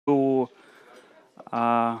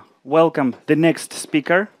welcome the next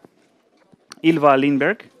speaker, Ylva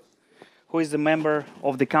Lindberg, who is a member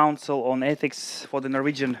of the Council on Ethics for the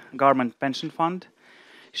Norwegian Government Pension Fund.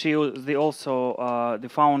 She is also the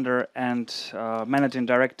founder and managing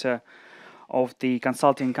director of the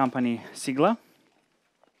consulting company Sigla.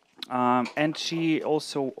 And she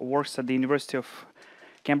also works at the University of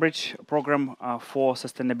Cambridge program for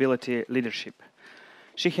sustainability leadership.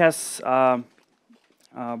 She has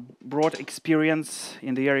broad experience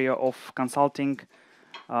in the area of consulting,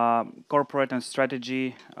 corporate and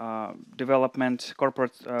strategy development,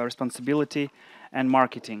 corporate responsibility, and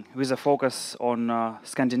marketing, with a focus on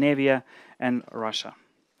Scandinavia and Russia.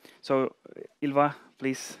 So, Ylva,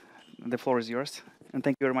 please, the floor is yours, and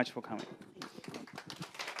thank you very much for coming.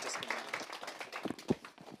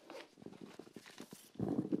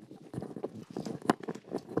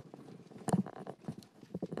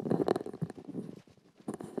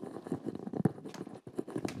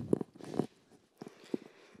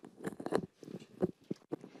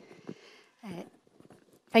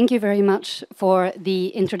 Thank you very much for the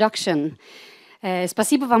introduction.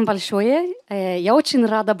 Спасибо вам большое. Я очень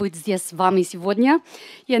рада быть здесь с вами сегодня.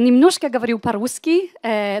 Я немножко говорю по-русски,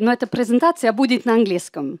 но эта презентация будет на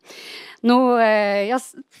английском. Но я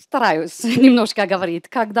стараюсь немножко говорить.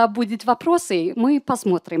 Когда будут вопросы, мы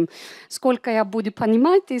посмотрим, сколько я буду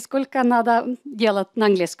понимать и сколько надо делать на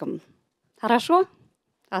английском. Хорошо?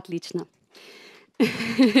 Отлично.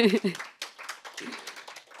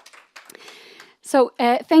 So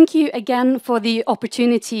thank you again for the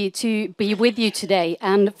opportunity to be with you today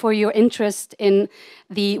and for your interest in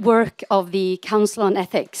the work of the Council on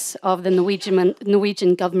Ethics of the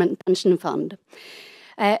Norwegian Government Pension Fund.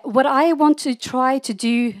 What I want to try to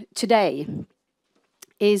do today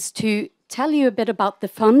is to tell you a bit about the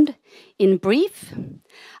fund in brief.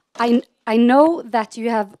 I know that you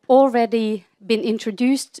have already been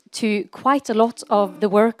introduced to quite a lot of the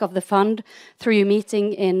work of the fund through your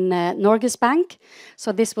meeting in Norges Bank,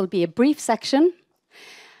 so this will be a brief section.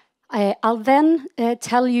 I'll then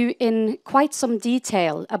tell you in quite some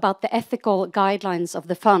detail about the ethical guidelines of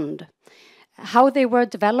the fund, how they were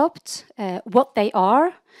developed, what they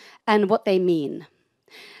are, and what they mean.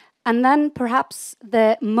 And then perhaps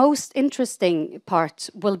the most interesting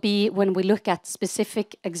part will be when we look at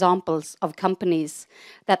specific examples of companies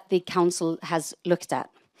that the Council has looked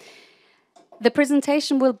at. The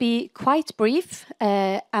presentation will be quite brief,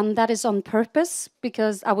 and that is on purpose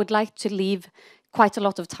because I would like to leave quite a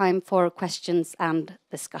lot of time for questions and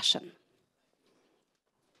discussion.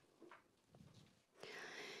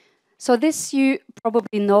 So this you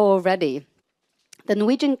probably know already. The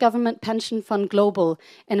Norwegian Government Pension Fund Global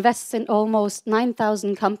invests in almost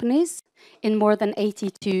 9,000 companies in more than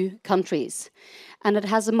 82 countries. And it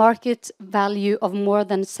has a market value of more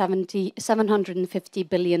than $750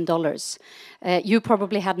 billion. You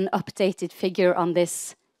probably had an updated figure on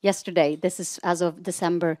this yesterday. This is as of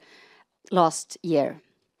December last year.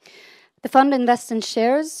 The fund invests in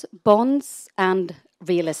shares, bonds, and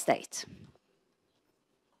real estate.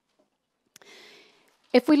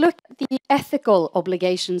 If we look at the ethical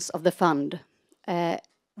obligations of the fund,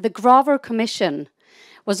 the Graver Commission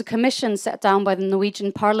was a commission set down by the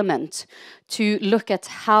Norwegian Parliament to look at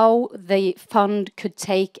how the fund could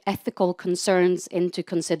take ethical concerns into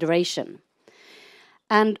consideration.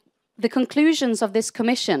 And the conclusions of this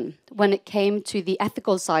commission, when it came to the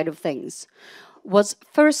ethical side of things, was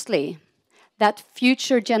firstly, that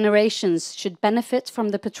future generations should benefit from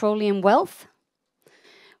the petroleum wealth,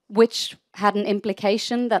 which had an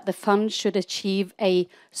implication that the fund should achieve a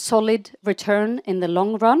solid return in the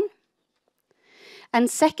long run. And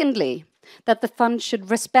secondly, that the fund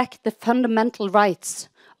should respect the fundamental rights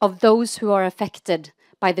of those who are affected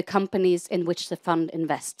by the companies in which the fund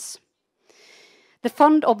invests. The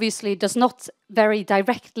fund obviously does not very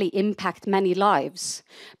directly impact many lives,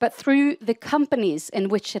 but through the companies in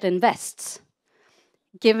which it invests,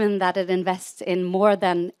 given that it invests in more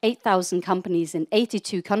than 8,000 companies in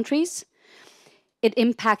 82 countries, it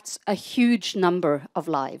impacts a huge number of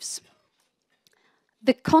lives.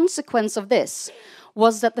 The consequence of this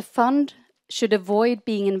was that the fund should avoid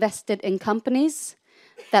being invested in companies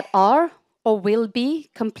that are or will be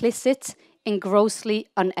complicit in grossly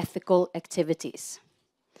unethical activities.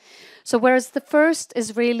 So whereas the first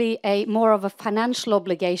is really more of a financial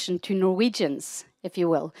obligation to Norwegians, if you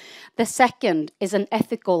will, the second is an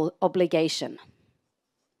ethical obligation.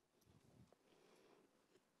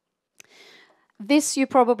 This you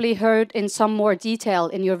probably heard in some more detail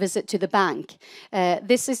in your visit to the bank.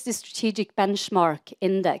 This is the strategic benchmark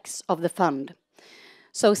index of the fund.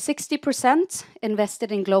 So 60%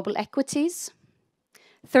 invested in global equities,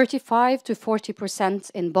 35 to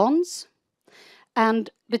 40% in bonds, and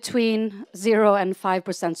between 0 and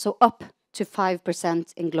 5%, so up to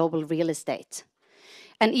 5% in global real estate.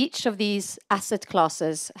 And each of these asset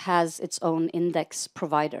classes has its own index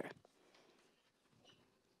provider.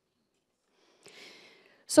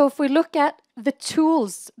 So if we look at the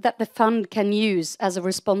tools that the fund can use as a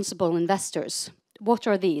responsible investors, what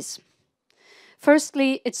are these?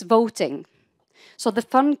 Firstly, it's voting. So the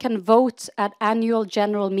fund can vote at annual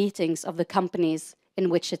general meetings of the companies in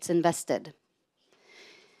which it's invested.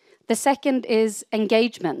 The second is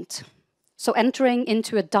engagement. So entering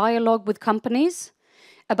into a dialogue with companies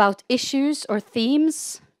about issues or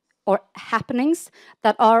themes or happenings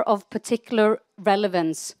that are of particular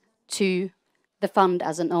relevance to the fund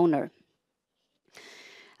as an owner.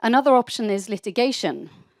 Another option is litigation.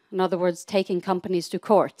 In other words, taking companies to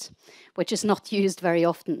court, which is not used very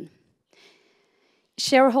often.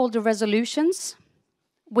 Shareholder resolutions,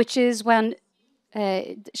 which is when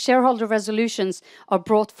shareholder resolutions are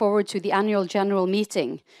brought forward to the annual general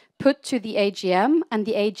meeting, put to the AGM, and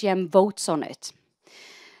the AGM votes on it.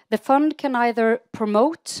 The fund can either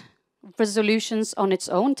promote resolutions on its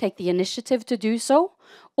own, take the initiative to do so,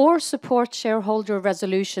 or support shareholder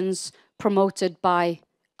resolutions promoted by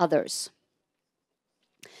others.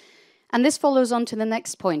 And this follows on to the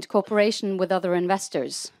next point, cooperation with other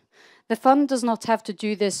investors. The fund does not have to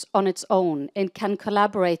do this on its own. It can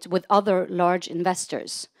collaborate with other large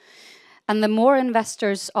investors. And the more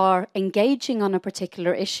investors are engaging on a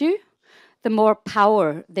particular issue, the more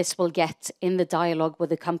power this will get in the dialogue with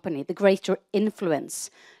the company, the greater influence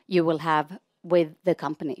you will have with the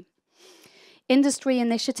company. Industry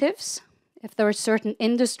initiatives, if there are certain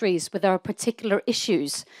industries with our particular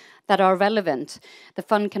issues that are relevant, the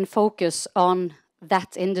fund can focus on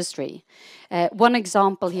that industry. One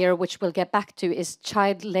example here, which we'll get back to, is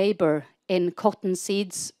child labor in cotton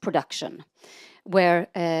seeds production, where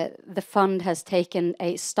the fund has taken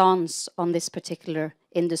a stance on this particular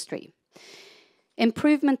industry.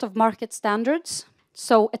 Improvement of market standards,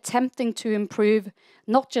 so attempting to improve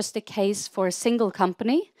not just a case for a single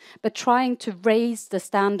company, but trying to raise the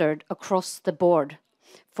standard across the board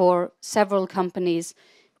for several companies,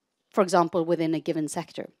 for example, within a given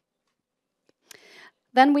sector.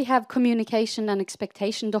 Then we have communication and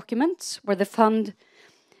expectation documents, where the fund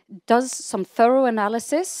does some thorough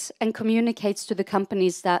analysis and communicates to the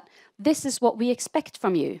companies that this is what we expect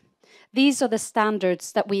from you. These are the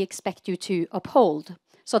standards that we expect you to uphold.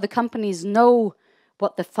 So the companies know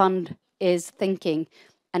what the fund is thinking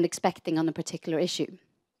and expecting on a particular issue.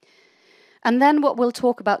 And then what we'll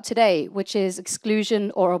talk about today, which is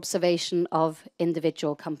exclusion or observation of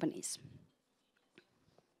individual companies.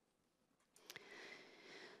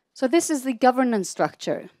 So this is the governance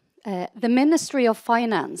structure. The Ministry of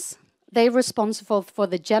Finance, they're responsible for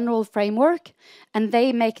the general framework, and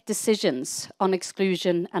they make decisions on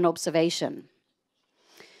exclusion and observation.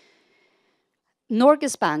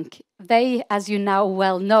 Norges Bank, they, as you now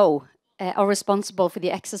well know, are responsible for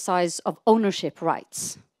the exercise of ownership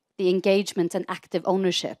rights, the engagement and active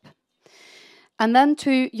ownership. And then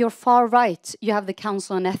to your far right, you have the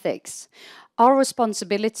Council on Ethics. Our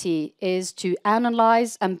responsibility is to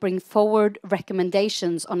analyze and bring forward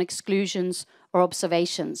recommendations on exclusions or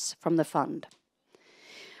observations from the fund.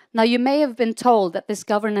 Now, you may have been told that this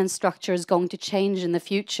governance structure is going to change in the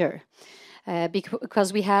future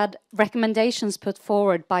because we had recommendations put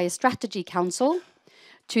forward by a strategy council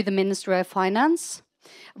to the Ministry of Finance,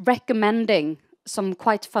 recommending some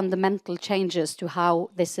quite fundamental changes to how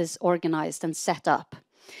this is organized and set up.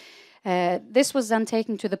 This was then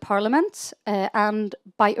taken to the Parliament, and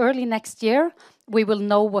by early next year, we will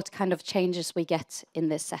know what kind of changes we get in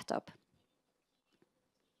this setup.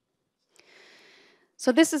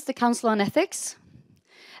 So this is the Council on Ethics.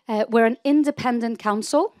 We're an independent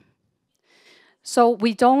council. So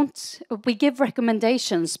we give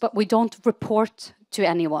recommendations, but we don't report to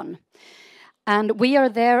anyone. And we are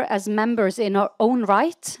there as members in our own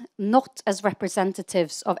right, not as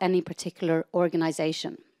representatives of any particular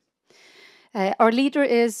organization. Our leader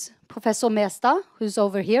is Professor Mestad, who's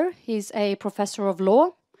over here. He's a professor of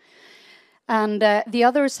law. And the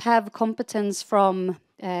others have competence from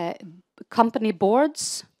company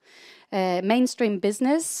boards, mainstream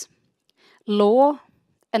business, law,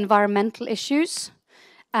 environmental issues,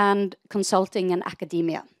 and consulting and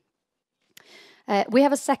academia. We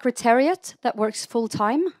have a secretariat that works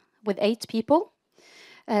full-time with 8 people,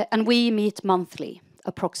 and we meet monthly,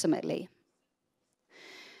 approximately.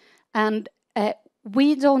 And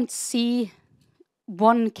we don't see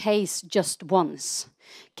one case just once.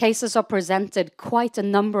 Cases are presented quite a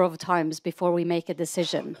number of times before we make a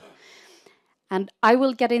decision. And I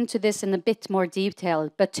will get into this in a bit more detail,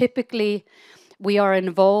 but typically we are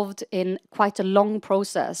involved in quite a long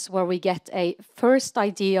process where we get a first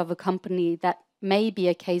idea of a company that may be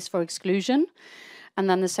a case for exclusion. And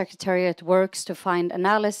then the Secretariat works to find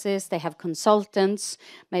analysis, they have consultants,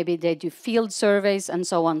 maybe they do field surveys and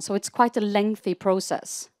so on. So it's quite a lengthy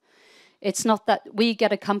process. It's not that we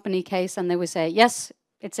get a company case and they will say, yes,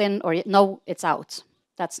 it's in, or no, it's out.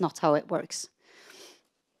 That's not how it works.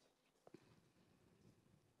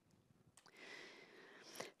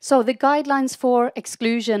 So the guidelines for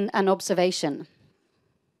exclusion and observation.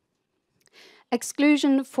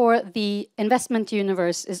 Exclusion for the investment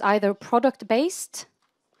universe is either product-based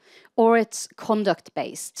or it's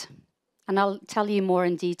conduct-based. And I'll tell you more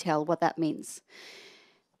in detail what that means.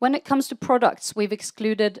 When it comes to products, we've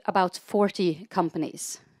excluded about 40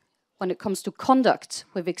 companies. When it comes to conduct,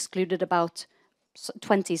 we've excluded about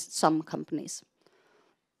 20-some companies.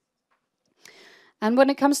 And when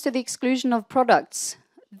it comes to the exclusion of products,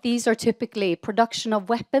 these are typically production of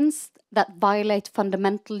weapons that violate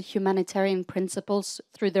fundamental humanitarian principles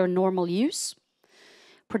through their normal use,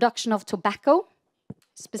 production of tobacco,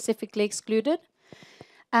 specifically excluded,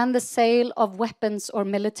 and the sale of weapons or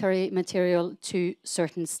military material to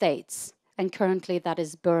certain states. And currently that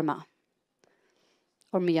is Burma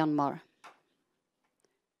or Myanmar.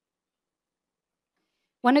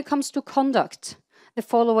 When it comes to conduct, the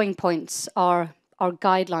following points are our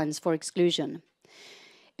guidelines for exclusion.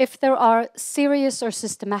 If there are serious or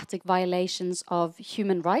systematic violations of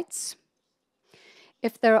human rights,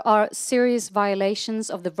 if there are serious violations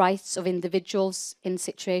of the rights of individuals in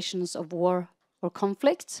situations of war or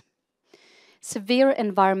conflict, severe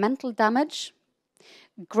environmental damage,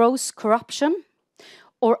 gross corruption,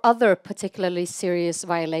 or other particularly serious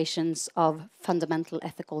violations of fundamental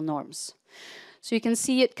ethical norms. So you can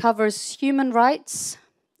see it covers human rights,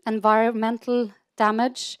 environmental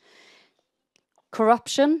damage,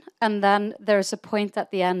 corruption, and then there's a point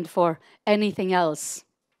at the end for anything else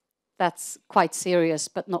that's quite serious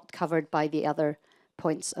but not covered by the other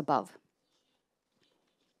points above.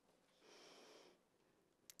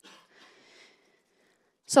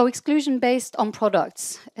 So exclusion based on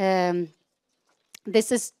products.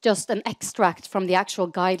 This is just an extract from the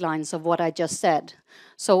actual guidelines of what I just said.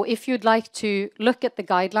 So if you'd like to look at the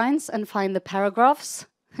guidelines and find the paragraphs,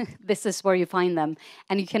 this is where you find them.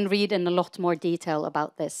 And you can read in a lot more detail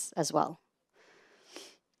about this as well.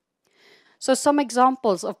 So some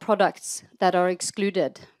examples of products that are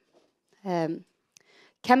excluded.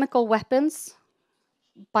 Chemical weapons,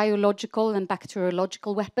 biological and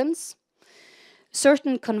bacteriological weapons,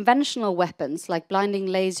 certain conventional weapons like blinding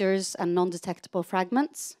lasers and non-detectable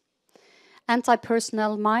fragments,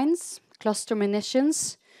 anti-personnel mines, cluster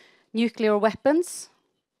munitions, nuclear weapons,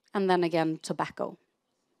 and then again tobacco.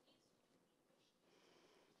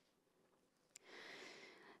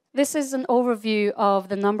 This is an overview of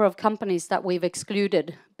the number of companies that we've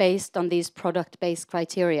excluded based on these product-based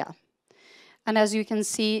criteria. And as you can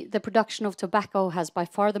see, the production of tobacco has by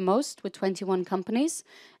far the most with 21 companies,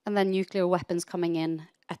 and then nuclear weapons coming in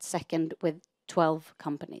at second with 12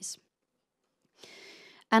 companies.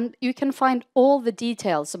 And you can find all the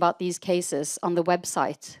details about these cases on the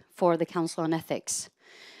website for the Council on Ethics.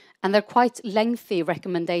 And they're quite lengthy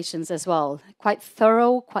recommendations as well, quite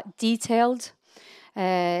thorough, quite detailed.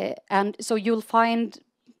 And so you'll find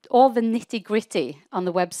all the nitty-gritty on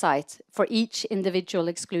the website for each individual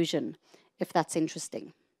exclusion, if that's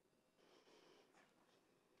interesting.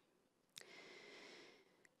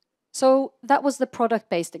 So that was the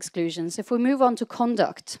product-based exclusions. If we move on to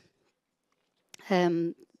conduct,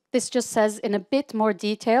 this just says in a bit more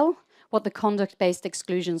detail what the conduct-based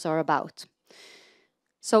exclusions are about.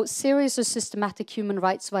 So serious or systematic human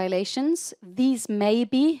rights violations, these may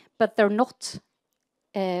be, but they're not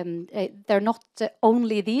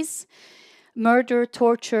only these. Murder,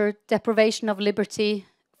 torture, deprivation of liberty,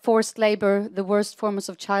 forced labor, the worst forms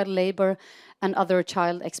of child labor, and other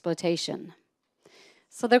child exploitation.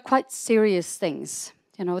 So they're quite serious things.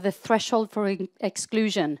 You know, the threshold for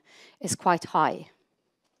exclusion is quite high.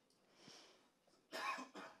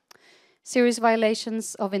 Serious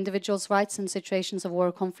violations of individuals' rights in situations of war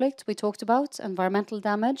or conflict, we talked about, environmental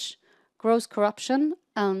damage, gross corruption,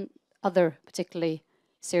 and other particularly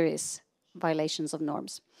serious violations of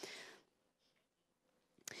norms.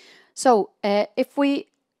 So if we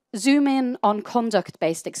zoom in on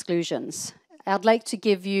conduct-based exclusions, I'd like to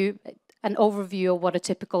give you an overview of what a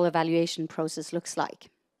typical evaluation process looks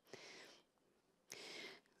like.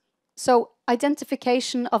 So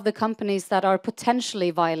identification of the companies that are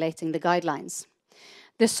potentially violating the guidelines.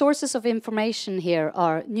 The sources of information here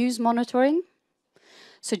are news monitoring,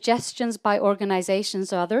 suggestions by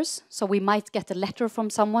organizations or others. So we might get a letter from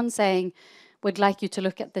someone saying, we'd like you to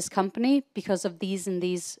look at this company because of these and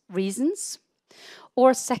these reasons.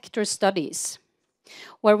 Or sector studies,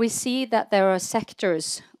 where we see that there are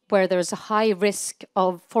sectors where there's a high risk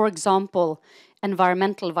of, for example,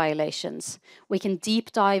 environmental violations. We can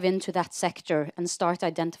deep dive into that sector and start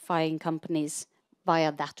identifying companies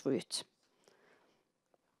via that route.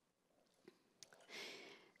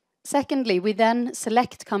 Secondly, we then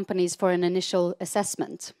select companies for an initial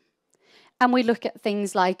assessment. And we look at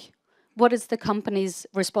things like, what is the company's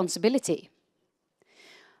responsibility?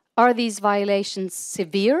 Are these violations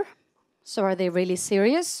severe? So are they really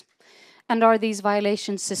serious? And are these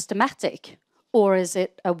violations systematic? Or is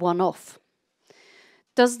it a one-off?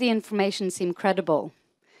 Does the information seem credible?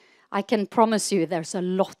 I can promise you there's a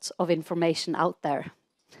lot of information out there.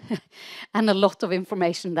 And a lot of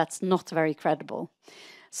information that's not very credible.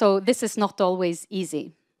 So this is not always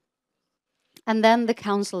easy. And then the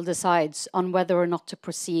council decides on whether or not to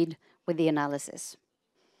proceed with the analysis.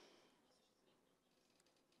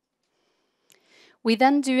 We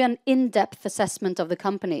then do an in-depth assessment of the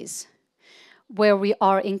companies, where we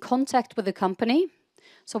are in contact with the company.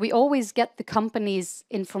 So we always get the company's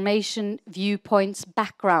information, viewpoints,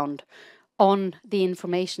 background on the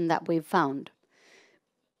information that we've found.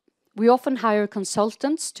 We often hire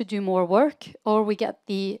consultants to do more work, or we get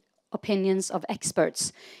the opinions of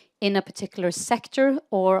experts in a particular sector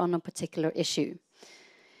or on a particular issue.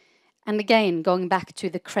 And again, going back to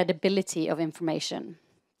the credibility of information.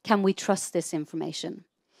 Can we trust this information?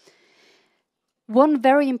 One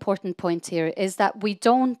very important point here is that we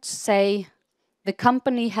don't say the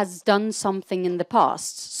company has done something in the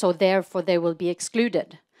past, so therefore they will be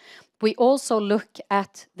excluded. We also look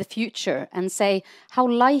at the future and say, how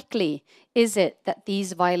likely is it that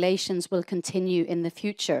these violations will continue in the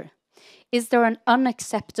future? Is there an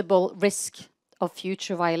unacceptable risk of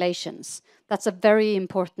future violations? That's a very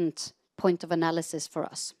important point of analysis for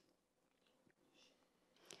us.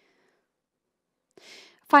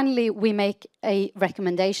 Finally, we make a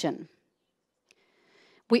recommendation.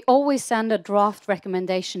 We always send a draft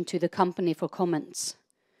recommendation to the company for comments.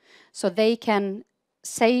 So they can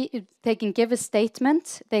give a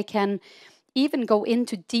statement, they can even go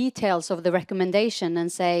into details of the recommendation and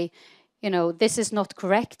say, you know, this is not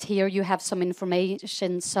correct, here you have some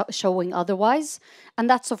information showing otherwise. And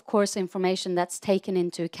that's of course information that's taken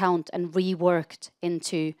into account and reworked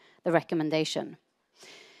into the recommendation.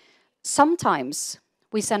 Sometimes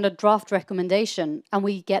we send a draft recommendation and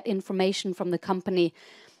we get information from the company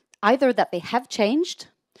either that they have changed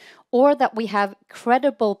or that we have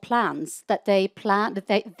credible plans that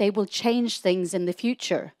they will change things in the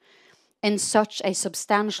future in such a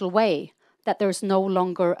substantial way that there's no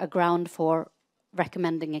longer a ground for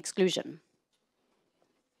recommending exclusion.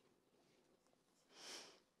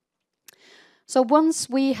 So once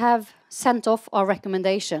we have sent off our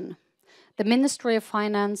recommendation, the Ministry of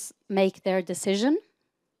Finance make their decision.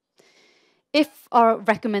 If our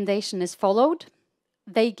recommendation is followed,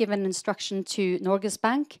 they give an instruction to Norges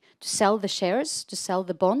Bank to sell the shares, to sell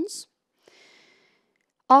the bonds.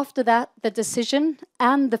 After that, the decision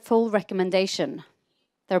and the full recommendation,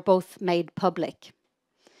 they're both made public.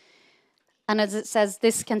 And as it says,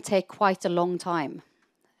 this can take quite a long time.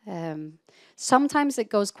 Sometimes it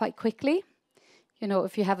goes quite quickly. You know,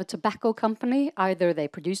 if you have a tobacco company, either they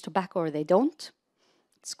produce tobacco or they don't.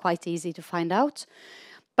 It's quite easy to find out.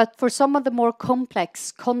 But for some of the more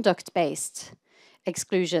complex conduct-based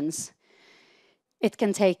exclusions, it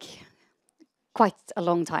can take quite a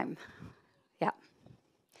long time. Yeah.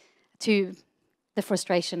 To the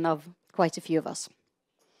frustration of quite a few of us.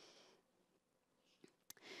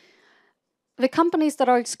 The companies that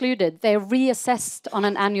are excluded, they're reassessed on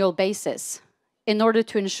an annual basis in order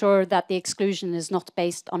to ensure that the exclusion is not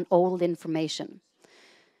based on old information.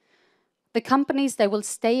 The companies, they will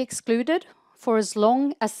stay excluded for as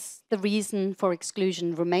long as the reason for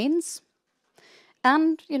exclusion remains.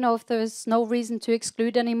 And, you know, if there's no reason to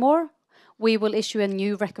exclude anymore, we will issue a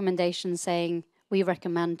new recommendation saying we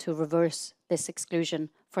recommend to reverse this exclusion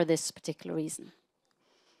for this particular reason.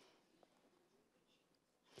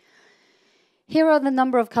 Here are the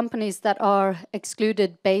number of companies that are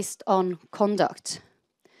excluded based on conduct.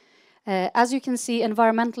 As you can see,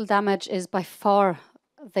 environmental damage is by far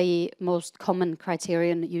the most common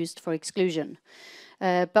criterion used for exclusion.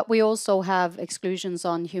 But we also have exclusions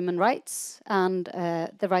on human rights and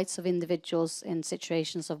the rights of individuals in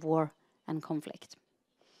situations of war and conflict.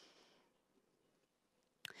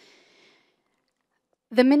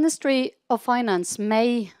 The Ministry of Finance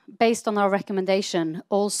may, based on our recommendation,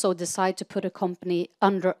 also decide to put a company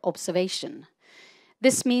under observation.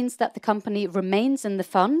 This means that the company remains in the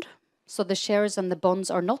fund, so the shares and the bonds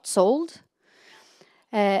are not sold.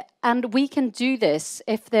 And we can do this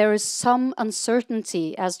if there is some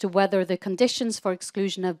uncertainty as to whether the conditions for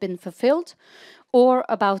exclusion have been fulfilled or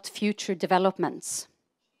about future developments.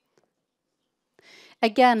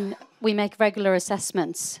 Again, we make regular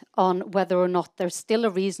assessments on whether or not there's still a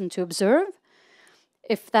reason to observe,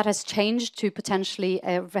 if that has changed to potentially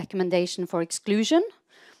a recommendation for exclusion,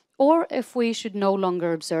 or if we should no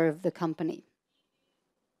longer observe the company.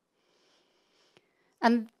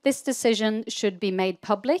 And this decision should be made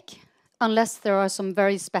public unless there are some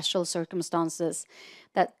very special circumstances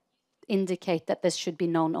that indicate that this should be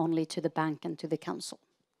known only to the bank and to the council.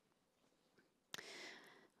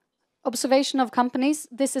 Observation of companies.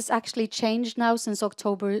 This has actually changed now since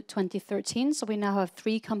October 2013. So we now have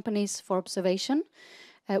 3 companies for observation,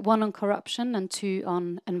 1 on corruption and 2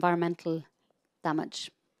 on environmental damage.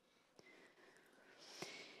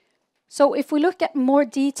 So if we look at more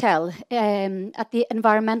detail at the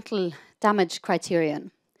environmental damage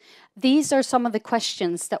criterion, these are some of the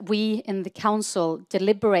questions that we in the council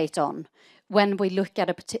deliberate on when we look at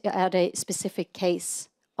a specific case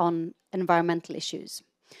on environmental issues.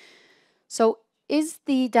 So is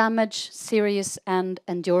the damage serious and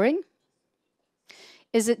enduring?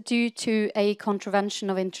 Is it due to a contravention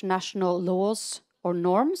of international laws or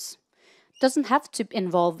norms? Doesn't have to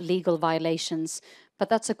involve legal violations, but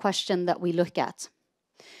that's a question that we look at.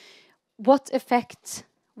 What effect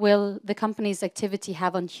will the company's activity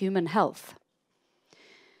have on human health?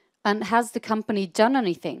 And has the company done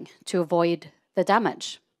anything to avoid the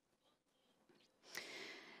damage?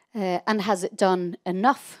 And has it done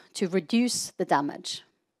enough to reduce the damage?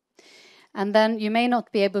 And then you may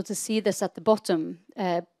not be able to see this at the bottom,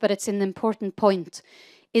 but it's an important point.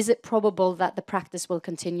 Is it probable that the practice will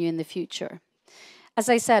continue in the future? As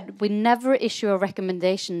I said, we never issue a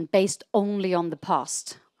recommendation based only on the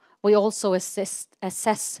past. We also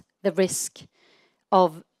assess the risk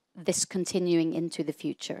of this continuing into the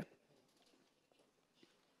future.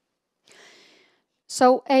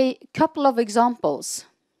 So a couple of examples.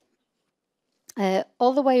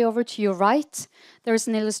 All the way over to your right, there's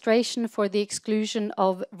an illustration for the exclusion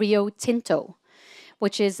of Rio Tinto,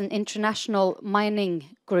 which is an international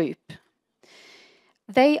mining group.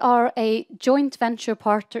 They are a joint venture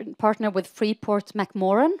partner with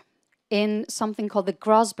Freeport-McMoRan in something called the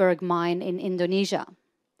Grasberg mine in Indonesia.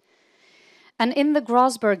 And in the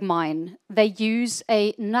Grasberg mine, they use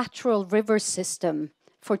a natural river system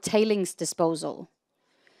for tailings disposal.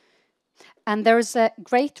 And there's a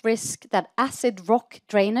great risk that acid rock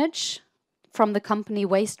drainage from the company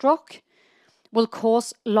waste rock will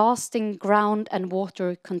cause lasting ground and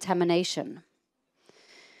water contamination.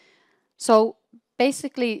 So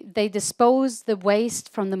basically, they dispose the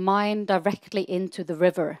waste from the mine directly into the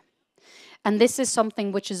river. And this is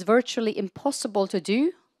something which is virtually impossible to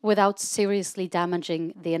do without seriously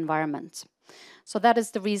damaging the environment. So that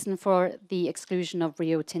is the reason for the exclusion of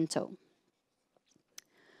Rio Tinto.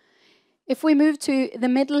 If we move to the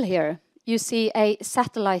middle here, you see a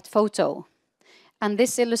satellite photo. And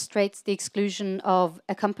this illustrates the exclusion of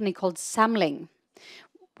a company called Samling,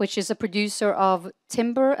 which is a producer of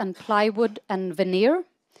timber and plywood and veneer.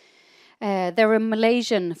 They're a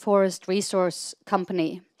Malaysian forest resource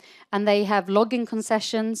company, and they have logging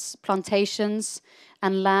concessions, plantations,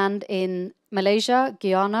 and land in Malaysia,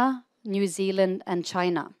 Guyana, New Zealand, and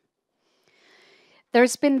China.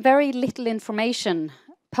 There's been very little information,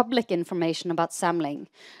 public information about Samling.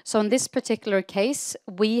 So in this particular case,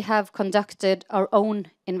 we have conducted our own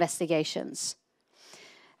investigations.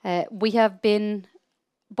 We have been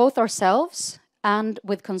both ourselves and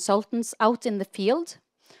with consultants out in the field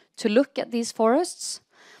to look at these forests,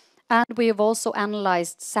 and we have also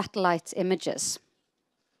analyzed satellite images.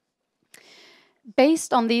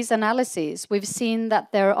 Based on these analyses, we've seen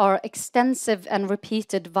that there are extensive and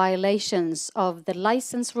repeated violations of the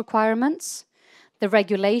license requirements, the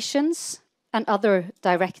regulations, and other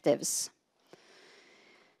directives.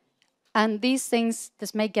 And these things,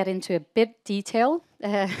 this may get into a bit detail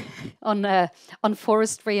on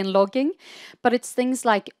forestry and logging, but it's things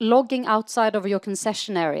like logging outside of your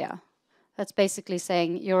concession area. That's basically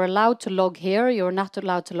saying you're allowed to log here, you're not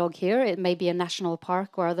allowed to log here. It may be a national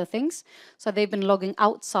park or other things. So they've been logging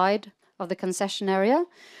outside of the concession area.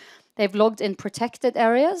 They've logged in protected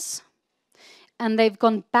areas, and they've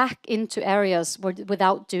gone back into areas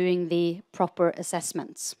without doing the proper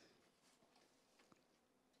assessments.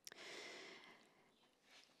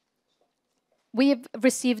 We have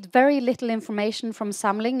received very little information from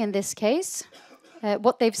Samling in this case.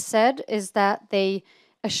 What they've said is that they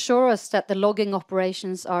assure us that the logging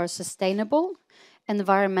operations are sustainable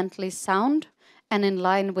environmentally sound, and in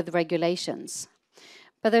line with regulations.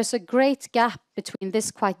 But there's a great gap between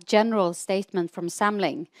this quite general statement from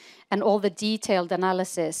Samling and all the detailed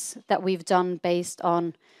analysis that we've done based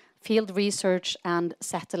on field research and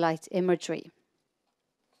satellite imagery.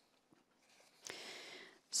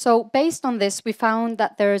 So based on this, we found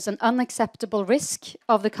that there is an unacceptable risk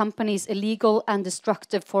of the company's illegal and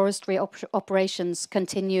destructive forestry operations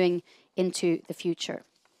continuing into the future.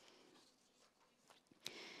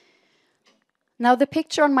 Now, the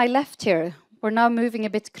picture on my left here, we're now moving a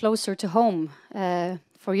bit closer to home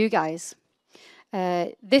for you guys.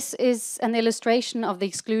 This is an illustration of the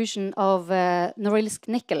exclusion of Norilsk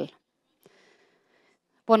nickel,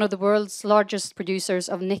 one of the world's largest producers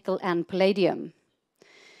of nickel and palladium.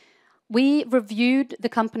 We reviewed the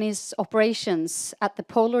company's operations at the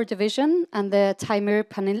Polar Division and the Taimyr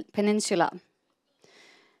Peninsula.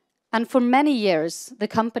 And for many years, the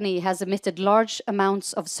company has emitted large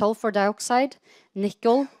amounts of sulfur dioxide,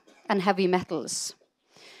 nickel, and heavy metals.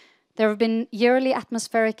 There have been yearly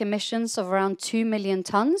atmospheric emissions of around 2 million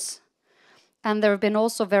tons, and there have been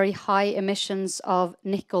also very high emissions of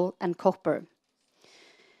nickel and copper.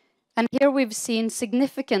 And here we've seen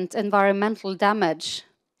significant environmental damage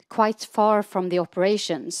quite far from the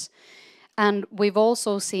operations. And we've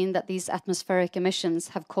also seen that these atmospheric emissions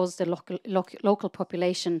have caused the local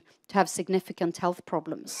population to have significant health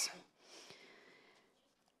problems.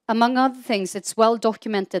 Among other things, it's well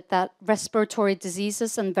documented that respiratory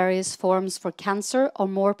diseases and various forms for cancer are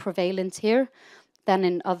more prevalent here than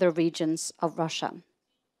in other regions of Russia.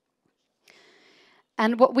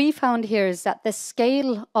 And what we found here is that the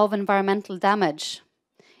scale of environmental damage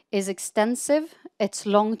is extensive, it's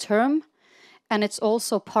long-term, and it's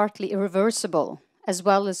also partly irreversible, as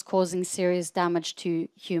well as causing serious damage to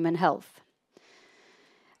human health.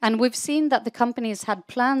 And we've seen that the companies had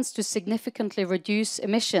plans to significantly reduce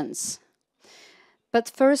emissions.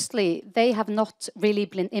 But firstly, they have not really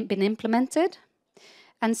been implemented.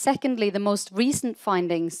 And secondly, the most recent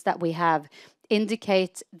findings that we have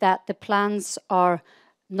indicate that the plans are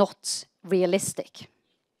not realistic.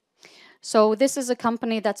 So this is a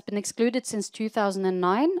company that's been excluded since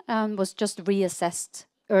 2009 and was just reassessed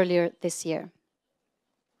earlier this year.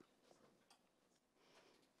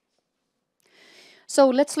 So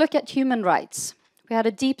let's look at human rights. We had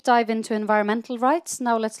a deep dive into environmental rights.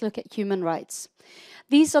 Now let's look at human rights.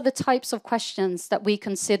 These are the types of questions that we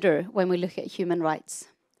consider when we look at human rights.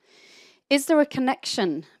 Is there a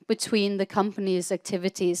connection between the company's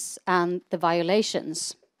activities and the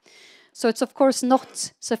violations? So it's of course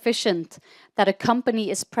not sufficient that a company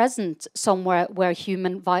is present somewhere where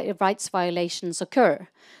human rights violations occur.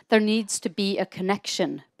 There needs to be a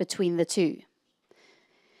connection between the two.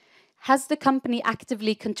 Has the company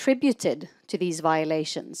actively contributed to these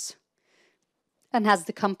violations? And has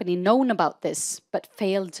the company known about this but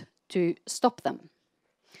failed to stop them?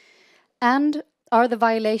 And are the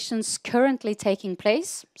violations currently taking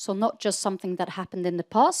place? So not just something that happened in the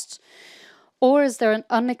past, or is there an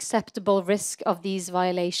unacceptable risk of these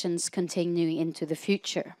violations continuing into the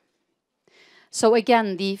future? So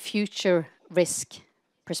again, the future risk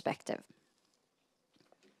perspective.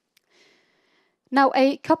 Now,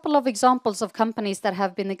 a couple of examples of companies that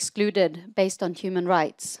have been excluded based on human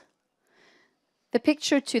rights. The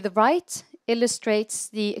picture to the right illustrates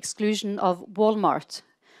the exclusion of Walmart,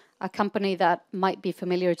 a company that might be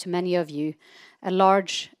familiar to many of you, a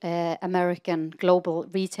large American global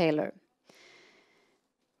retailer.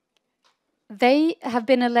 They have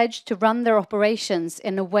been alleged to run their operations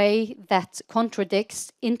in a way that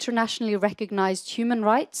contradicts internationally recognized human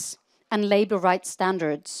rights and labor rights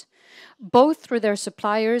standards, both through their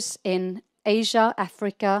suppliers in Asia,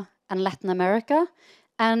 Africa, and Latin America,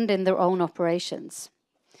 and in their own operations.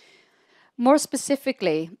 More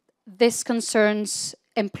specifically, this concerns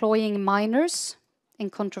employing minors in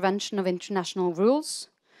contravention of international rules,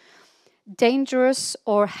 dangerous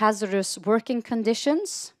or hazardous working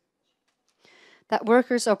conditions, that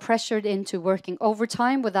workers are pressured into working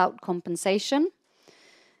overtime without compensation,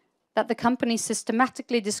 that the company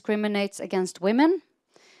systematically discriminates against women,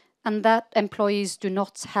 and that employees do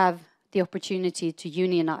not have the opportunity to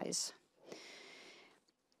unionize.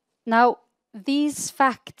 Now, these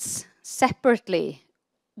facts separately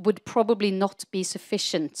would probably not be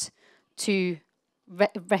sufficient to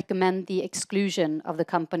recommend the exclusion of the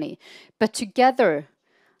company, but together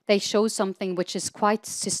they show something which is quite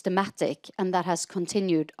systematic and that has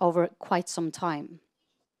continued over quite some time.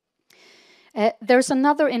 There's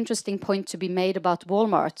another interesting point to be made about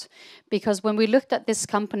Walmart, because when we looked at this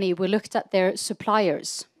company, we looked at their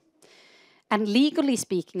suppliers. And legally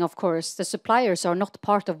speaking, of course, the suppliers are not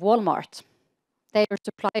part of Walmart. They are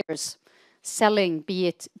suppliers selling, be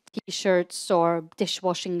it T-shirts or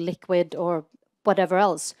dishwashing liquid or whatever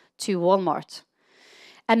else, to Walmart.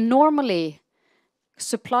 And normally,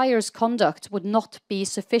 suppliers' conduct would not be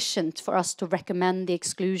sufficient for us to recommend the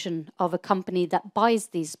exclusion of a company that buys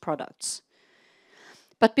these products.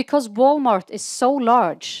 But because Walmart is so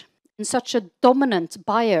large and such a dominant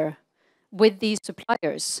buyer with these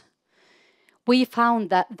suppliers, we found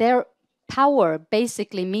that their power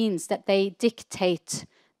basically means that they dictate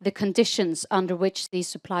the conditions under which these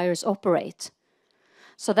suppliers operate.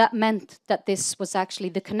 So that meant that this was actually,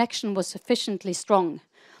 the connection was sufficiently strong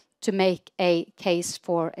to make a case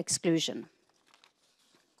for exclusion.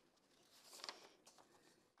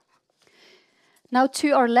 Now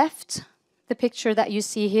to our left, the picture that you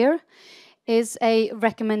see here is a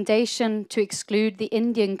recommendation to exclude the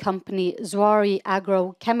Indian company Zuari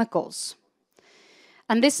Agrochemicals.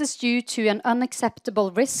 And this is due to an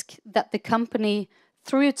unacceptable risk that the company,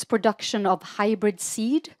 through its production of hybrid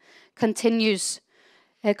seed, contributes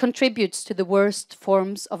to the worst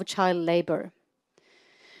forms of child labor.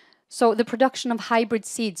 So the production of hybrid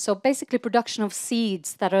seeds, so basically production of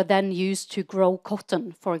seeds that are then used to grow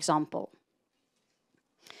cotton, for example.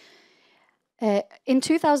 In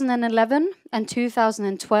 2011 and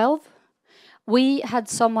 2012, we had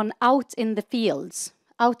someone out in the fields,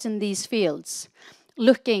 out in these fields,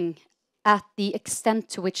 looking at the extent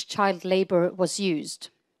to which child labor was used.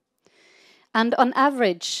 And on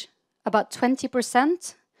average, about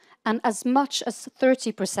 20% and as much as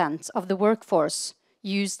 30% of the workforce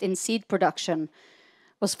used in seed production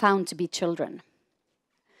was found to be children.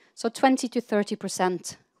 So 20 to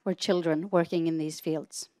 30% were children working in these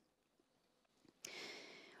fields.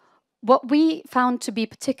 What we found to be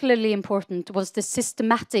particularly important was the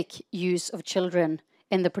systematic use of children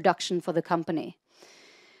in the production for the company.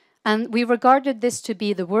 And we regarded this to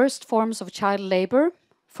be the worst forms of child labor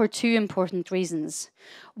for two important reasons.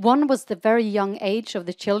 One was the very young age of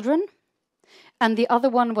the children, and the other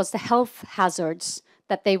one was the health hazards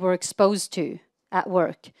that they were exposed to at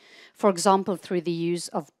work, for example, through the use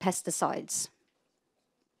of pesticides.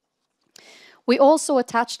 We also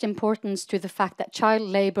attached importance to the fact that child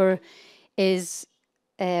labor is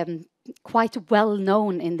quite well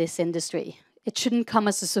known in this industry. It shouldn't come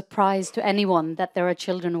as a surprise to anyone that there are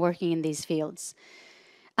children working in these fields.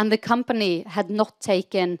 And the company had not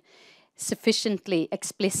taken sufficiently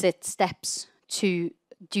explicit steps to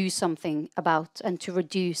do something about and to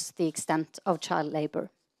reduce the extent of child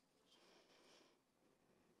labor.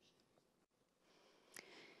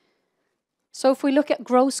 So if we look at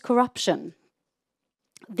gross corruption,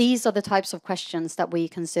 these are the types of questions that we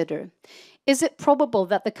consider. Is it probable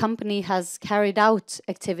that the company has carried out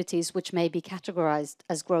activities which may be categorized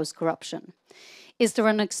as gross corruption? Is there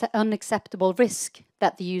an unacceptable risk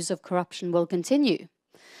that the use of corruption will continue?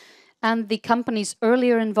 And the company's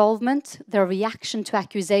earlier involvement, their reaction to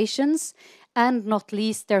accusations, and not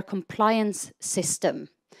least their compliance system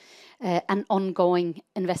and ongoing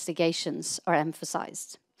investigations are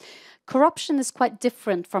emphasized. Corruption is quite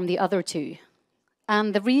different from the other two.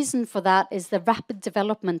 And the reason for that is the rapid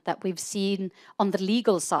development that we've seen on the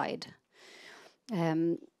legal side.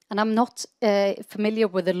 And I'm not familiar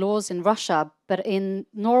with the laws in Russia, but in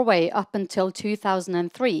Norway up until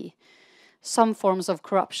 2003, some forms of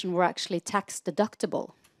corruption were actually tax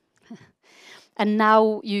deductible. And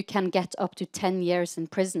now you can get up to 10 years in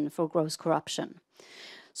prison for gross corruption.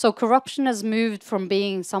 So corruption has moved from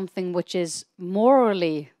being something which is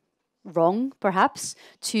morally wrong, perhaps,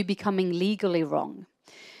 to becoming legally wrong.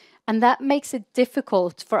 And that makes it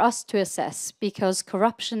difficult for us to assess because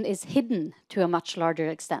corruption is hidden to a much larger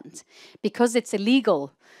extent. Because it's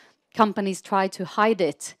illegal, companies try to hide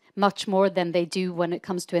it much more than they do when it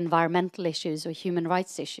comes to environmental issues or human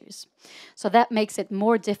rights issues. So that makes it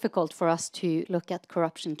more difficult for us to look at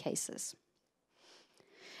corruption cases.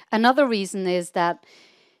 Another reason is that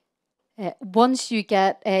once you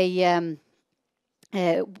get a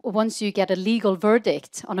legal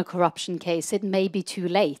verdict on a corruption case, it may be too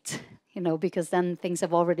late, because then things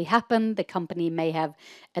have already happened. The company may have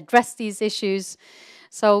addressed these issues.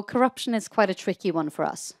 So corruption is quite a tricky one for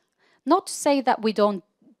us. Not to say that we don't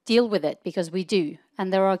deal with it, because we do.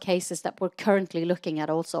 And there are cases that we're currently looking at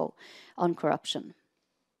also on corruption.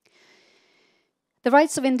 The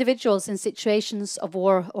rights of individuals in situations of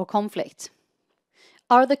war or conflict.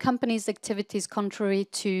 Are the company's activities contrary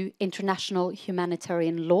to international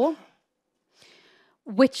humanitarian law?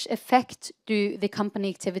 Which effect do the company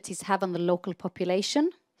activities have on the local population?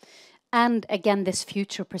 And again, this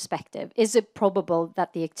future perspective. Is it probable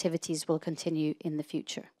that the activities will continue in the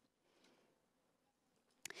future?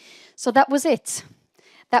 So that was it.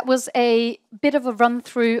 that was a bit of a run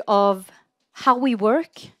through of how we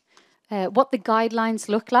work, what the guidelines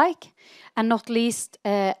look like, and not least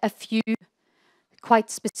a few quite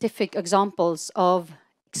specific examples of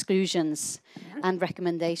exclusions and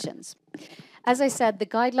recommendations. As I said, the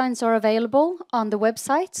guidelines are available on the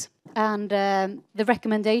website, and the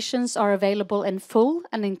recommendations are available in full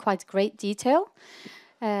and in quite great detail.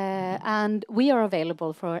 And we are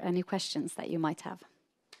available for any questions that you might have.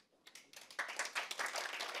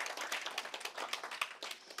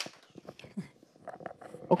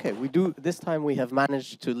 Okay, this time we have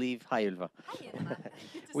managed to leave. Hi, Ylva. Hi, Ylva.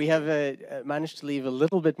 We have managed to leave a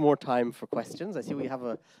little bit more time for questions. I see we have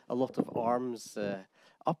a lot of arms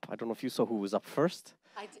up. I don't know if you saw who was up first.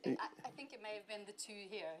 I think it may have been the two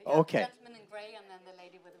here. Okay. The gentleman in grey and then the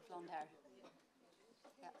lady with the blonde hair.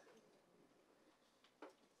 Yeah.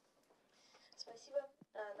 Спасибо,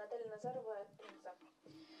 Наталья Назарова, Инза.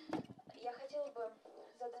 Я хотела бы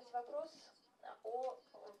задать вопрос о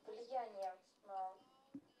влиянии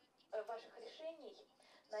ваших решений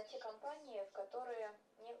на те компании, которые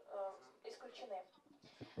не исключены.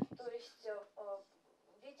 То есть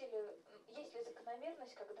видели, есть ли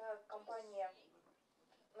закономерность, когда компания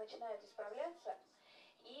начинает исправляться,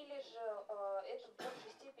 или же это в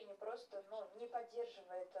большей степени просто не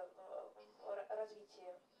поддерживает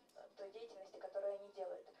развитие той деятельности, которую они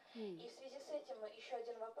делают. И в связи с этим еще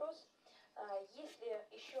один вопрос. Есть ли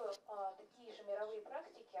еще такие же мировые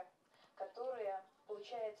практики, которые,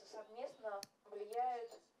 получается, совместно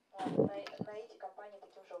влияют на эти компании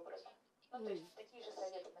таким же образом? Ну, то есть такие же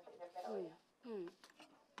советы, например, мировые.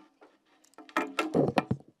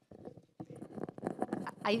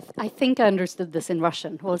 I think I understood this in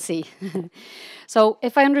Russian. We'll see. So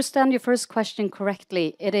if I understand your first question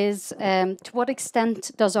correctly, it is to what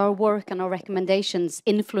extent does our work and our recommendations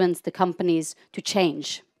influence the companies to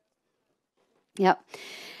change? Yeah.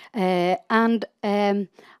 And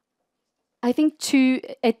I think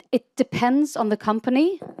it depends on the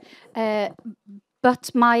company.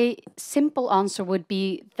 But my simple answer would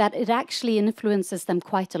be that it actually influences them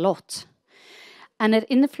quite a lot. And it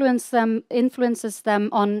influences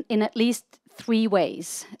them in at least three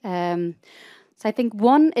ways. So I think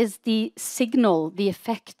one is the signal, the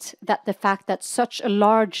effect that the fact that such a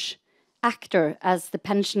large actor as the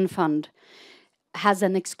pension fund has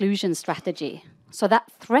an exclusion strategy. So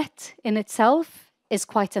that threat in itself is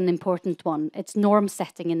quite an important one. It's norm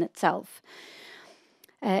setting in itself.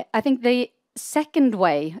 I think the second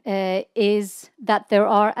way is that there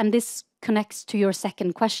are, and this connects to your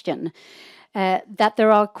second question, that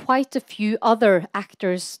there are quite a few other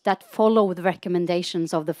actors that follow the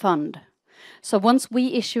recommendations of the fund. So once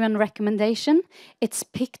we issue a recommendation, it's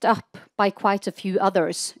picked up by quite a few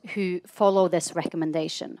others who follow this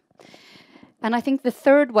recommendation. And I think the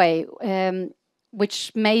third way,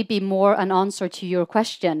 which may be more an answer to your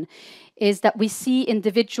question, is that we see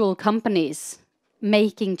individual companies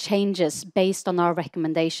making changes based on our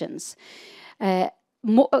recommendations.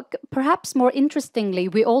 Perhaps more interestingly,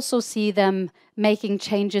 we also see them making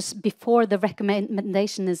changes before the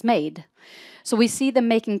recommendation is made. So we see them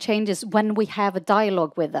making changes when we have a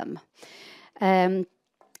dialogue with them. And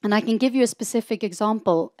I can give you a specific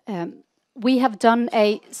example. We have done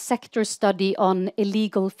a sector study on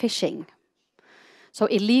illegal fishing. So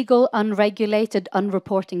illegal, unregulated,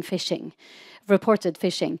 unreported fishing,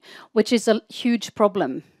 which is a huge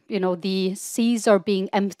problem. You know, the seas are being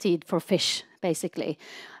emptied for fish, basically.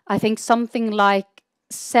 I think something like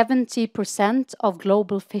 70% of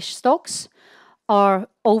global fish stocks are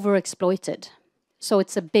overexploited. So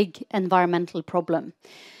it's a big environmental problem.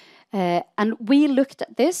 And we looked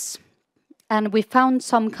at this, and we found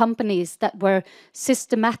some companies that were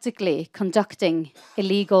systematically conducting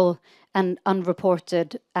illegal and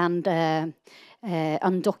unreported and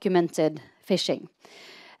undocumented fishing.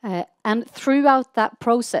 And throughout that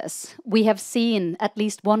process, we have seen at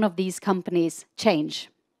least one of these companies change.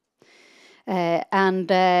 And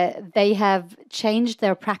they have changed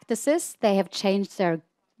their practices, they have changed their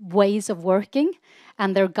ways of working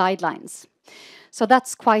and their guidelines. So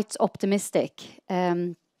that's quite optimistic.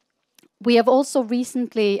 We have also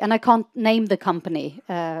recently, and I can't name the company,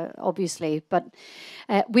 obviously, but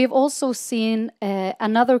we have also seen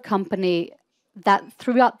another company that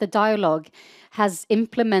throughout the dialogue has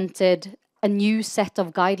implemented a new set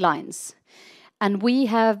of guidelines. And we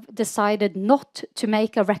have decided not to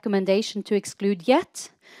make a recommendation to exclude yet,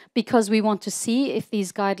 because we want to see if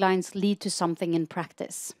these guidelines lead to something in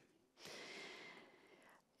practice.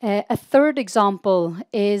 A third example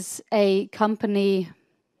is a company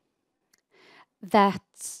that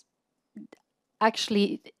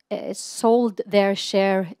actually sold their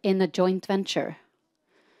share in a joint venture.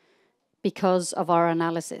 because of our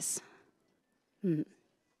analysis.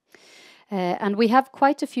 And we have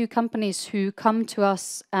quite a few companies who come to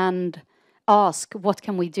us and ask, what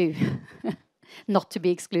can we do not to be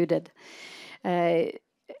excluded?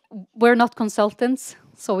 We're not consultants,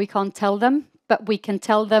 so we can't tell them, but we can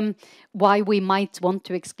tell them why we might want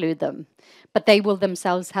to exclude them. But they will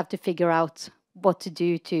themselves have to figure out what to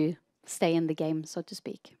do to stay in the game, so to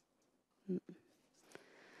speak.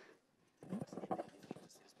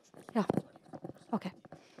 Yeah. Okay.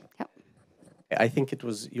 Yeah. I think it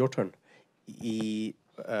was your turn. И,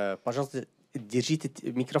 пожалуйста, держите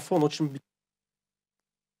микрофон очень...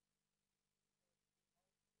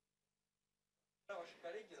 Ваши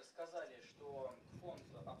коллеги рассказали, что фонд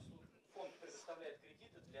предоставляет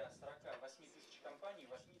кредиты для 48 тысяч компаний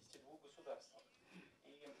в 82 государствах. И у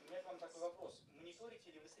меня к вам такой вопрос.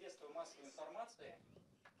 Мониторите ли вы средства массовой информации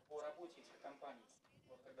по работе этих компаний,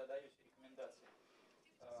 вот, когда даете рекомендации?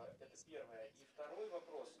 Это первое. И второй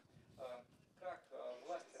вопрос. Как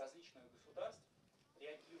власти различных государств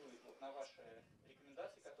реагируют вот на ваши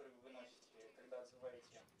рекомендации, которые вы выносите, когда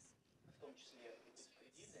отзываете в том числе эти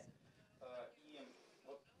кредиты? И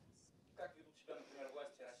вот как ведут себя, например,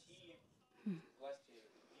 власти России, власти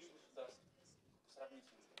других государств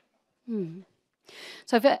сравнительно?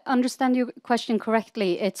 So if I understand your question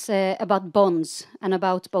correctly, it's about bonds and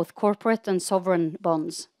about both corporate and sovereign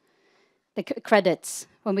bonds. The credits,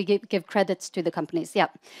 when we give credits to the companies, yeah.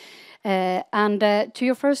 And to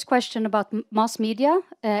your first question about mass media,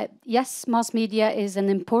 yes, mass media is an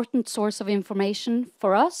important source of information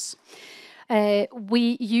for us.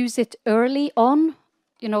 We use it early on,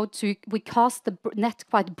 we cast the net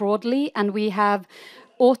quite broadly, and we have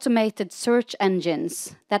automated search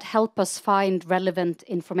engines that help us find relevant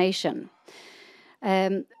information.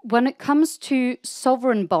 When it comes to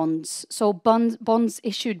sovereign bonds, so bonds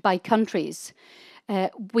issued by countries,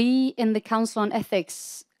 we in the Council on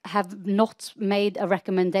Ethics have not made a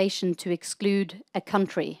recommendation to exclude a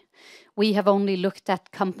country. We have only looked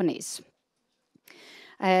at companies.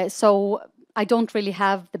 So I don't really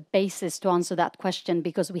have the basis to answer that question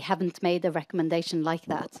because we haven't made a recommendation like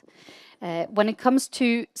that. When it comes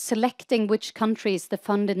to selecting which countries the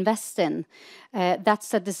fund invests in,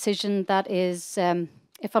 that's a decision that is,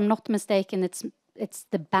 if I'm not mistaken, it's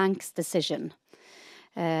the bank's decision.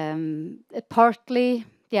 Partly,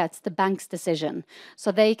 yeah, it's the bank's decision.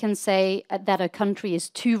 So they can say that a country is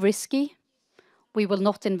too risky. We will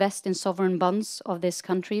not invest in sovereign bonds of this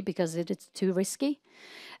country because it is too risky.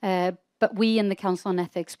 But we in the Council on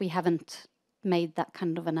Ethics, we haven't made that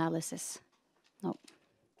kind of analysis. No.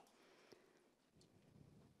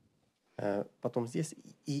 Потом здесь.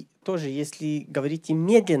 И тоже, если говорите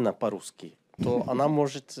медленно по-русски, то она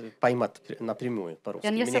может поймать напрямую по-русски.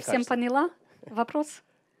 Я не совсем поняла вопрос.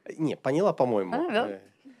 Не, поняла, по-моему.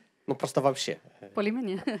 Ну, просто вообще.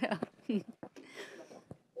 Более-менее. Ольга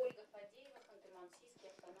Фадеева,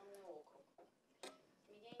 Ханты-Мансийский автономный округ.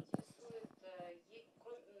 Меня интересует,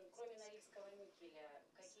 кроме Норильского никеля,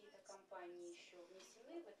 какие-то компании еще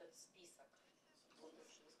внесены в этот список, вот в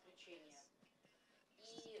исключение.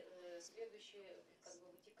 И следующий, как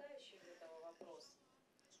бы вытекающий из этого вопрос.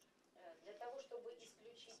 Для того, чтобы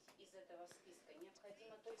исключить из этого списка,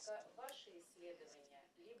 необходимо только ваши исследования,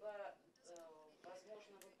 либо,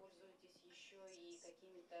 возможно, вы пользуетесь еще и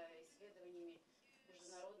какими-то исследованиями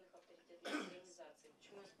международных авторитетных организаций.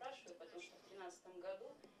 Почему я спрашиваю? Потому что в 2013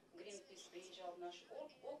 году Greenpeace приезжал в наш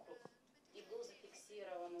округ, и был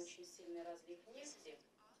зафиксирован очень сильный разлив нефти.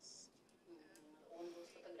 Он был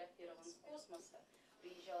сфотографирован с космоса.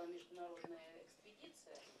 Приезжала международная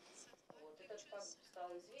экспедиция. Вот. Этот факт стал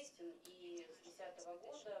известен, и с 2010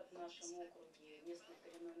 года в нашем округе местное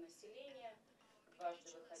коренное население дважды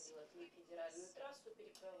выходило к ним, федеральную трассу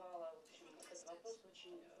перекрывало. В общем, этот вопрос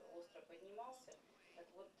очень остро поднимался. Так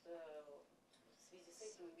вот, в связи с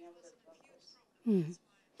этим у меня вот этот вопрос.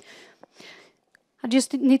 I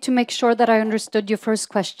just need to make sure that I understood your first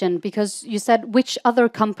question, because you said which other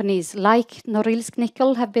companies like Norilsk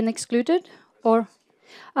Nickel have been excluded? Or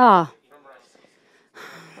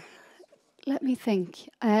let me think.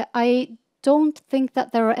 I don't think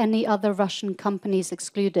that there are any other Russian companies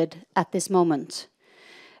excluded at this moment.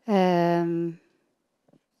 I'm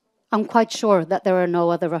quite sure that there are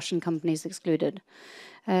no other Russian companies excluded.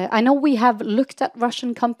 I know we have looked at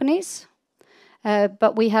Russian companies,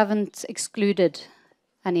 but we haven't excluded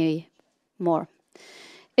any more.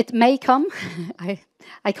 It may come. I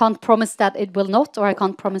can't promise that it will not, or I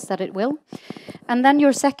can't promise that it will. And then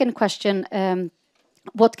your second question,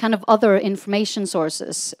 what kind of other information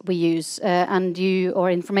sources we use, or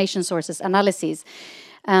information sources analyses.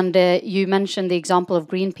 And you mentioned the example of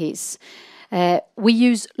Greenpeace. We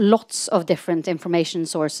use lots of different information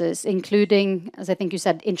sources, including, as I think you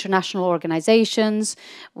said, international organizations.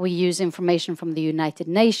 We use information from the United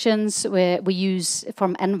Nations. We use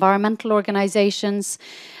from environmental organizations.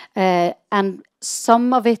 And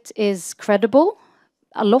some of it is credible.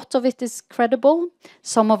 A lot of it is credible.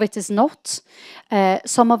 Some of it is not.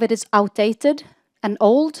 Some of it is outdated and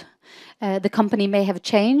old. The company may have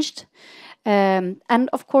changed. And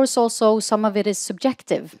of course, also some of it is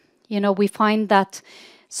subjective. You know, we find that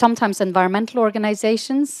sometimes environmental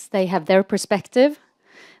organizations, they have their perspective,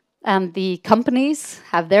 and the companies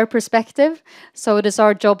have their perspective. So it is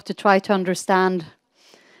our job to try to understand.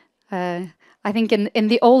 I think in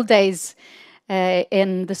the old days,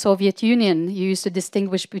 in the Soviet Union, you used to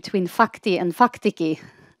distinguish between fakti and faktiki.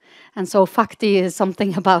 And so fakti is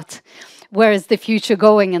something about where is the future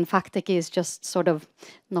going, and faktiki is just sort of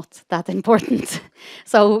not that important.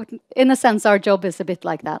 So in a sense, our job is a bit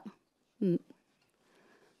like that. Mm.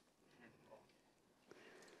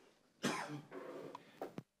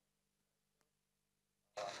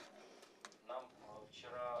 Нам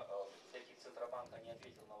вчера представитель Центробанка не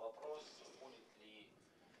ответил на вопрос, будет ли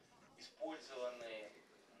использована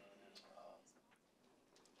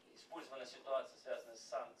ситуация, связанная с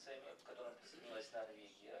санкциями, к которым присоединилась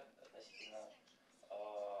Норвегия относительно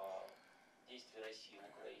действий России в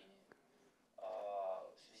Украине.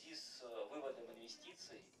 В связи с выводом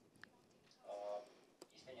инвестиций,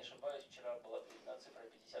 если я не ошибаюсь, вчера была приведена цифра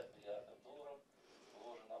 50 миллиардов долларов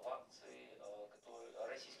вложено в акции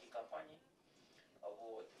российских компаний.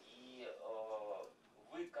 Вот. И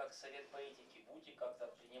вы, как совет по этике, будете как-то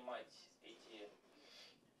принимать эти,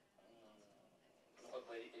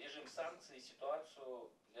 режим санкций, ситуацию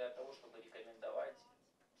для того, чтобы рекомендовать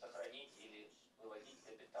сохранить или выводить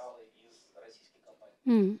капиталы из российских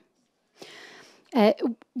компаний?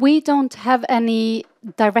 We don't have any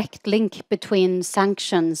direct link between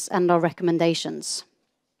sanctions and our recommendations.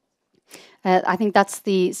 I think that's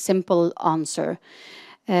the simple answer.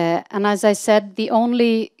 And as I said, the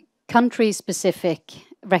only country-specific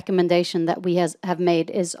recommendation that we have made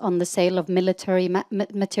is on the sale of military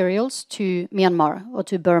materials to Myanmar or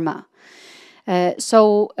to Burma.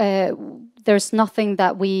 So there's nothing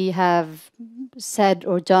that we have said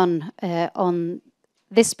or done on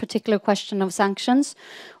this particular question of sanctions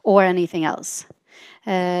or anything else.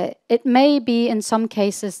 It may be in some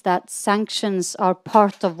cases that sanctions are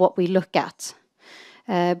part of what we look at,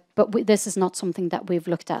 but this is not something that we've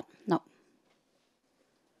looked at, no.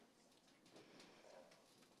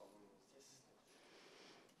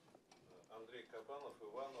 Андрей Кабанов,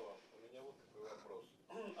 Иванова. У меня вот такой вопрос.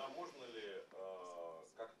 А можно ли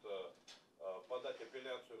как-то подать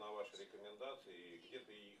апелляцию на ваши рекомендации и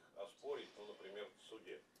где-то их оспорить, ну, например, в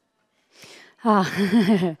суде?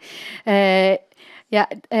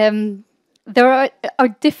 There are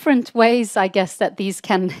different ways, I guess, that these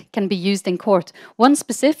can be used in court. One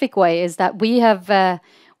specific way is that we have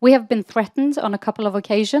been threatened on a couple of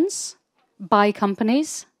occasions by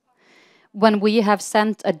companies when we have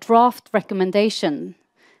sent a draft recommendation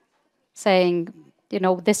saying, you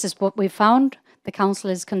know, this is what we found. The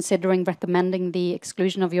council is considering recommending the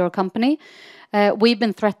exclusion of your company. We've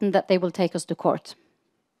been threatened that they will take us to court.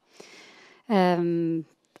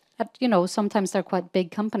 You know, sometimes they're quite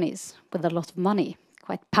big companies with a lot of money,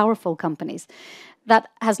 quite powerful companies. That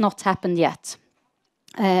has not happened yet.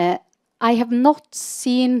 I have not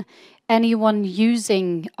seen anyone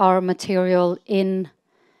using our material in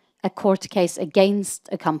a court case against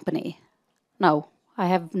a company. No, I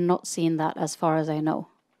have not seen that as far as I know.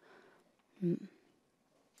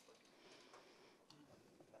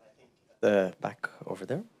 The back over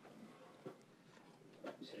there.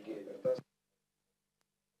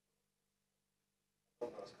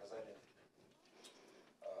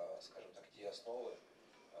 Основы,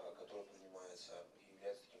 которые поднимаются,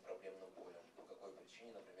 являются таким проблемным полем. По какой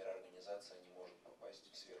причине, например, организация не может попасть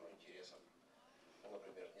в сферу интересов. Ну,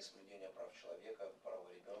 например, несоблюдение прав человека, права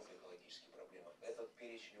ребенка, экологические проблемы. Этот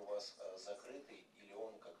перечень у вас закрытый, или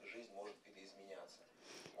он, как и жизнь, может видоизменяться?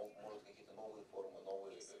 Может какие-то новые формы,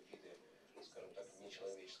 новые виды, скажем так,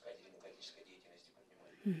 нечеловеческой, антидемократической деятельности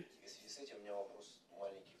поднимать? И в связи с этим у меня вопрос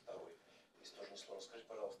маленький второй. Если тоже не сложно, скажите,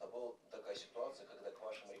 пожалуйста, была такая ситуация, когда к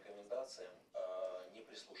вашим рекомендациям не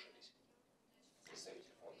прислушались представители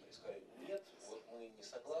фонда и сказали, нет, вот мы не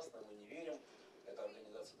согласны, мы не верим, эта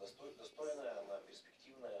организация достойная, она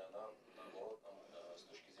перспективная, она, наоборот, нам с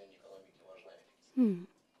точки зрения экономики важна.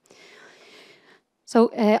 So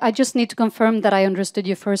I just need to confirm that I understood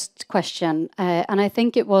your first question, and I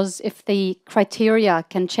think it was if the criteria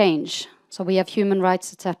can change. So we have human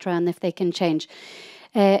rights, etc., and if they can change.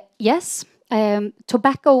 Yes,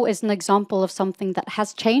 Tobacco is an example of something that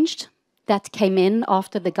has changed, that came in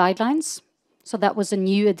after the guidelines. So that was a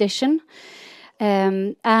new addition.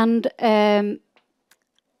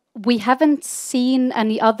 We haven't seen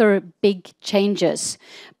any other big changes,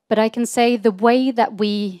 but I can say the way that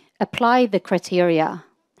we apply the criteria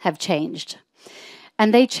have changed.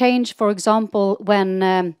 And they changed, for example,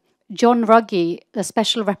 when John Ruggie, the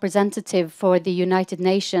special representative for the United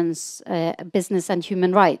Nations Business and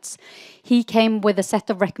Human Rights, he came with a set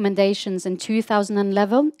of recommendations in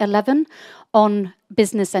 2011 on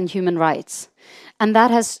business and human rights. And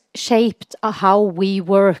that has shaped how we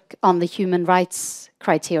work on the human rights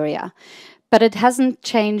criteria. But it hasn't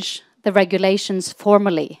changed the regulations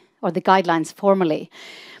formally, or the guidelines formally.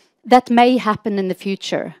 That may happen in the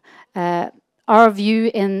future. Our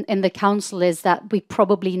view in the Council is that we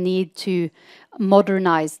probably need to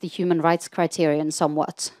modernize the human rights criterion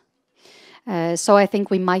somewhat. So I think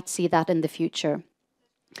we might see that in the future.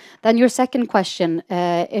 Then your second question,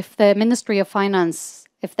 if the Ministry of Finance,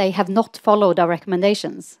 if they have not followed our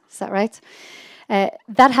recommendations, is that right?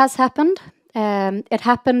 That has happened. It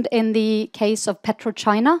happened in the case of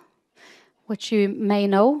PetroChina, which you may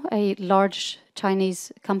know, a large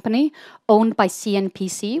Chinese company owned by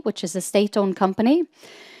CNPC, which is a state-owned company.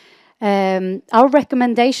 Our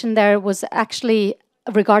recommendation there was actually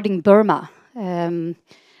regarding Burma,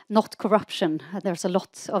 not corruption. There's a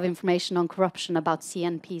lot of information on corruption about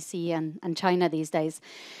CNPC and China these days.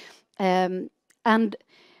 And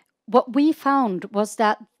what we found was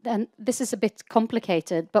that, and this is a bit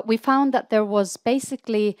complicated, but we found that there was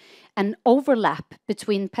basically an overlap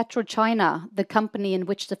between PetroChina, the company in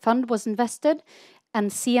which the fund was invested, and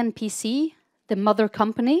CNPC, the mother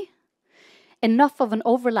company. Enough of an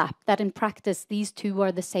overlap that in practice these two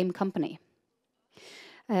are the same company.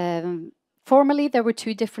 Formally, there were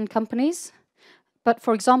two different companies, but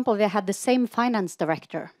for example, they had the same finance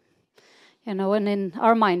director. You know, and in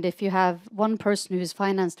our mind, if you have one person who's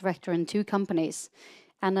finance director in two companies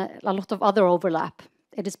and a lot of other overlap,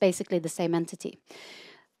 it is basically the same entity.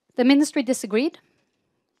 The ministry disagreed,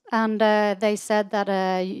 and they said that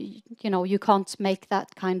you know, you can't make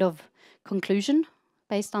that kind of conclusion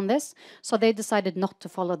based on this, so they decided not to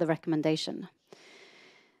follow the recommendation.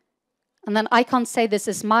 And then I can't say this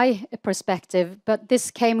is my perspective, but this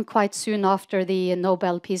came quite soon after the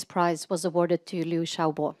Nobel Peace Prize was awarded to Liu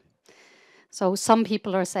Xiaobo. So some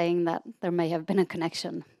people are saying that there may have been a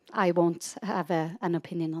connection. I won't have an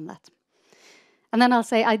opinion on that. And then I'll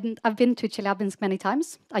say I've been to Chelyabinsk many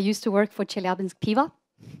times. I used to work for Chelyabinsk Piva,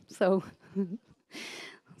 so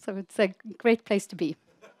so it's a great place to be.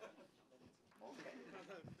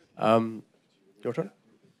 Your turn.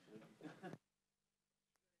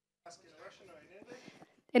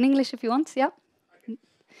 In English, if you want, yeah.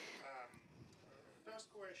 First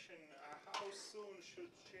question, how soon should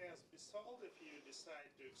shares be sold if you decide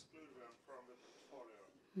to exclude them from the portfolio?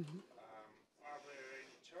 Are there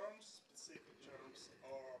any terms, specific terms,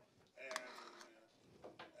 or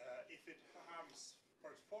if it harms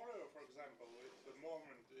portfolio, for example, if the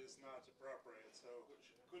moment is not appropriate, so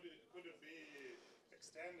could it be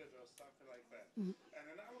extended or something like that? And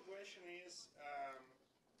another question is,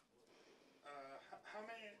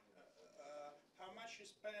 how much you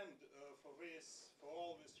spend for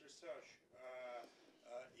all this research?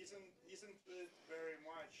 Isn't it very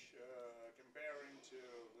much comparing to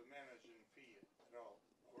the managing fee at all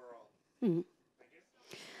overall? Thank you.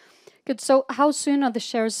 Good. So, how soon are the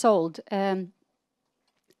shares sold?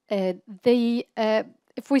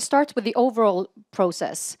 If we start with the overall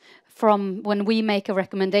process, from when we make a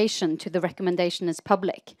recommendation to the recommendation is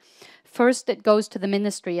public, first it goes to the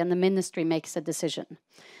ministry and the ministry makes a decision.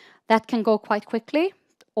 That can go quite quickly,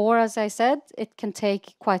 or as I said, it can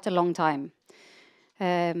take quite a long time.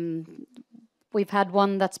 We've had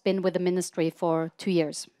one that's been with the ministry for 2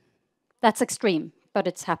 years. That's extreme, but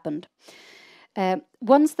it's happened.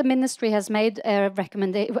 Once the ministry has made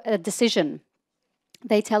a decision,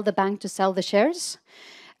 they tell the bank to sell the shares.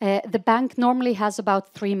 The bank normally has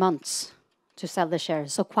about 3 months to sell the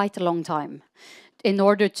shares, so quite a long time, in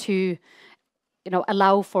order to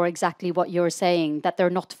allow for exactly what you're saying, that they're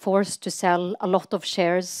not forced to sell a lot of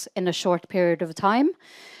shares in a short period of time.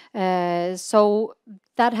 So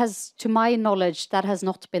that has, to my knowledge, that has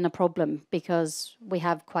not been a problem, because we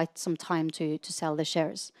have quite some time to sell the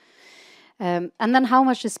shares. And then how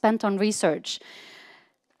much is spent on research?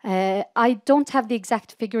 I don't have the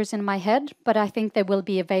exact figures in my head, but I think they will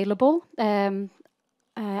be available.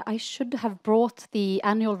 I should have brought the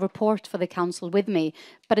annual report for the council with me,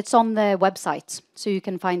 but it's on the website, so you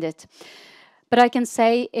can find it. But I can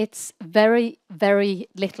say it's very, very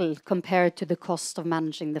little compared to the cost of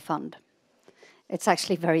managing the fund. It's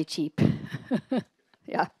actually very cheap.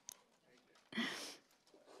 Yeah.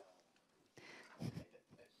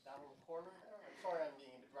 Down in the corner there. I'm sorry I'm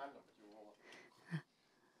being a bit random, but you will.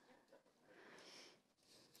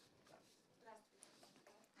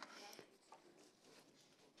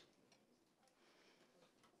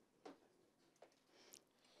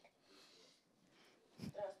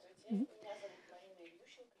 Здравствуйте, меня зовут Марина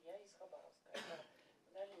Ильющенко, я из Хабаровска, это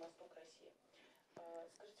Дальний Восток России.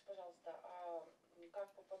 Скажите, пожалуйста, а как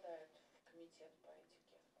попадают в комитет по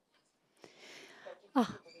этике?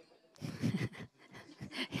 Каких требований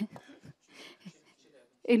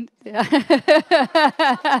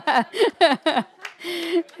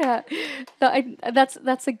Yeah,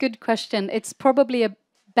 that's a good question. It's probably a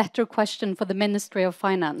better question for the Ministry of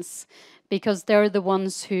Finance, because they're the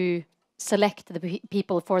ones who select the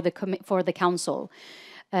people for the council.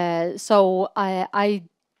 So I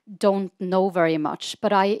don't know very much,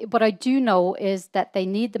 but what I do know is that they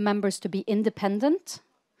need the members to be independent.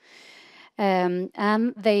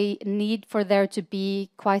 And they need for there to be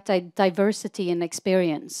quite a diversity in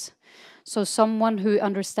experience. So someone who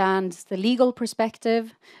understands the legal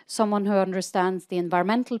perspective, someone who understands the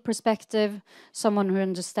environmental perspective, someone who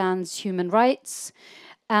understands human rights,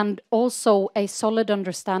 and also a solid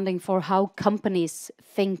understanding for how companies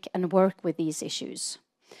think and work with these issues.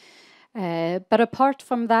 But apart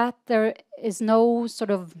from that, there is no sort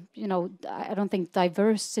of, I don't think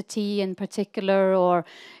diversity in particular or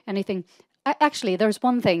anything. Actually, there's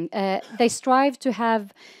one thing. They strive to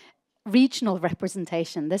have regional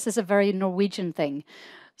representation. This is a very Norwegian thing.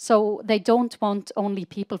 So they don't want only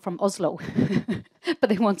people from Oslo, but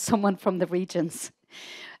they want someone from the regions.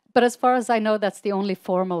 But as far as I know, that's the only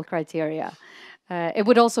formal criteria. It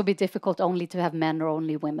would also be difficult only to have men or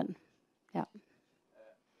only women. Yeah.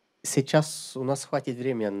 Сейчас у нас хватит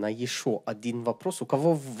времени на еще один вопрос. У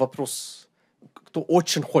кого вопрос? Кто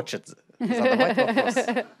очень хочет задавать вопрос?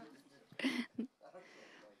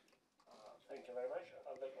 Thank you very much.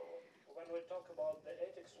 When we talk about the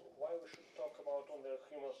ethics, why we should talk about only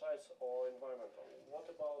human rights or environmental? What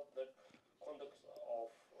about the conduct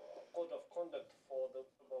of code of conduct for the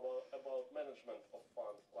about management of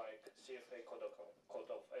funds, like CFA code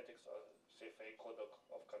of ethics or CFA code of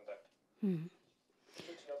conduct? Is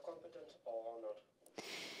it your competence or not?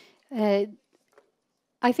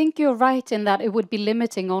 I think you're right in that it would be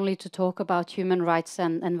limiting only to talk about human rights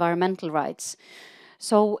and environmental rights.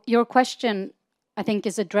 So your question, I think,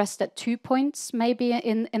 is addressed at 2 points maybe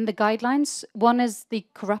in the guidelines. One is the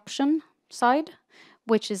corruption side,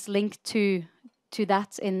 which is linked to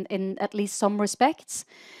that in at least some respects.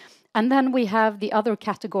 And then we have the other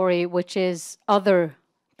category, which is other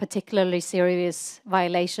particularly serious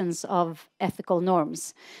violations of ethical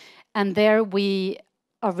norms. And there we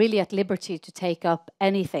are really at liberty to take up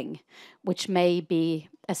anything which may be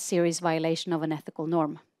a serious violation of an ethical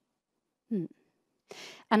norm.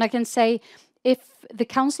 And I can say, if the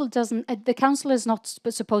council doesn't, the council is not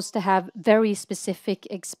supposed to have very specific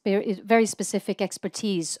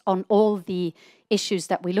expertise on all the issues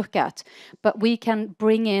that we look at, but we can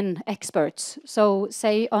bring in experts. So,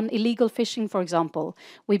 say on illegal fishing, for example,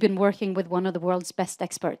 we've been working with one of the world's best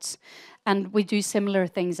experts, and we do similar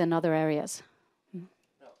things in other areas. The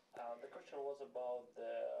question was about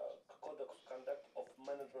the code of conduct of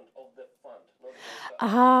management of the fund.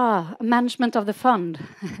 Management of the fund.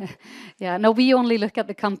 Yeah, no, we only look at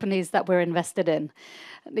the companies that we're invested in.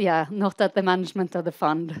 Yeah, not at the management of the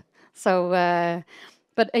fund. So,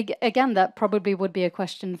 but again, that probably would be a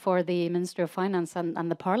question for the Minister of Finance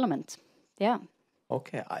and the Parliament. Yeah.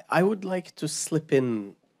 Okay, I would like to slip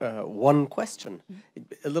in one question,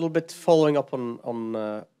 a little bit following up on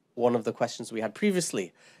one of the questions we had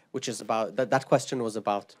previously, which is about that question was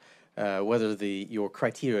about whether your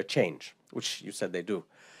criteria change, which you said they do,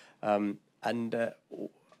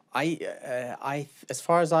 I as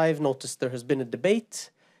far as I've noticed, there has been a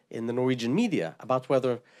debate in the Norwegian media about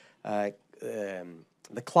whether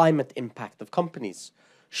the climate impact of companies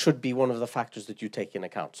should be one of the factors that you take in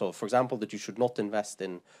account. So, for example, that you should not invest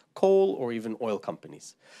in coal or even oil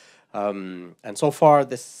companies. And so far,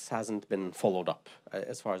 this hasn't been followed up,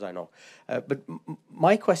 as far as I know. But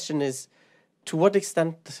my question is, to what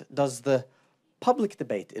extent does the public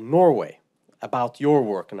debate in Norway about your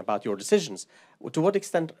work and about your decisions, to what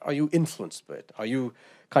extent are you influenced by it? Are you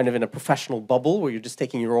kind of in a professional bubble where you're just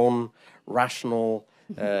taking your own rational,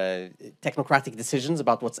 technocratic decisions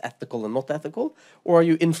about what's ethical and not ethical? Or are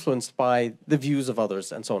you influenced by the views of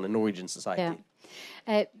others and so on in Norwegian society?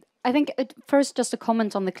 Yeah. I think first just a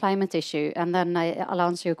comment on the climate issue, and then I'll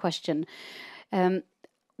answer your question.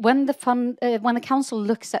 when the council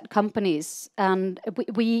looks at companies, and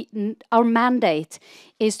our mandate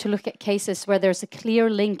is to look at cases where there's a clear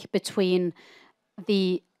link between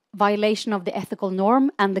the violation of the ethical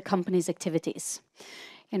norm and the company's activities.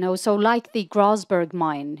 So like the Grasberg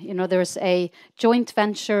mine, there's a joint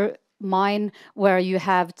venture mine where you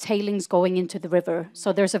have tailings going into the river.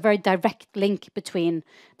 So there's a very direct link between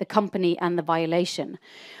the company and the violation.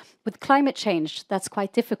 With climate change, that's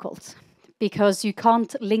quite difficult because you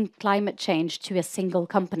can't link climate change to a single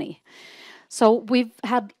company. So we've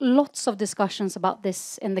had lots of discussions about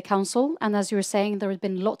this in the council, and as you were saying, there have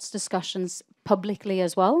been lots of discussions publicly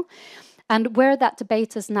as well. And where that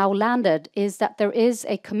debate has now landed is that there is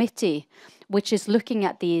a committee which is looking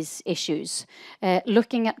at these issues,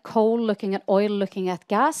 looking at coal, looking at oil, looking at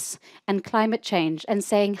gas and climate change, and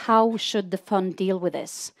saying how should the fund deal with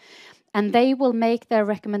this. And they will make their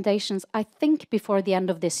recommendations, I think, before the end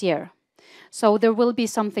of this year. So there will be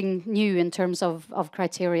something new in terms of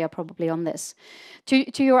criteria probably on this.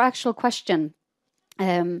 To your actual question,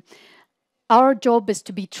 our job is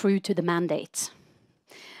to be true to the mandate.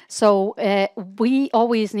 So we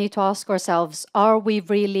always need to ask ourselves, are we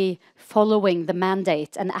really following the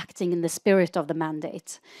mandate and acting in the spirit of the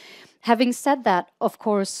mandate? Having said that, of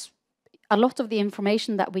course, a lot of the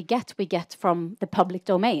information that we get from the public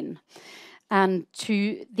domain. And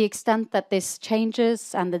to the extent that this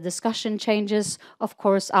changes and the discussion changes, of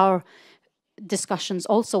course, our discussions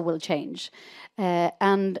also will change.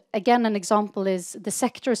 And again, an example is the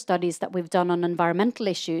sector studies that we've done on environmental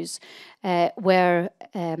issues, where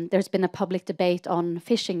there's been a public debate on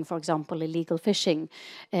fishing, for example, illegal fishing,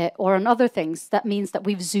 or on other things. That means that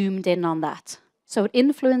we've zoomed in on that. So it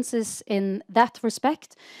influences in that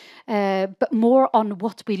respect, but more on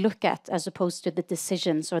what we look at as opposed to the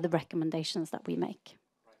decisions or the recommendations that we make.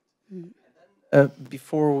 Mm.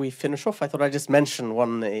 Before we finish off, I thought I'd just mention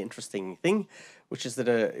one interesting thing, which is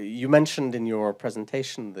that you mentioned in your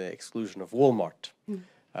presentation the exclusion of Walmart,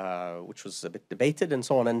 which was a bit debated and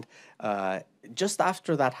so on. And just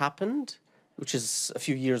after that happened, which is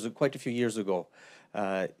quite a few years ago,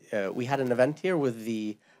 we had an event here with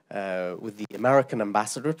the American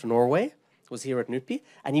ambassador to Norway. Was here at NUPI,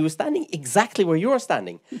 and he was standing exactly where you are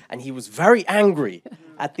standing, and he was very angry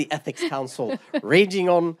at the Ethics Council, raging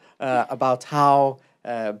on about how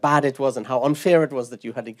bad it was and how unfair it was that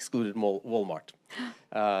you had excluded Walmart.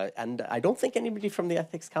 And I don't think anybody from the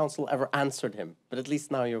Ethics Council ever answered him, but at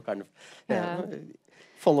least now you're kind of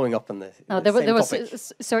following up on the there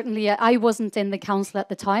was certainly, I wasn't in the council at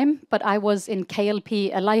the time, but I was in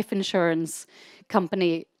KLP, a life insurance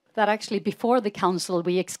company, that actually before the council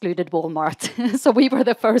we excluded Walmart. So we were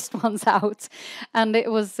the first ones out. And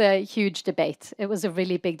it was a huge debate. It was a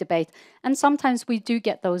really big debate. And sometimes we do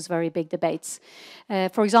get those very big debates.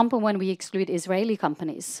 For example, when we exclude Israeli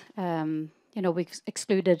companies, we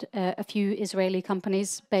excluded a few Israeli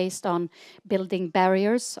companies based on building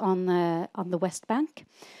barriers on the West Bank.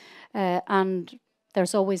 And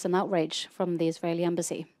there's always an outrage from the Israeli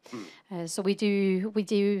embassy. So we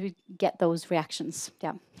do get those reactions,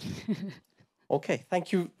 yeah. Okay,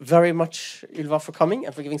 thank you very much, Ylva, for coming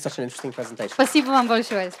and for giving such an interesting presentation. Спасибо вам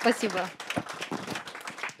большое, спасибо.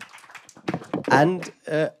 And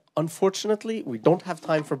unfortunately, we don't have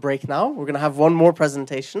time for break now. We're going to have one more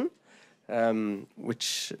presentation,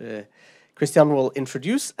 which Christian will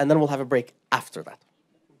introduce, and then we'll have a break after that.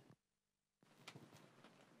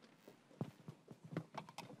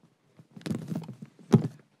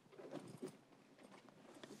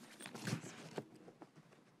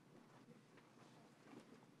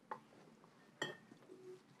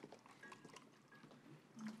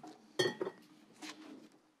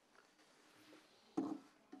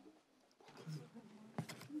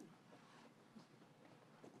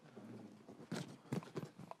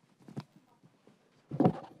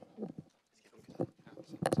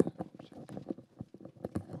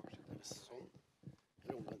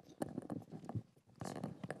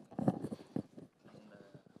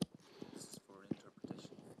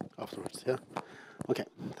 Afterwards, yeah? Okay,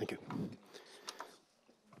 thank you.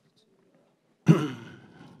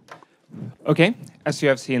 Okay, as you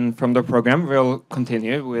have seen from the program, we'll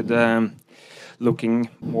continue with looking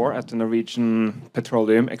more at the Norwegian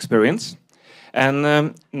petroleum experience.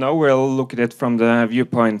 And now we'll look at it from the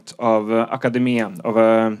viewpoint of academia,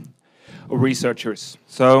 of researchers.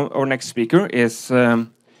 So our next speaker is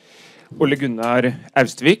Ole Gunnar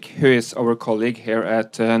Austevik, who is our colleague here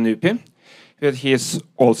at NUPI. He is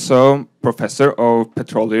also professor of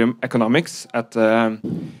petroleum economics at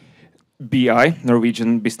BI,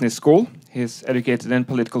 Norwegian Business School. He's educated in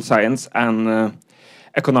political science and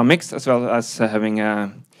economics, as well as having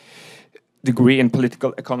a degree in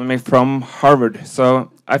political economy from Harvard.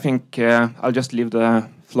 So I think I'll just leave the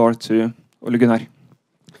floor to Ole Gunnar.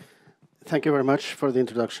 Thank you very much for the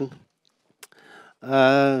introduction.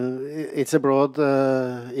 It's a broad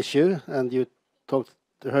issue, and you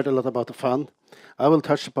heard a lot about the fund. I will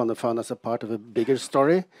touch upon the fund as a part of a bigger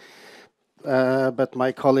story, but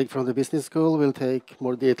my colleague from the business school will take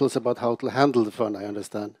more details about how to handle the fund, I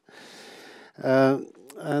understand.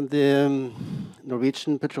 And the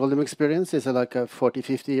Norwegian petroleum experience is like a 40,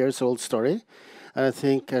 50 years old story. And I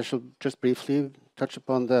think I should just briefly touch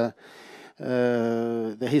upon the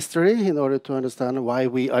history in order to understand why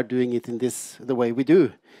we are doing it in the way we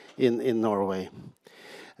do in Norway.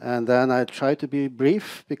 And then I try to be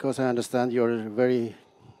brief because I understand you're very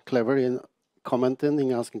clever in commenting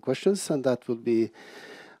and asking questions, and that will be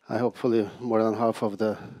hopefully more than half of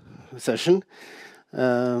the session.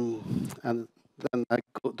 And then I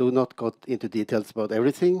do not go into details about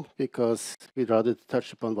everything because we'd rather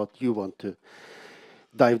touch upon what you want to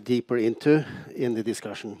dive deeper into in the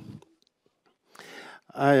discussion.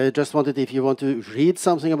 I just wanted, if you want to read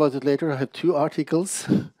something about it later, I have 2 articles.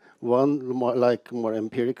 One more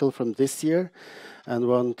empirical from this year, and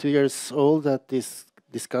one 2 years old that is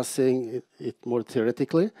discussing it more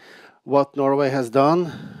theoretically, what Norway has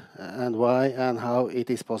done and why and how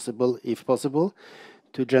it is possible, if possible,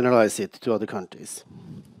 to generalize it to other countries.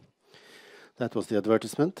 That was the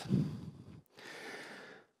advertisement.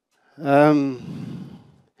 The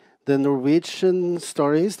Norwegian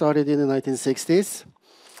story started in the 1960s.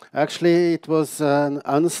 Actually, it was an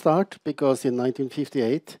unstart because in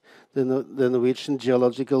 1958, the Norwegian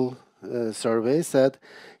Geological Survey said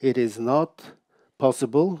it is not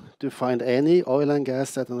possible to find any oil and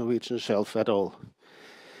gas at the Norwegian shelf at all,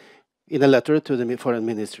 in a letter to the Foreign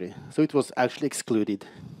Ministry. So it was actually excluded.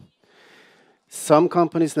 Some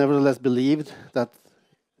companies nevertheless believed that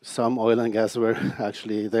some oil and gas were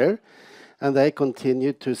actually there, and they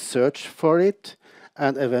continued to search for it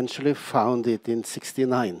and eventually found it in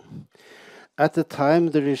 '69. At the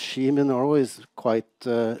time, the regime in Norway is quite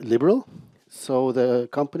liberal, so the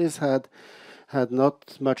companies had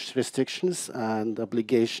not much restrictions and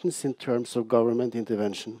obligations in terms of government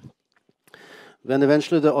intervention. When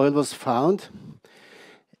eventually the oil was found,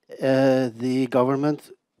 the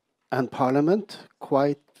government and parliament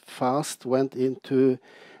quite fast went into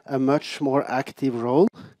a much more active role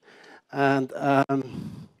and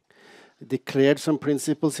declared some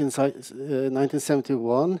principles in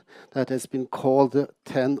 1971 that has been called the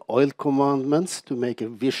 10 Oil Commandments, to make a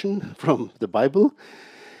vision from the Bible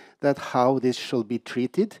that how this shall be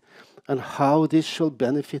treated and how this shall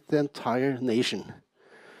benefit the entire nation.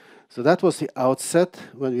 So that was the outset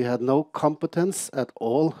when we had no competence at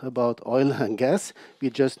all about oil and gas.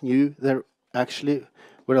 We just knew there actually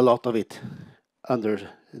were a lot of it under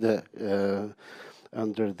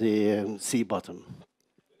the sea bottom.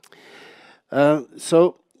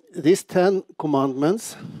 So these 10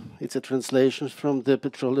 commandments, it's a translation from the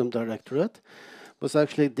Petroleum Directorate, was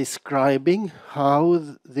actually describing how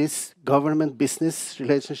this government-business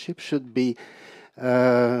relationship should be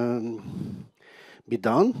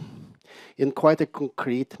done in quite a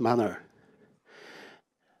concrete manner.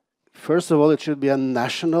 First of all, it should be a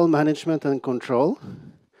national management and control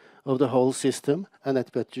of the whole system, and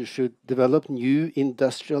that you should develop new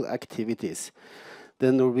industrial activities.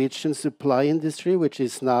 The Norwegian supply industry, which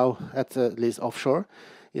is now at least offshore,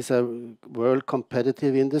 is a world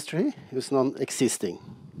competitive industry. It's non-existing.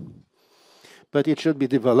 But it should be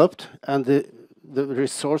developed, and the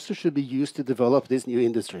resources should be used to develop this new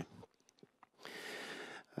industry.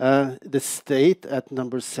 The state at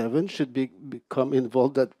number 7 should become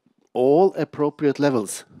involved at all appropriate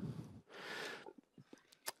levels.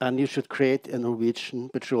 And you should create a Norwegian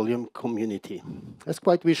petroleum community. That's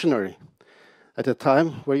quite visionary at a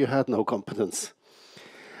time where you had no competence.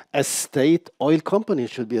 A state oil company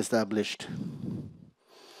should be established.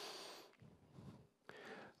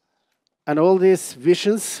 And all these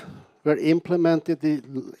visions were implemented the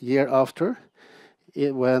year after,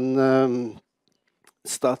 when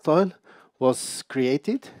Statoil was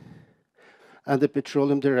created and the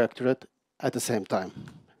Petroleum Directorate at the same time.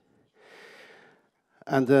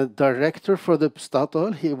 And the director for the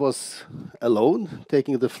Statoil, he was alone,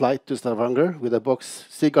 taking the flight to Stavanger with a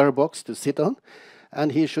cigar box to sit on,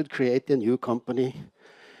 and he should create a new company.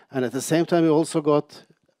 And at the same time, he also got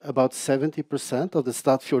about 70% of the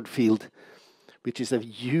Statfjord field, which is a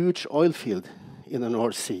huge oil field in the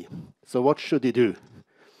North Sea. So what should he do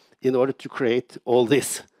in order to create all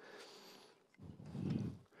this?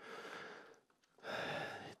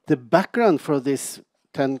 The background for these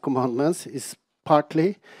 10 commandments is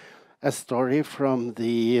partly a story from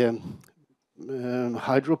the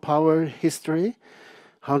hydropower history.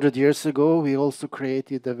 100 years ago, we also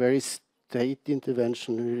created a very state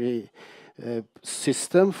interventionary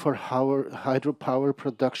system for hydropower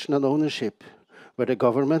production and ownership, where the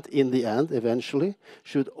government, in the end, eventually,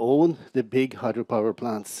 should own the big hydropower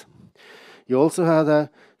plants. You also had a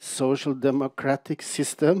social democratic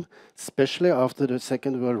system, especially after the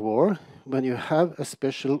Second World War, when you have a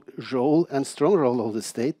special role and strong role of the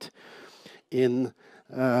state in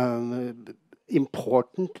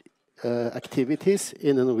important activities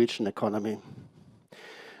in the Norwegian economy.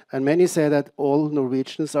 And many say that all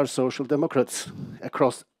Norwegians are social democrats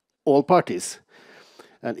across all parties.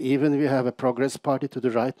 And even we have a progress party to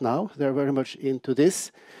the right now, they're very much into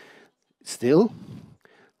this still.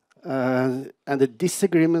 And the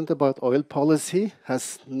disagreement about oil policy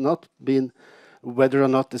has not been whether or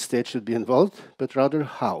not the state should be involved, but rather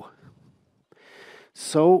how.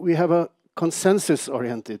 So we have a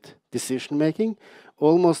consensus-oriented decision-making,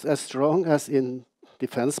 almost as strong as in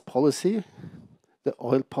defense policy. The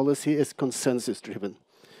oil policy is consensus-driven,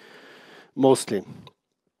 mostly.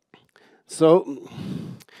 So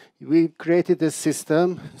we created this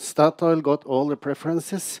system. Statoil got all the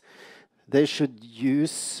preferences. They should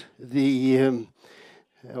use the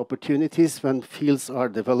opportunities when fields are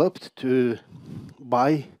developed to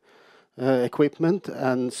buy equipment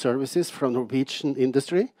and services from Norwegian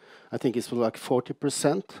industry. I think it's like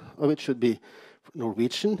 40% of it should be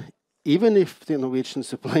Norwegian, even if the Norwegian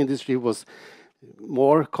supply industry was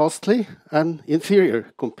more costly and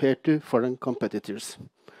inferior compared to foreign competitors.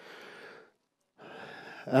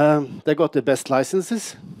 They got the best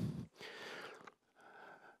licenses.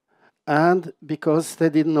 And because they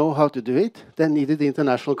didn't know how to do it, they needed the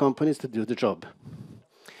international companies to do the job.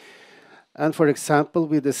 And for example,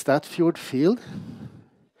 with the Statfjord field,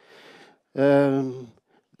 the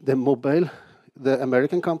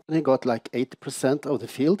American company got like 80% of the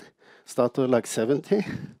field, Statoil like 70%.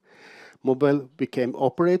 Mobil became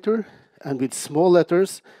operator, and with small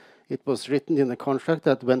letters, it was written in the contract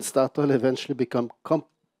that when Statoil eventually become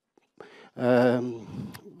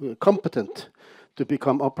competent to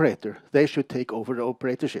become operator, they should take over the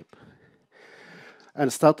operatorship.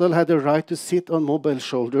 And Statoil had the right to sit on Mobil's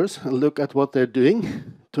shoulders and look at what they're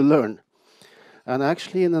doing to learn. And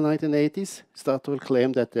actually, in the 1980s, Statoil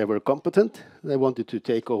claimed that they were competent. They wanted to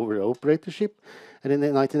take over the operatorship. And in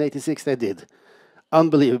 1986, they did.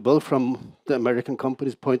 Unbelievable from the American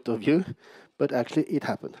company's point of view, but actually it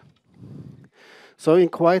happened. So in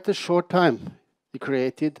quite a short time, we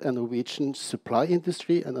created a Norwegian supply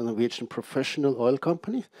industry and a Norwegian professional oil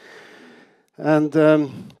company. And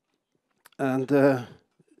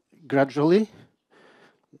gradually,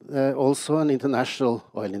 also an international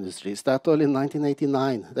oil industry. Statoil in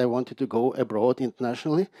 1989, they wanted to go abroad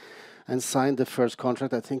internationally and signed the first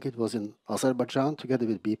contract, I think it was in Azerbaijan, together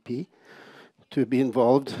with BP, to be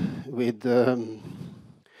involved with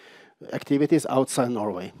activities outside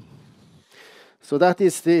Norway. So that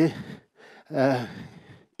is the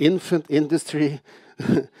infant industry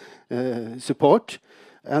support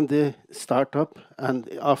and the startup, and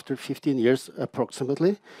after 15 years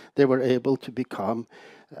approximately, they were able to become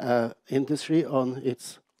industry on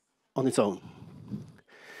its own.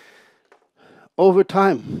 Over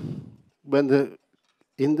time, when the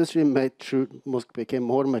industry became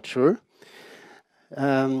more mature,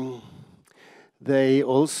 they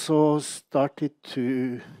also started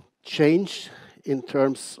to change in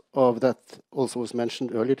terms of that also was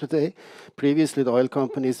mentioned earlier today. Previously, the oil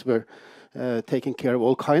companies were taking care of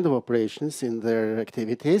all kinds of operations in their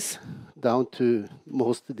activities, down to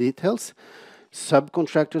most details.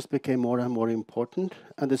 Subcontractors became more and more important,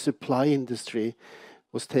 and the supply industry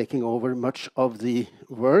was taking over much of the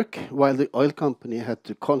work, while the oil company had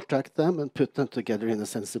to contract them and put them together in a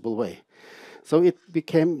sensible way. So it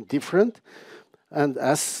became different, and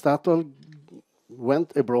as Statoil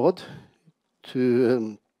went abroad,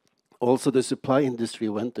 also the supply industry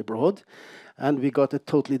went abroad, and we got a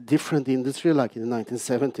totally different industry like in the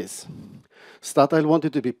 1970s. Statoil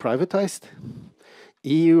wanted to be privatized.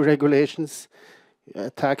 EU regulations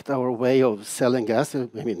attacked our way of selling gas. I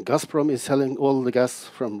mean, Gazprom is selling all the gas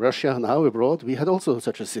from Russia now abroad. We had also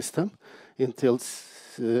such a system until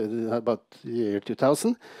about the year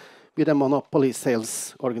 2000, with a monopoly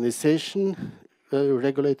sales organization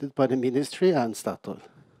regulated by the ministry and Statoil.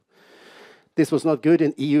 This was not good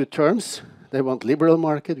in EU terms. They want liberal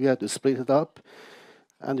market. We had to split it up.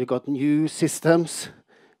 And we got new systems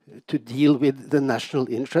to deal with the national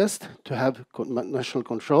interest, to have national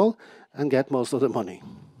control and get most of the money.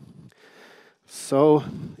 So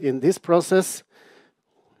in this process,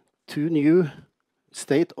 2 new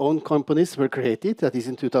state-owned companies were created. That is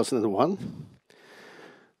in 2001.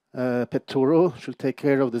 Petoro should take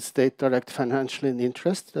care of the state direct financial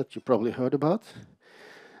interest that you probably heard about.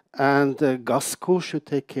 And Gasco should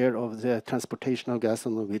take care of the transportation of gas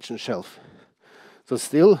on the Norwegian shelf. So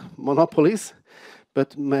still monopolies,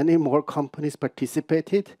 but many more companies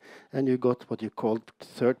participated, and you got what you called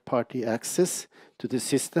third-party access to the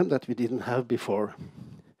system that we didn't have before.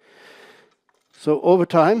 So over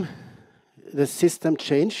time, the system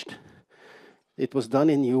changed. It was done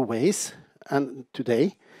in new ways, and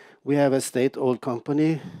today we have a state-owned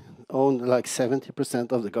company owned like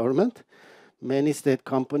 70% of the government, many state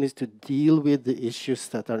companies to deal with the issues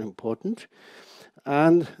that are important,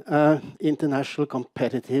 and international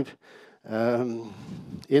competitive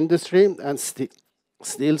industry, and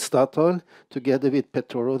still Statoil, together with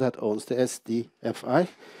Petoro that owns the SDFI,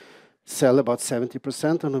 sell about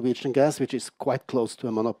 70% of Norwegian gas, which is quite close to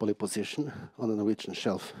a monopoly position on the Norwegian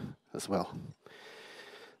shelf as well.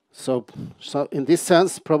 So in this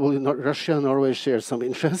sense, probably Russia and Norway share some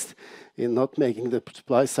interest in not making the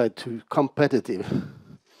supply side too competitive.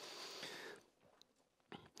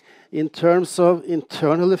 In terms of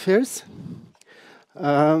internal affairs,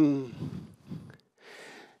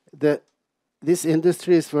 this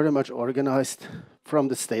industry is very much organized from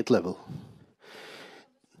the state level.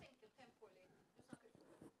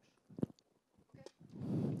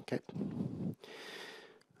 Okay.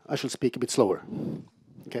 I shall speak a bit slower.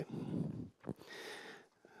 Okay.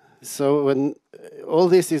 So when all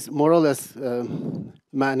this is more or less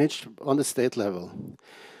managed on the state level,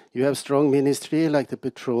 you have strong ministry like the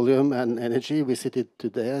petroleum and energy visited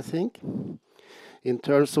today, I think, in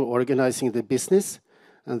terms of organizing the business,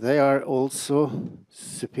 and they are also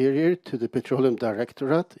superior to the Petroleum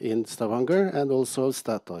Directorate in Stavanger and also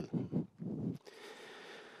Statoil.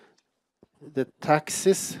 The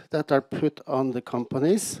taxes that are put on the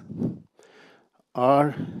companies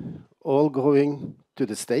are all going to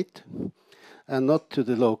the state and not to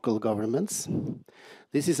the local governments.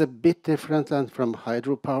 This is a bit different than from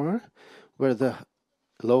hydropower, where the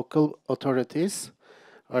local authorities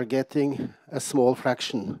are getting a small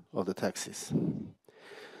fraction of the taxes.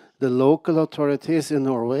 The local authorities in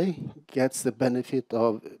Norway gets the benefit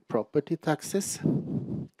of property taxes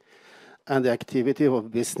and the activity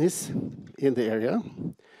of business in the area,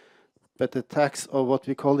 but the tax of what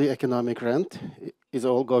we call the economic rent is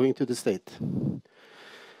all going to the state.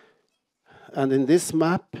 And in this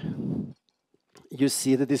map, you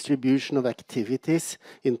see the distribution of activities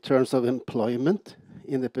in terms of employment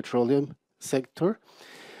in the petroleum sector.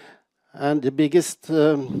 And the biggest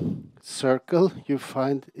circle you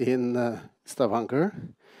find in Stavanger,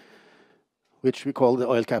 which we call the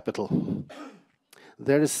oil capital.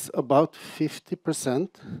 There is about 50%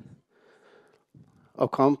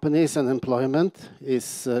 of companies and employment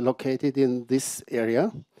is located in this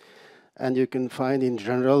area. And you can find in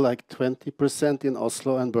general like 20% in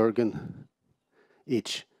Oslo and Bergen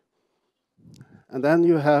each. And then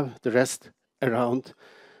you have the rest around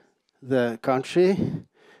the country.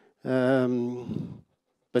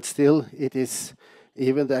 But still, it is,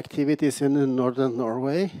 even the activities in northern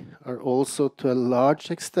Norway are also to a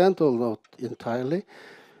large extent, although not entirely,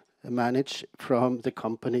 managed from the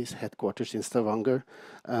company's headquarters in Stavanger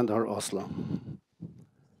and or Oslo.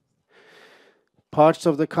 Parts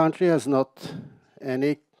of the country has not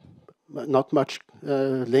much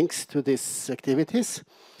links to these activities,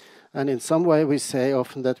 and in some way we say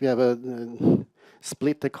often that we have a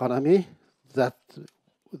split economy, that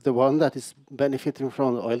the one that is benefiting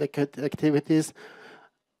from the oil activities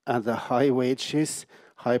and the high wages,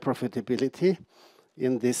 high profitability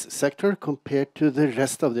in this sector compared to the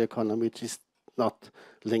rest of the economy, which is not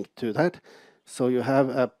linked to that. So you have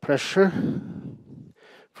a pressure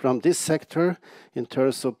from this sector in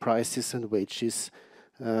terms of prices and wages,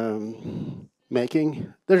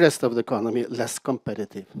 making the rest of the economy less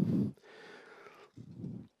competitive.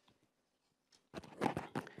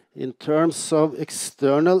 In terms of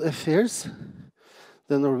external affairs,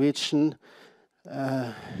 the Norwegian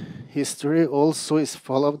history also is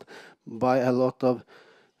followed by a lot of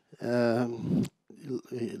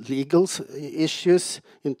legal issues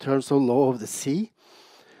in terms of law of the sea.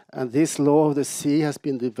 And this law of the sea has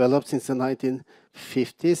been developed since the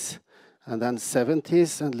 1950s and then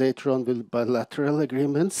 70s, and later on with bilateral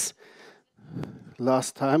agreements.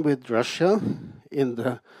 Last time with Russia in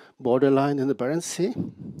the borderline in the Barents Sea.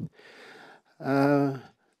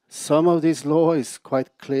 Some of this law is quite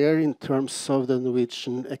clear in terms of the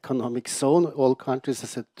Norwegian economic zone. All countries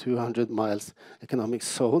have a 200 miles economic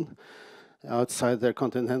zone outside their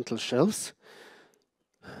continental shelves.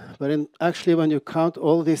 But actually, when you count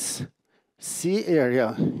all this sea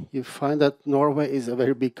area, you find that Norway is a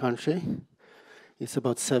very big country. It's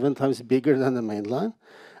about 7 times bigger than the mainland.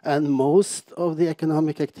 And most of the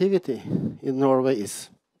economic activity in Norway is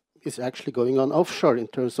actually going on offshore in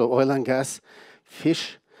terms of oil and gas,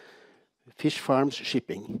 fish farms,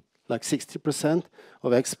 shipping. Like 60%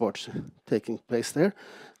 of exports taking place there,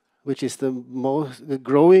 which is the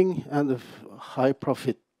growing and the high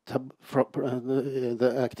profit,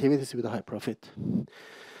 the activities with a high profit.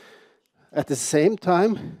 At the same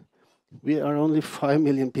time, we are only 5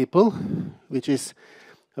 million people, which is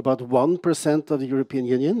about 1% of the European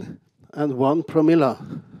Union and 1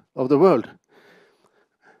 promille of the world.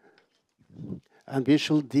 And we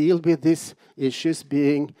shall deal with these issues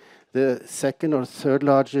being the second or third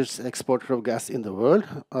largest exporter of gas in the world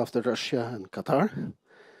after Russia and Qatar.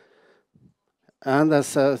 And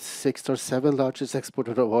as a 6th or 7th largest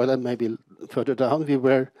exporter of oil, and maybe further down, we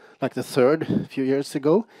were like the third a few years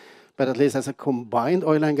ago. But at least as a combined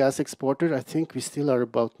oil and gas exporter, I think we still are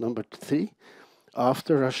about number 3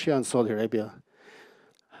 after Russia and Saudi Arabia.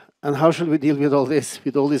 And how should we deal with all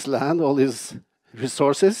this land, all these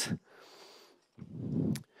resources?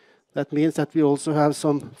 That means that we also have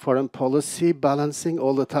some foreign policy balancing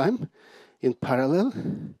all the time in parallel.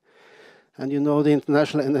 And you know the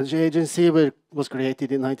International Energy Agency was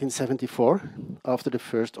created in 1974 after the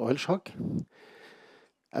first oil shock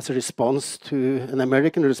as a response to an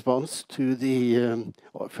American response to the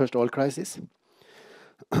first oil crisis.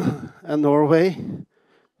 And Norway,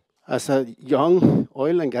 as a young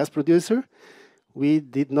oil and gas producer, we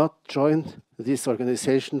did not join this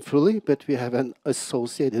organization fully, but we have an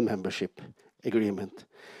associated membership agreement.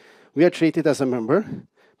 We are treated as a member,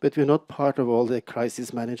 but we're not part of all the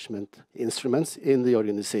crisis management instruments in the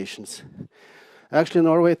organizations. Actually,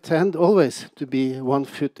 Norway tend always to be 1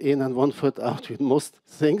 foot in and 1 foot out with most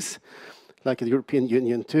things, like the European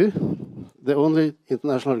Union too. The only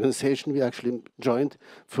international organization we actually joined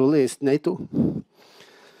fully is NATO.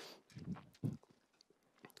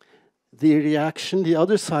 The reaction, the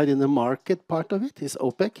other side in the market part of it is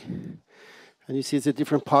OPEC. And you see it's a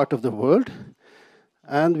different part of the world.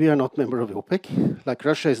 And we are not member of OPEC. Like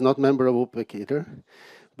Russia is not member of OPEC either.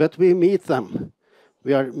 But we meet them.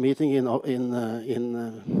 We are meeting in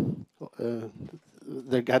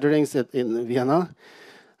the gatherings in Vienna.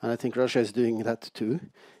 And I think Russia is doing that too.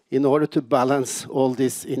 In order to balance all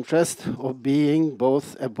this interest of being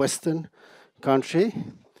both a Western country,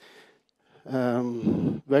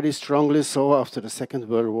 very strongly so after the Second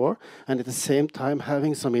World War, and at the same time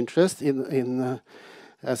having some interest in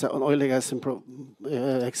as an oil and gas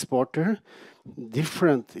exporter,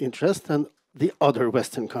 different interest than the other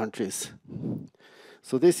Western countries.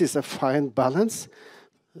 So this is a fine balance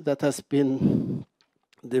that has been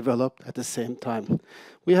developed at the same time.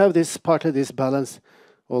 We have this part of this balance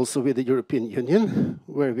also with the European Union,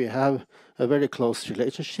 where we have a very close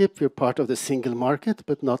relationship. We're part of the single market,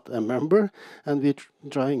 but not a member, and we're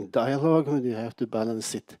trying dialogue, and we have to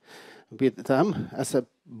balance it with them as a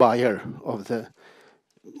buyer of the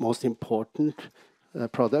most important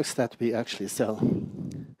products that we actually sell.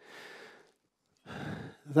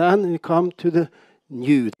 Then we come to the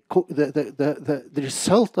new. The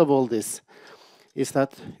result of all this is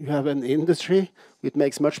that you have an industry which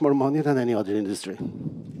makes much more money than any other industry.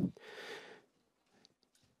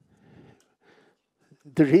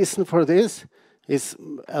 The reason for this is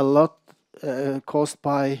a lot caused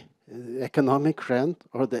by economic rent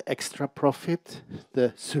or the extra profit,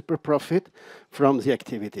 the super profit from the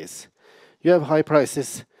activities. You have high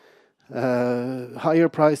prices, higher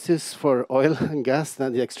prices for oil and gas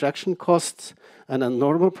than the extraction costs and a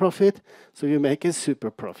normal profit, so you make a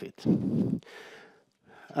super profit.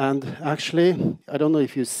 And actually, I don't know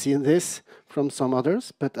if you've seen this from some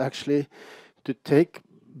others, but actually to take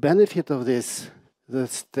benefit of this, the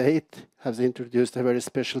state has introduced a very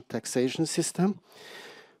special taxation system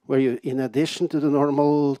where you, in addition to the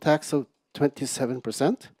normal tax of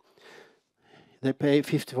 27%, they pay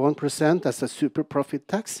 51% as a super profit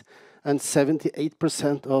tax, and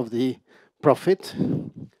 78% of the profit,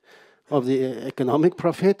 of the economic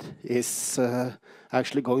profit, is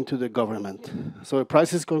actually going to the government. So the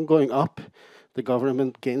prices going up, the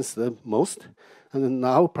government gains the most, and then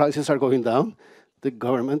now prices are going down, the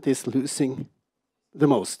government is losing the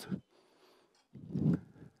most.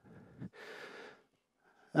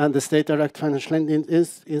 And the state direct financial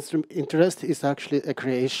interest is actually a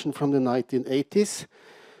creation from the 1980s.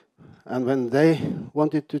 And when they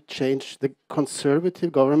wanted to change, the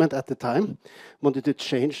conservative government at the time wanted to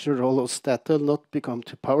change the role of Statoil, not become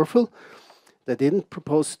too powerful, they didn't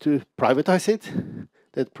propose to privatize it.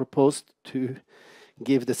 They proposed to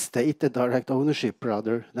give the state a direct ownership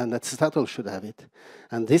rather than that Statoil should have it.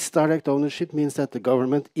 And this direct ownership means that the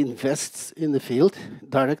government invests in the field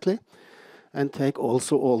directly and take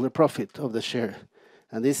also all the profit of the share.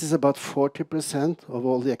 And this is about 40% of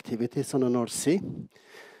all the activities on the North Sea.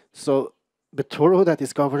 So Petoro, that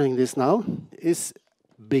is governing this now, is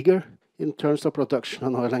bigger in terms of production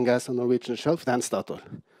on oil and gas on Norwegian shelf than Statoil.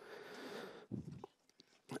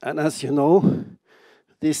 And as you know,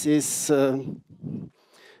 this is the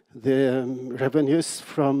revenues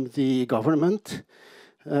from the government,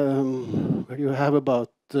 where you have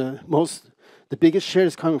about the biggest share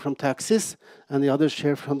is coming from taxes, and the other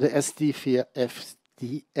share from the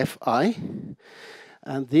SDFI.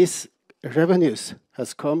 And these revenues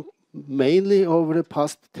has come mainly over the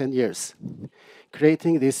past 10 years,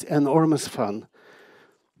 creating this enormous fund.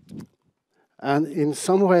 And in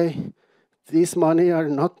some way, these money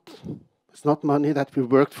it's not money that we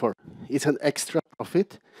worked for. It's an extra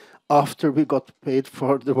profit after we got paid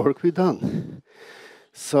for the work we've done.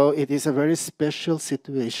 So it is a very special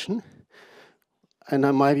situation. And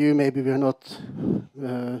in my view, maybe we're not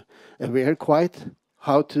aware quite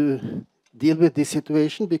how to deal with this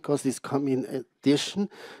situation, because this comes in addition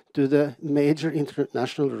to the major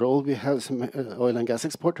international role we have as oil and gas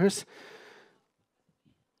exporters.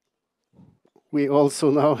 We also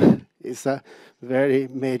now is a very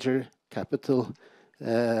major capital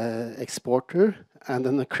exporter and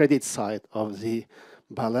on the credit side of the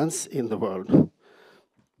balance in the world.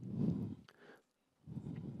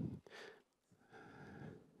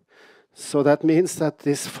 So that means that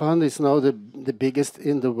this fund is now the biggest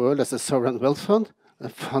in the world as a sovereign wealth fund, a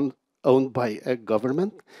fund owned by a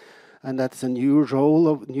government. And that's a new role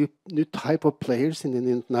of new type of players in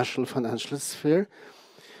the international financial sphere.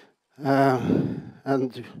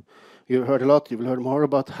 And you heard a lot, you will hear more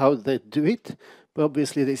about how they do it. But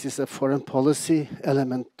obviously this is a foreign policy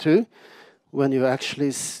element too, when you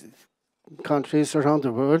actually, countries around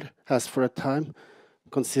the world has for a time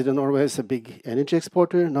considered Norway as a big energy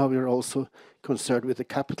exporter. Now we're also concerned with the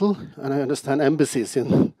capital. And I understand embassies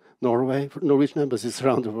in Norway, Norwegian embassies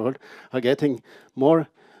around the world, are getting more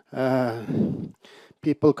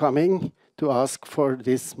people coming to ask for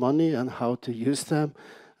this money and how to use them.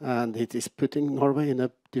 And it is putting Norway in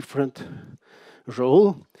a different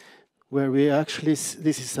role, where we actually,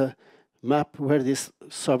 this is a map where these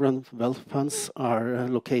sovereign wealth funds are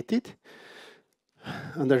located.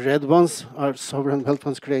 And the red ones are sovereign wealth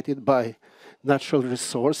funds created by natural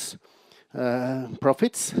resource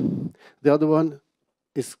profits. The other one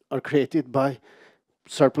are created by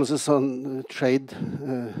surpluses on trade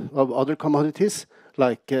of other commodities,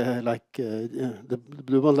 like the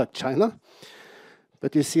blue one, like China.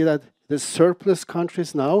 But you see that the surplus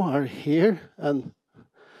countries now are here, and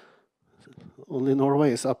only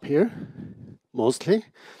Norway is up here, mostly,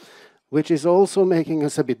 which is also making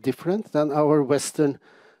us a bit different than our Western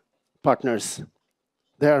partners.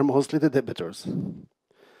 They are mostly the debtors.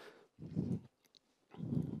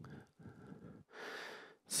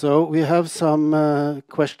 So we have some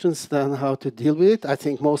questions then how to deal with it. I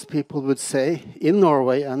think most people would say in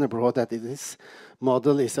Norway and abroad that this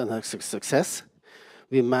model is a success.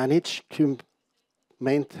 We managed to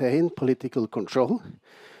maintain political control.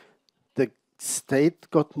 The state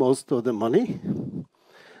got most of the money.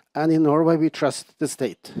 And in Norway, we trust the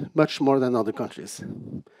state much more than other countries.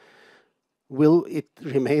 Will it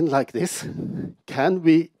remain like this? Can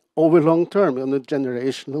we, over long term, on a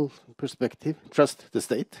generational perspective, trust the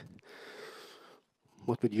state?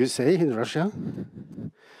 What would you say in Russia?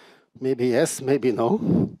 Maybe yes, maybe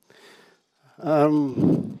no.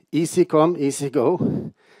 Easy come, easy go.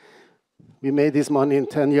 We made this money in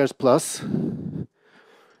 10 years plus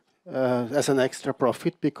as an extra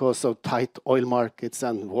profit because of tight oil markets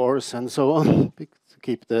and wars and so on to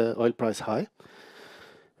keep the oil price high.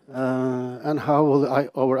 And how will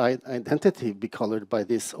our identity be colored by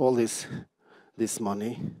all this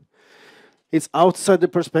money? It's outside the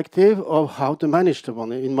perspective of how to manage the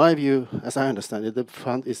money. In my view, as I understand it, the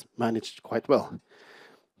fund is managed quite well.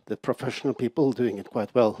 The professional people doing it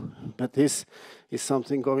quite well. But this is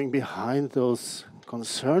something going behind those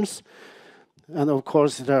concerns. And of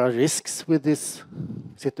course, there are risks with this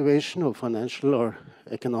situation of financial or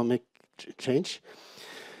economic change.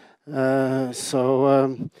 Even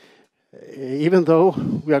though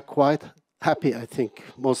we are quite happy, I think,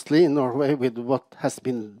 mostly in Norway with what has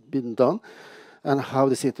been done and how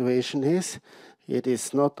the situation is, it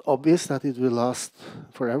is not obvious that it will last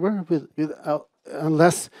forever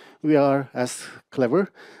unless we are as clever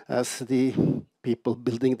as the people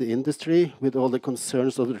building the industry with all the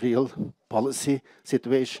concerns of the real policy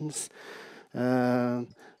situations.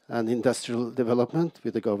 and industrial development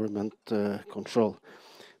with the government control.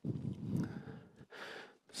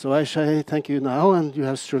 So I say thank you now, and you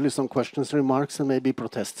have surely some questions, remarks, and maybe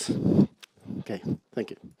protests. Okay,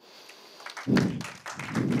 thank you.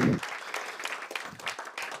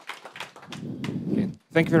 Okay.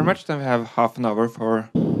 Thank you very much. Then we have half an hour for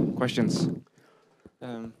questions.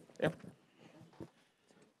 Yeah.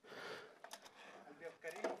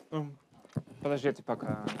 Подождите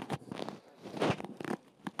пока.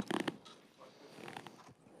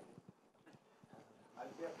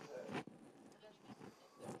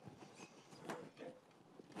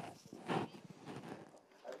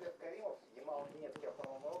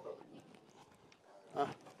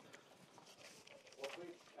 Вот вы,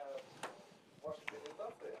 ваша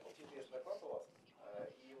презентация, вот интересный доклад у вас,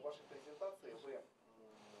 и в вашей презентации вы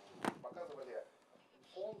показывали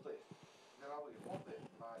фонды, мировые фонды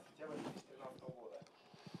на сентябрь 2013 года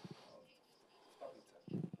в таблице.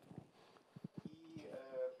 И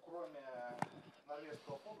кроме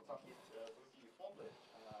норвежского фонда, там есть другие фонды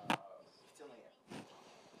нефтяные.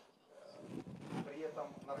 При этом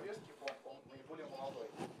норвежский фонд, он наиболее молодой.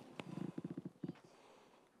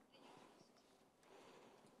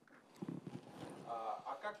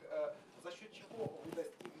 А как, за счет чего вы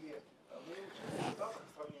достигли наилучших результатов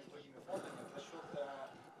в сравнении с другими фондами? За счет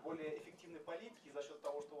более эффективной политики, за счет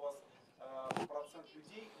того, что у вас процент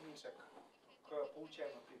людей меньше к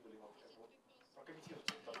получаемой прибыли? Вот,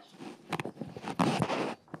 прокомментируйте это.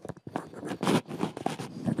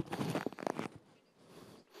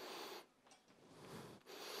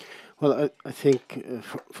 Well, I think,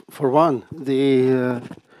 for one, the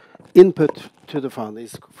input to the fund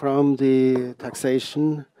is from the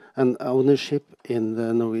taxation and ownership in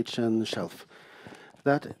the Norwegian shelf.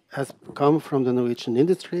 That has come from the Norwegian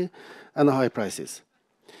industry and the high prices.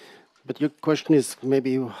 But your question is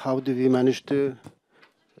maybe how do we manage to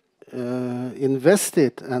invest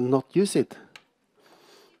it and not use it?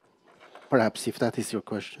 Perhaps, if that is your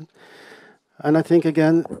question. And I think,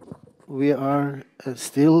 again, we are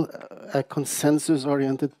still a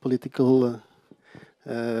consensus-oriented political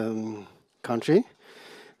country,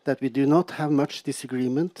 that we do not have much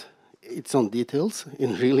disagreement. It's on details,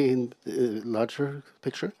 in the larger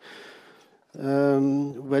picture.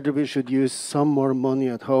 Whether we should use some more money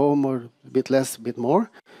at home or a bit less, a bit more.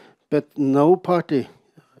 But no party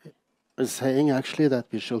is saying actually that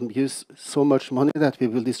we should use so much money that we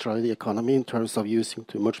will destroy the economy in terms of using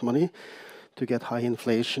too much money to get high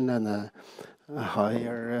inflation and a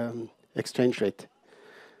higher exchange rate.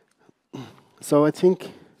 So I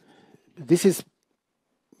think this is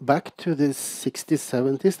back to the 60s,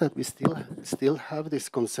 70s, that we still have this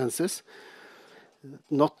consensus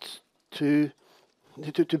not to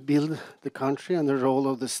build the country, and the role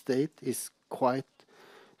of the state is quite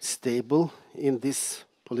stable in this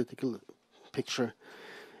political picture.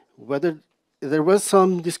 Whether there was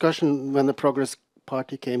some discussion when the Progress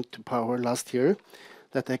Party came to power last year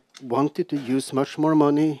that they wanted to use much more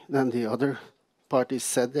money than the other parties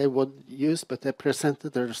said they would use, but they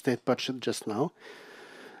presented their state budget just now.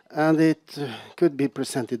 And it could be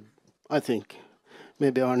presented, I think,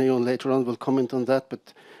 maybe Arne later on will comment on that,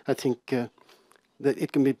 but I think that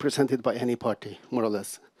it can be presented by any party, more or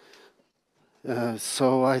less.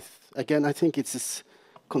 So again, I think it's this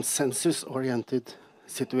consensus-oriented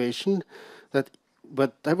situation that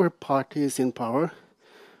whatever party is in power,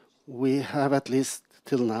 we have at least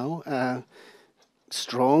till now a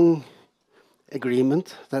strong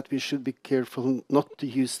agreement that we should be careful not to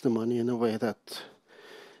use the money in a way that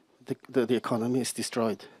the economy is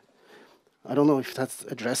destroyed. I don't know if that's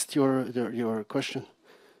addressed your question.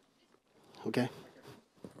 Okay.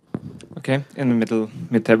 Okay, in the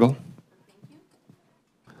mid-table.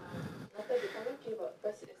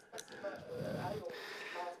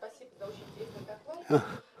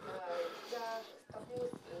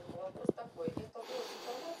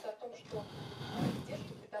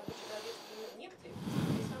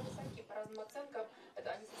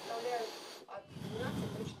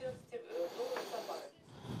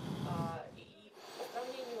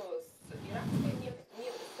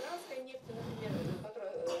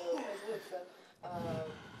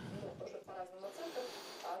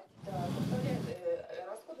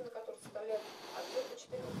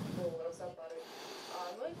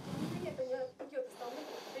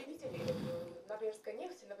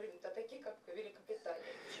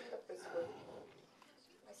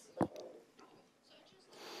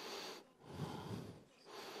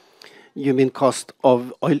 You mean cost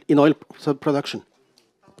of oil in oil production?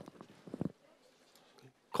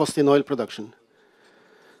 Cost in oil production.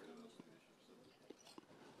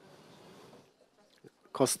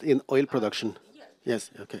 Cost in oil production.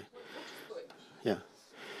 Yes, okay. Yeah.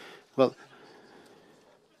 Well,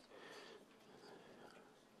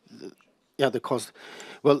 yeah, the cost.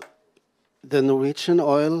 Well, the Norwegian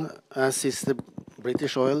oil, as is the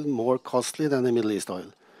British oil, more costly than the Middle East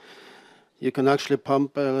oil. You can actually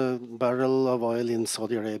pump a barrel of oil in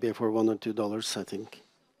Saudi Arabia for $1 or $2, I think.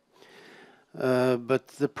 But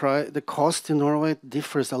the cost in Norway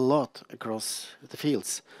differs a lot across the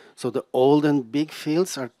fields. So the old and big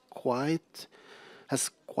fields has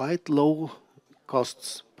quite low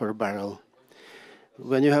costs per barrel.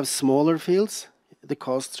 When you have smaller fields, the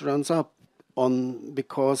cost runs up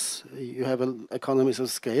because you have economies of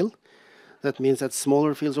scale. That means that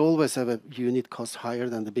smaller fields always have a unit cost higher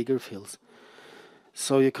than the bigger fields.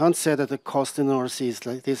 So you can't say that the cost in North Sea is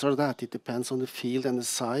like this or that. It depends on the field and the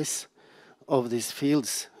size of these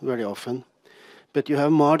fields very often. But you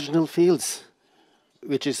have marginal fields,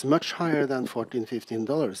 which is much higher than $14,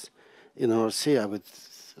 $15. In North Sea,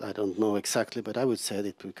 I don't know exactly, but I would say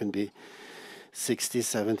that it can be $60,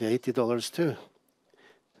 $70, $80 too.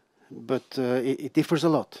 But it differs a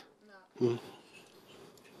lot. Mm.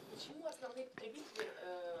 Почему основные потребители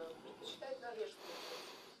предпочитают норвежскую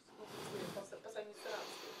по сравнению с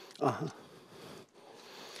иранской?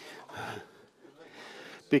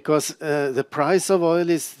 Because the price of oil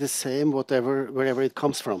is the same wherever it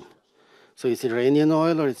comes from. So it's Iranian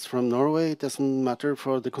oil or it's from Norway, it doesn't matter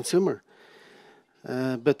for the consumer.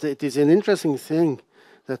 But it is an interesting thing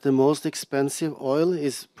that the most expensive oil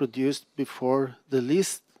is produced before the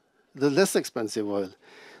less expensive oil.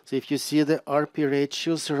 So if you see the RP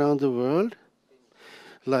ratios around the world,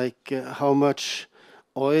 like how much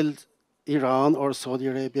oil Iran or Saudi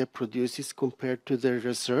Arabia produces compared to their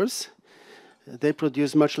reserves, they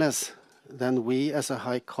produce much less than we as a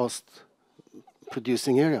high-cost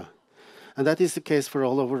producing area. And that is the case for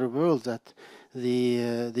all over the world, that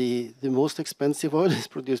the most expensive oil is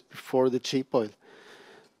produced before the cheap oil.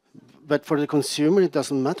 But for the consumer, it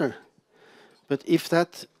doesn't matter. But if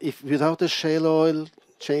without the shale oil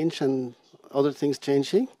change and other things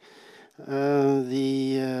changing,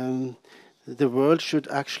 the world should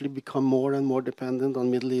actually become more and more dependent on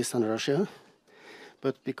Middle East and Russia.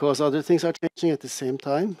 But because other things are changing at the same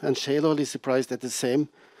time, and shale oil is priced at the same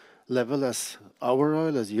level as our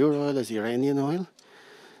oil, as your oil, as Iranian oil,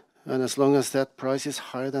 and as long as that price is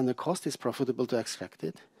higher than the cost, it's profitable to extract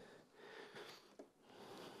it.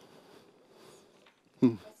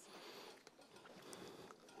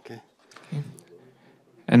 Okay.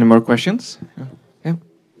 Any more questions? Yeah.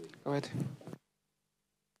 Go ahead.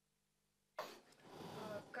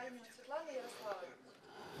 Калинина Светлана Ярославовна.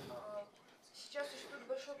 Сейчас существует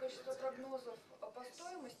большое количество прогнозов по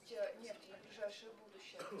стоимости нефти на ближайшее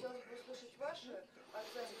будущее. Хотелось бы услышать ваши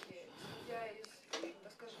оценки, исходя из,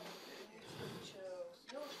 так скажем, Соединенных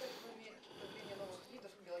Штатов Америки, появления новых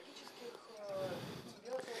видов биологических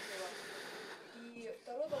биотоплива. И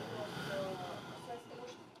второй вопрос касается того,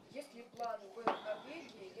 что есть ли план в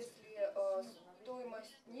Норвегии, если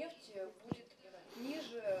стоимость нефти будет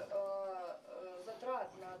ниже затрат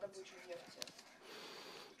на добычу нефти?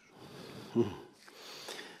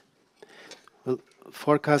 Well,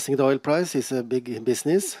 forecasting the oil price is a big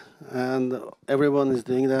business, and everyone is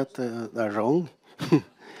doing that. They're wrong.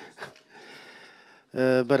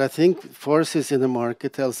 But I think forces in the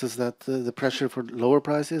market tells us that the pressure for lower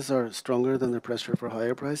prices are stronger than the pressure for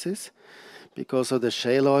higher prices because of the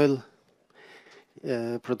shale oil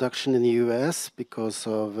production in the US, because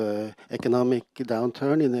of economic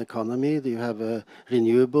downturn in the economy. You have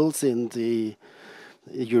renewables in the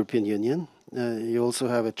European Union. You also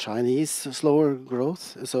have a Chinese slower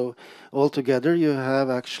growth. So altogether, you have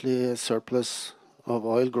actually a surplus of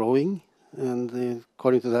oil growing. And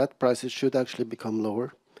according to that, prices should actually become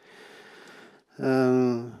lower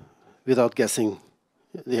without guessing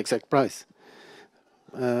the exact price.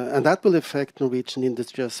 And that will affect Norwegian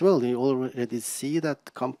industry as well. You already see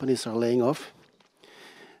that companies are laying off.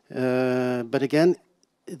 But again,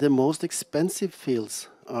 the most expensive fields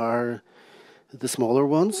are the smaller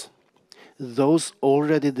ones. Those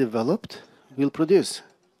already developed will produce,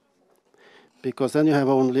 because then you have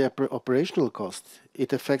only operational costs.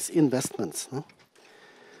 It affects investments. No?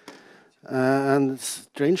 And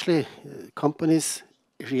strangely, companies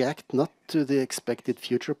react not to the expected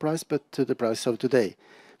future price, but to the price of today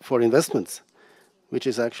for investments, which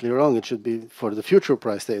is actually wrong. It should be for the future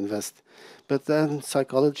price they invest. But then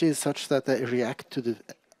psychology is such that they react to the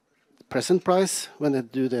present price when they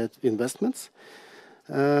do their investments.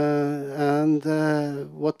 And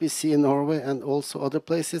what we see in Norway and also other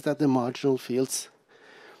places, that the marginal field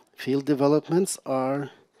developments are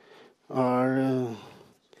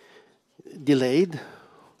delayed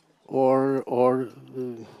or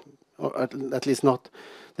at least not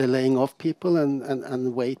the laying off people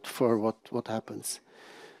and wait for what happens.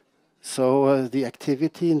 So the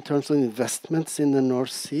activity in terms of investments in the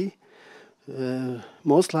North Sea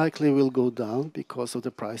most likely will go down because of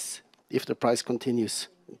the price, if the price continues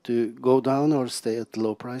to go down or stay at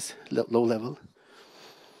low level.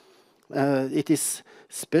 It is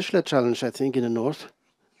especially a challenge, I think, in the north,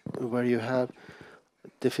 where you have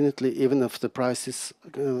definitely, even if the prices,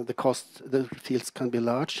 the fields can be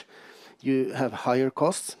large, you have higher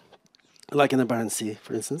costs, like in the Barents Sea,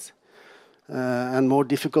 for instance, and more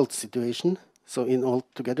difficult situation. So in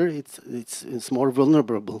altogether, it's more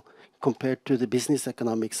vulnerable compared to the business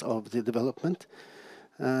economics of the development.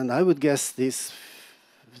 And I would guess this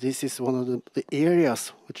is one of the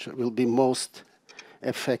areas which will be most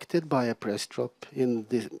affected by a price drop in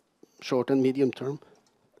the short and medium term.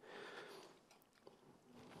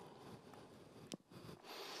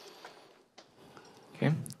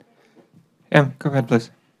 Okay. Yeah, go ahead, please.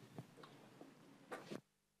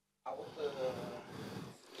 А вот я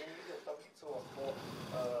не видел таблицу у вас по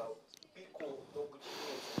пику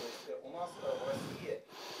долгочасницы. То есть у нас в России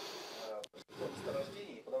большинство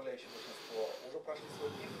месторождений, подавляющее большинство, уже прошли свой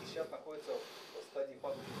пик и сейчас находятся в стадии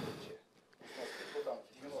падающей добычи. У нас пик был там в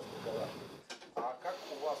 90-х годах. А как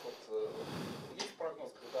у вас вот есть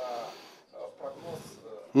прогноз, когда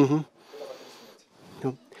когда закончится смерть?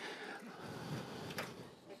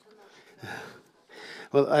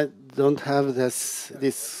 Well, I don't have this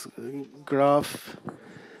graph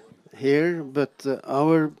here, but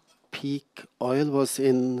our peak oil was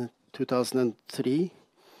in 2003,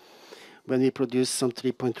 when we produced some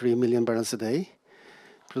 3.3 million barrels a day.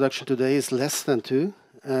 Production today is less than 2,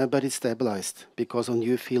 but it's stabilized because of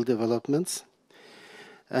new field developments.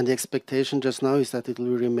 And the expectation just now is that it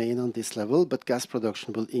will remain on this level, but gas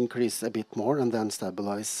production will increase a bit more and then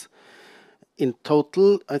stabilize. In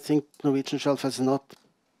total, I think Norwegian Shelf has not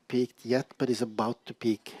peaked yet, but is about to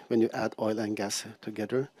peak when you add oil and gas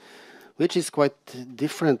together, which is quite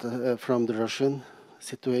different from the Russian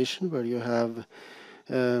situation, where you have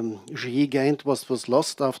regained what was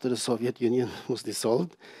lost after the Soviet Union was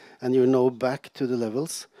dissolved, and you're now back to the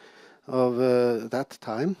levels of that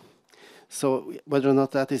time. So whether or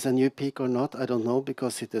not that is a new peak or not, I don't know,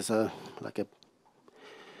 because it is like a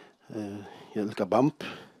bump.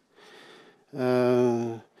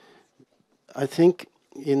 I think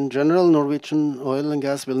in general, Norwegian oil and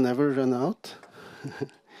gas will never run out.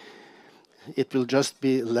 It will just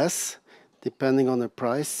be less, depending on the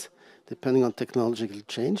price, depending on technological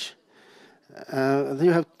change. Then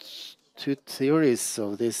you have two theories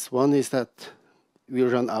of this. One is that we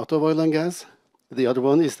run out of oil and gas. The other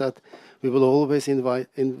one is that we will always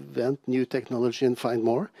invent new technology and find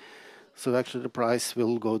more. So actually the price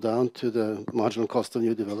will go down to the marginal cost of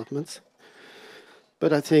new developments.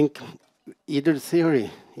 But I think either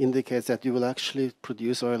theory indicates that you will actually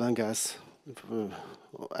produce oil and gas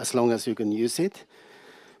as long as you can use it,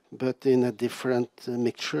 but in a different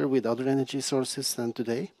mixture with other energy sources than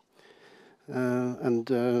today.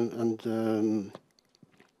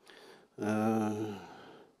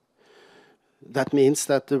 That means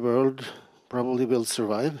that the world probably will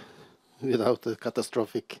survive without a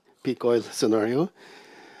catastrophic peak oil scenario.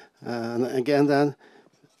 And again, then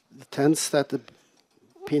it tends that the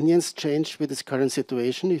opinions change with this current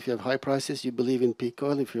situation. If you have high prices, you believe in peak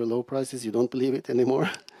oil. If you have low prices, you don't believe it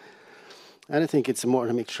anymore. And I think it's more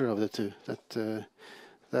a mixture of the two, that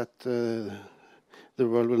the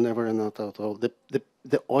world will never run out of oil.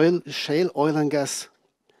 The shale oil and gas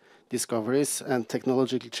discoveries and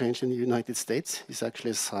technological change in the United States is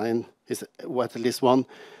actually a sign, is at least one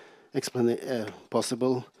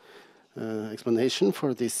possible explanation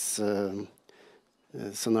for this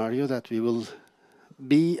scenario, that we will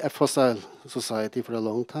be a fossil society for a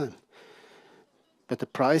long time. But the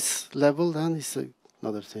price level then is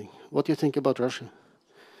another thing. What do you think about Russia?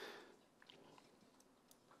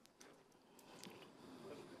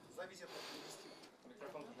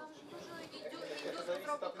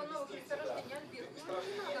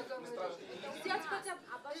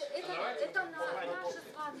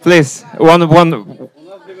 Please,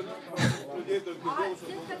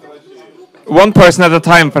 one person at a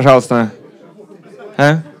time, пожалуйста.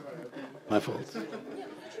 My fault.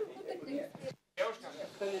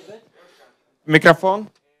 Микрофон.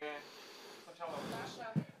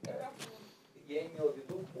 Я имел в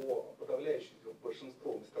виду по подавляющему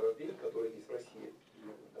большинству месторождений, которые есть в России.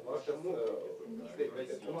 У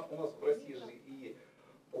нас в России же и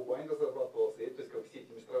Кубань разрабатывался, то есть как все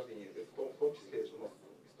эти месторождения, в том числе, что у нас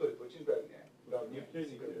история очень дальняя. А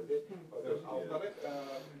во-вторых,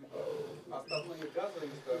 основные газовые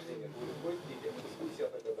месторождения,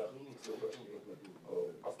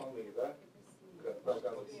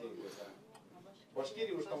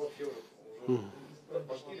 Башкирии уж там вообще уже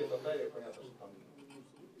Башкирия, Татария, понятно, что там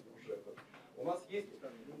уже это. У нас есть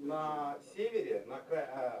на севере,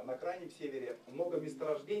 на крайнем севере много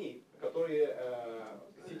месторождений, которые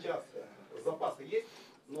сейчас запасы есть,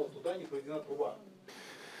 но туда не проведена труба.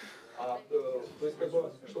 То есть, как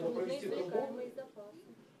бы, чтобы провести трубу,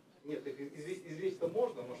 нет, их извлечь-то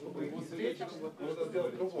можно, но чтобы их извлечь, нужно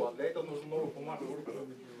сделать трубу, а для этого нужно новую бумагу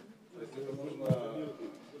выпустить. То есть это нужно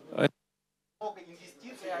много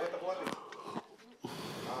инвестиций в это вложить.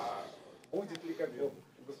 А будет ли как бы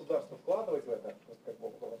государство вкладывать в это, как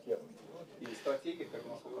бы и стратегия, как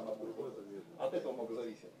насколько она будет, от этого много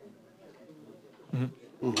зависит.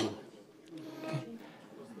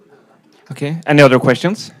 Okay. Any other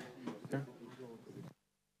questions?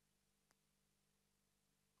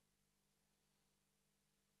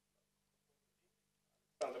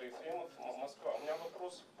 Москва. У меня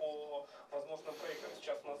вопрос по возможным проектам.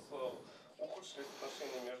 Сейчас у нас ухудшились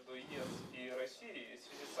отношения между ЕС и Россией в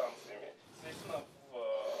связи с санкциями. Соответственно, в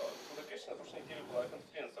Будапеште на прошлой неделе была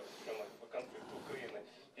конференция, посвященная конфликту Украины.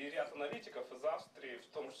 И ряд аналитиков из Австрии, в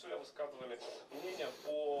том числе, высказывали мнение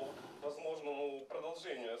по возможному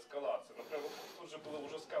продолжению эскалации. Например, тут же было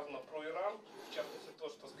уже сказано про Иран, в частности то,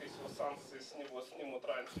 что, скорее всего, санкции с него снимут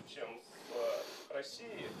раньше, чем с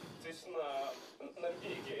России. Соответственно,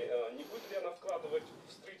 Норвегия, не будет ли она вкладывать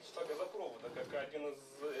в строительство газопровода как один из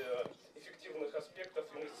эффективных аспектов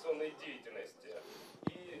инвестиционной деятельности?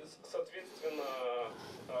 И, соответственно,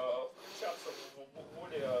 включаться в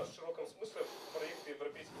более широком смысле в проекты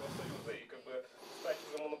Европейского Союза и как бы стать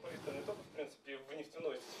уже монополистом не только, в принципе, в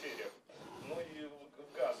нефтяной сфере, но и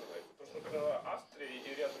в газовой. Потому что, например, Австрия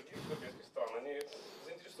и ряд других европейских стран, они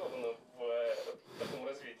заинтересованы в таком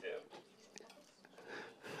развитии.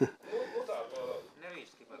 Ну да,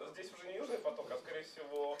 здесь уже не Южный поток, а скорее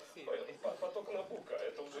всего поток Набука.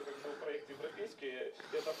 Это уже как бы проекты европейские,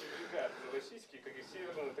 это продвигают российские, как и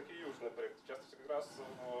северные, так и южные проекты. Часто как раз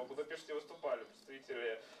в Будапеште выступали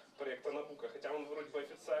представители проекта Набука, хотя он вроде бы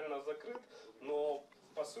официально закрыт, но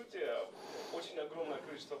по сути очень огромное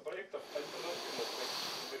количество проектов альтернативных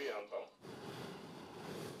таким вариантам.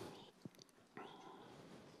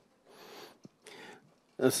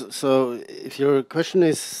 So, if your question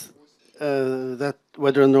is that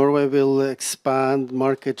whether Norway will expand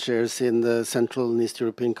market shares in the Central and East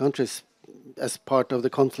European countries as part of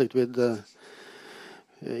the conflict with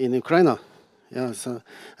in Ukraine, yeah. So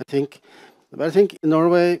I think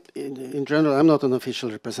Norway, in general, I'm not an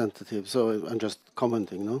official representative, so I'm just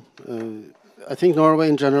commenting. No, I think Norway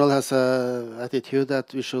in general has a attitude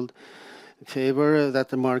that we should favor that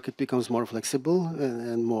the market becomes more flexible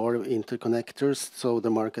and more interconnectors, so the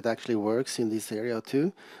market actually works in this area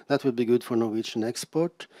too. That would be good for Norwegian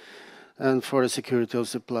export and for the security of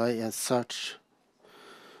supply as such.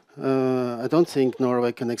 I don't think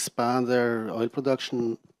Norway can expand their oil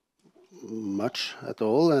production much at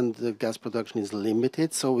all, and the gas production is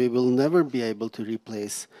limited, so we will never be able to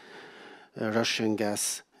replace Russian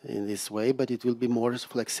gas in this way, but it will be more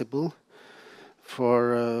flexible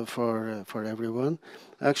for everyone.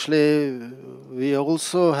 Actually, we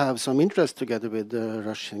also have some interest together with the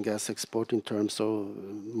Russian gas export in terms of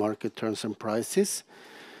market terms and prices.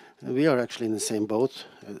 We are actually in the same boat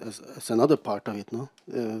as another part of it, no?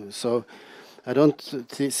 So I don't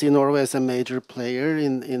see Norway as a major player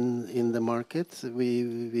in the market.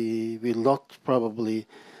 We will not probably,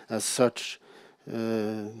 as such,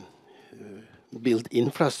 build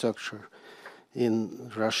infrastructure in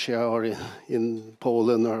Russia or in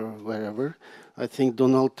Poland or wherever. I think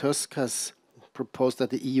Donald Tusk has proposed that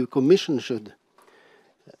the EU Commission should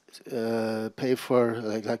pay for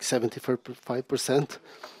like 75%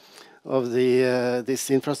 of this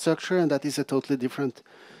infrastructure, and that is a totally different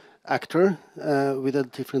actor with a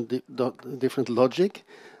different logic.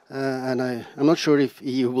 And I'm not sure if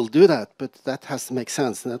EU will do that, but that has to make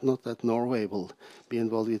sense. Not that Norway will be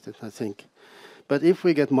involved with it, I think. But if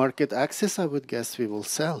we get market access, I would guess we will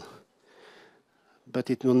sell. But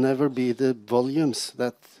it will never be the volumes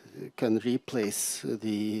that can replace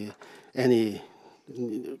any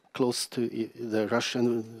close to the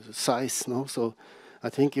Russian size. No, so I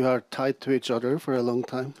think you are tied to each other for a long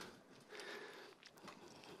time.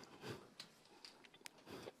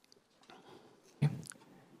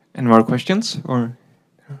 Any more questions, or?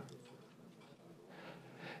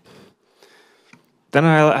 Then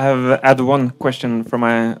I'll add one question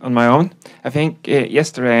on my own. I think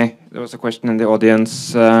yesterday there was a question in the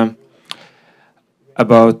audience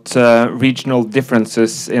about regional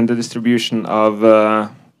differences in the distribution of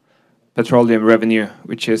petroleum revenue,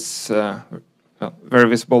 which is very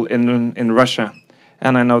visible in Russia.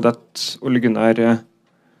 And I know that Ole Gunnar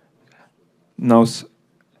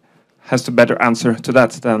has a better answer to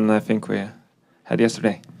that than I think we had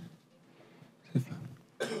yesterday.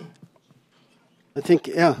 I think,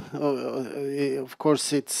 yeah, of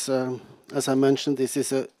course, it's as I mentioned,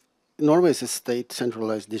 Norway is a state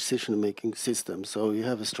centralized decision-making system, so you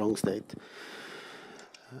have a strong state.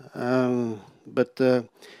 But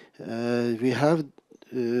we have,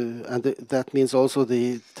 and that means also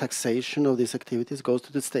the taxation of these activities goes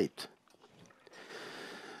to the state.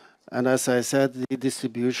 And as I said, the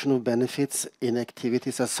distribution of benefits in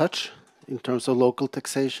activities as such, in terms of local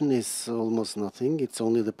taxation, is almost nothing. It's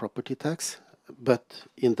only the property tax. But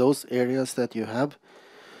in those areas that you have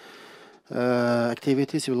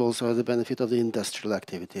activities, you will also have the benefit of the industrial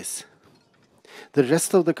activities. The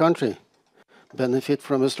rest of the country benefit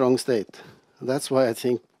from a strong state. That's why I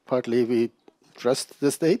think partly we trust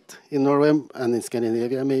the state in Norway and in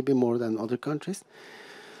Scandinavia maybe more than other countries.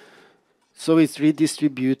 So it's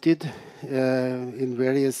redistributed in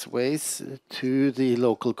various ways to the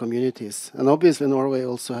local communities. And obviously Norway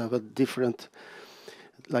also have a different,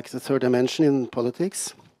 like the third dimension in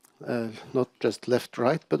politics, not just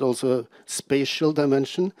left-right, but also a spatial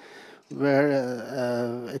dimension,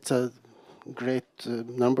 where it's a great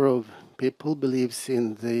number of people believes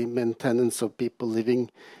in the maintenance of people living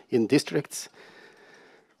in districts.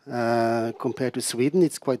 Compared to Sweden,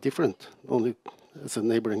 it's quite different, only as a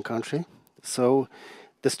neighboring country. So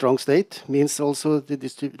the strong state means also the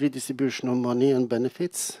redistribution of money and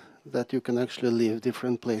benefits, that you can actually live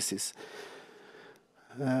different places.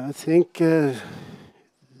 I think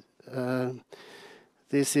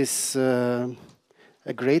this is a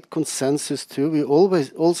great consensus too. We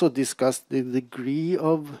always also discussed the degree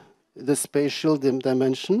of the spatial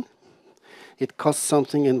dimension. It costs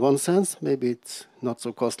something in one sense, maybe it's not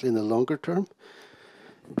so costly in the longer term.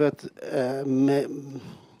 But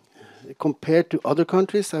compared to other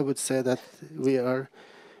countries, I would say that we are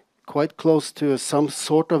quite close to some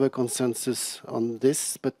sort of a consensus on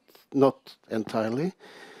this, but not entirely.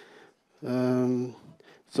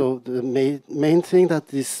 So the main thing that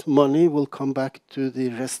this money will come back to the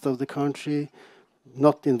rest of the country,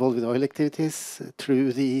 not involved with oil activities,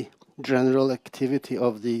 through the general activity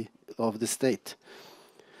of the state,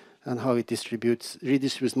 and how it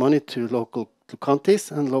redistributes money to counties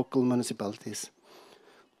and local municipalities.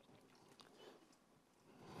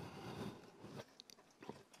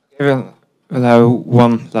 We'll have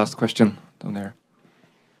one last question down there.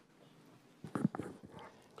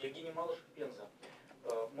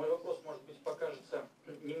 Мой вопрос, может быть, покажется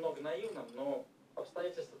немного наивным, но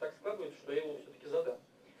обстоятельства так складываются, что я его все-таки задам.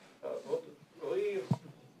 Вот вы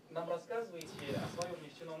нам рассказываете о своем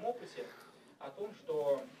нефтяном опыте, о том,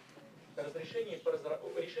 что решения по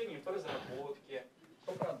разработке,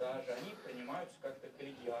 по продаже, они принимаются как-то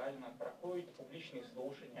коллегиально, проходят публичные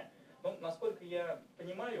слушания. Но, насколько я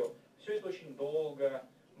понимаю, все это очень долго,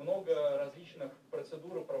 много различных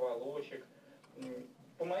процедур и проволочек.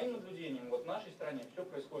 По моим наблюдениям, вот в нашей стране все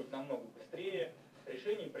происходит намного быстрее,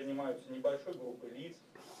 решения принимаются небольшой группой лиц.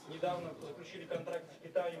 Недавно заключили контракт с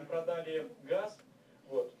Китаем, продали газ.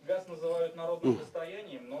 Вот. Газ называют народным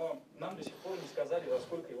достоянием, но нам до сих пор не сказали, за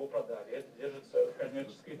сколько его продали. Это держится в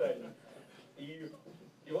коммерческой тайне. И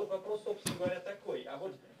вот вопрос, собственно говоря, такой. А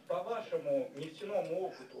вот по вашему нефтяному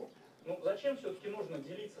опыту, ну зачем все-таки нужно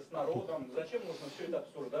делиться с народом? Зачем нужно все это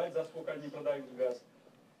обсуждать, за сколько они продают газ?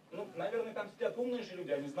 Ну, наверное, там сидят умные же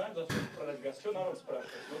люди, они знают, за сколько продать газ. Все народ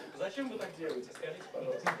спрашивает. Ну, зачем вы так делаете? Скажите,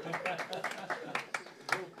 пожалуйста.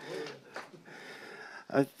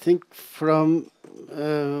 I think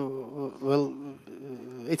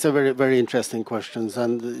it's a very, very interesting question,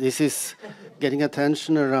 and this is getting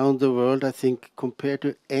attention around the world. I think compared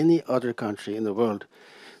to any other country in the world,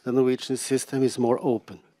 the Norwegian system is more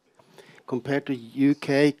open. Compared to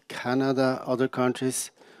UK, Canada, other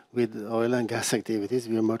countries with oil and gas activities,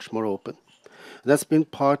 we are much more open. That's been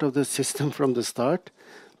part of the system from the start,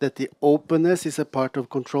 that the openness is a part of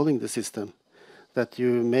controlling the system, that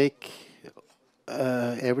you make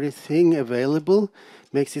everything available,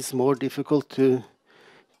 makes it more difficult to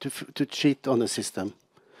cheat on the system.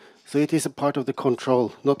 So it is a part of the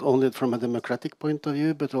control, not only from a democratic point of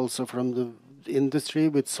view, but also from the industry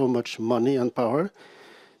with so much money and power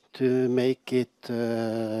to make it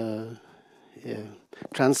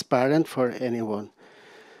transparent for anyone.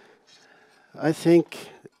 I think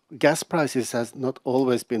gas prices has not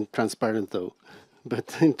always been transparent though,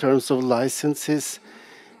 but in terms of licenses,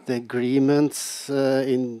 the agreements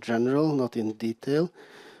in general, not in detail,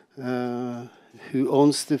 who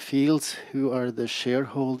owns the fields, who are the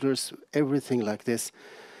shareholders, everything like this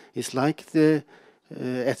is like the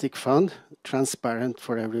ethic fund, transparent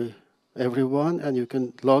for everyone, and you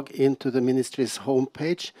can log into the ministry's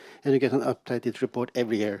homepage, and you get an updated report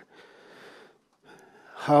every year.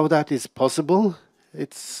 How that is possible,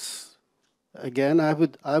 it's again, I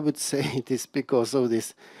would say it is because of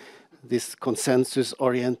this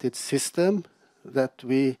consensus-oriented system that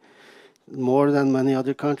we, more than many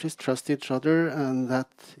other countries, trust each other, and that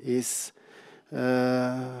is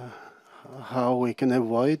how we can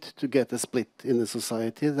avoid to get a split in the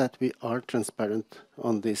society, that we are transparent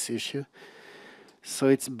on this issue. So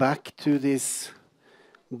it's back to this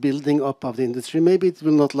building up of the industry. Maybe it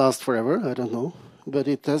will not last forever, I don't know, but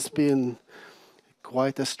it has been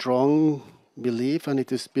quite a strong belief, and it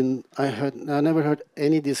has been, I never heard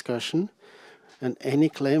any discussion and any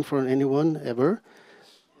claim from anyone ever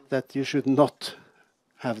that you should not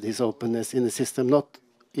have this openness in the system,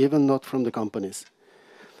 even not from the companies.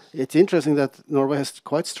 It's interesting that Norway has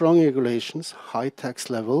quite strong regulations, high tax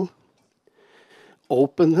level,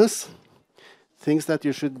 openness, things that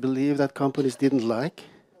you should believe that companies didn't like.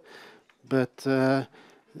 But the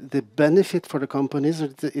benefit for the companies,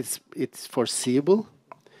 it's foreseeable.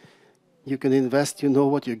 You can invest, you know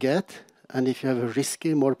what you get. And if you have a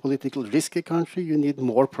risky, more political risky country, you need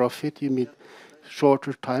more profit, you need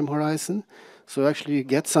shorter time horizon. So actually you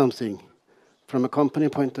get something from a company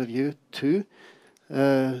point of view too,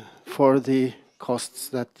 for the costs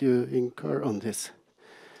that you incur on this.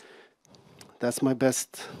 That's my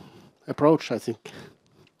best approach, I think.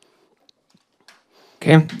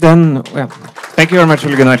 Okay, then, well, thank you very much,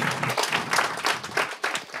 Ole Gunnar.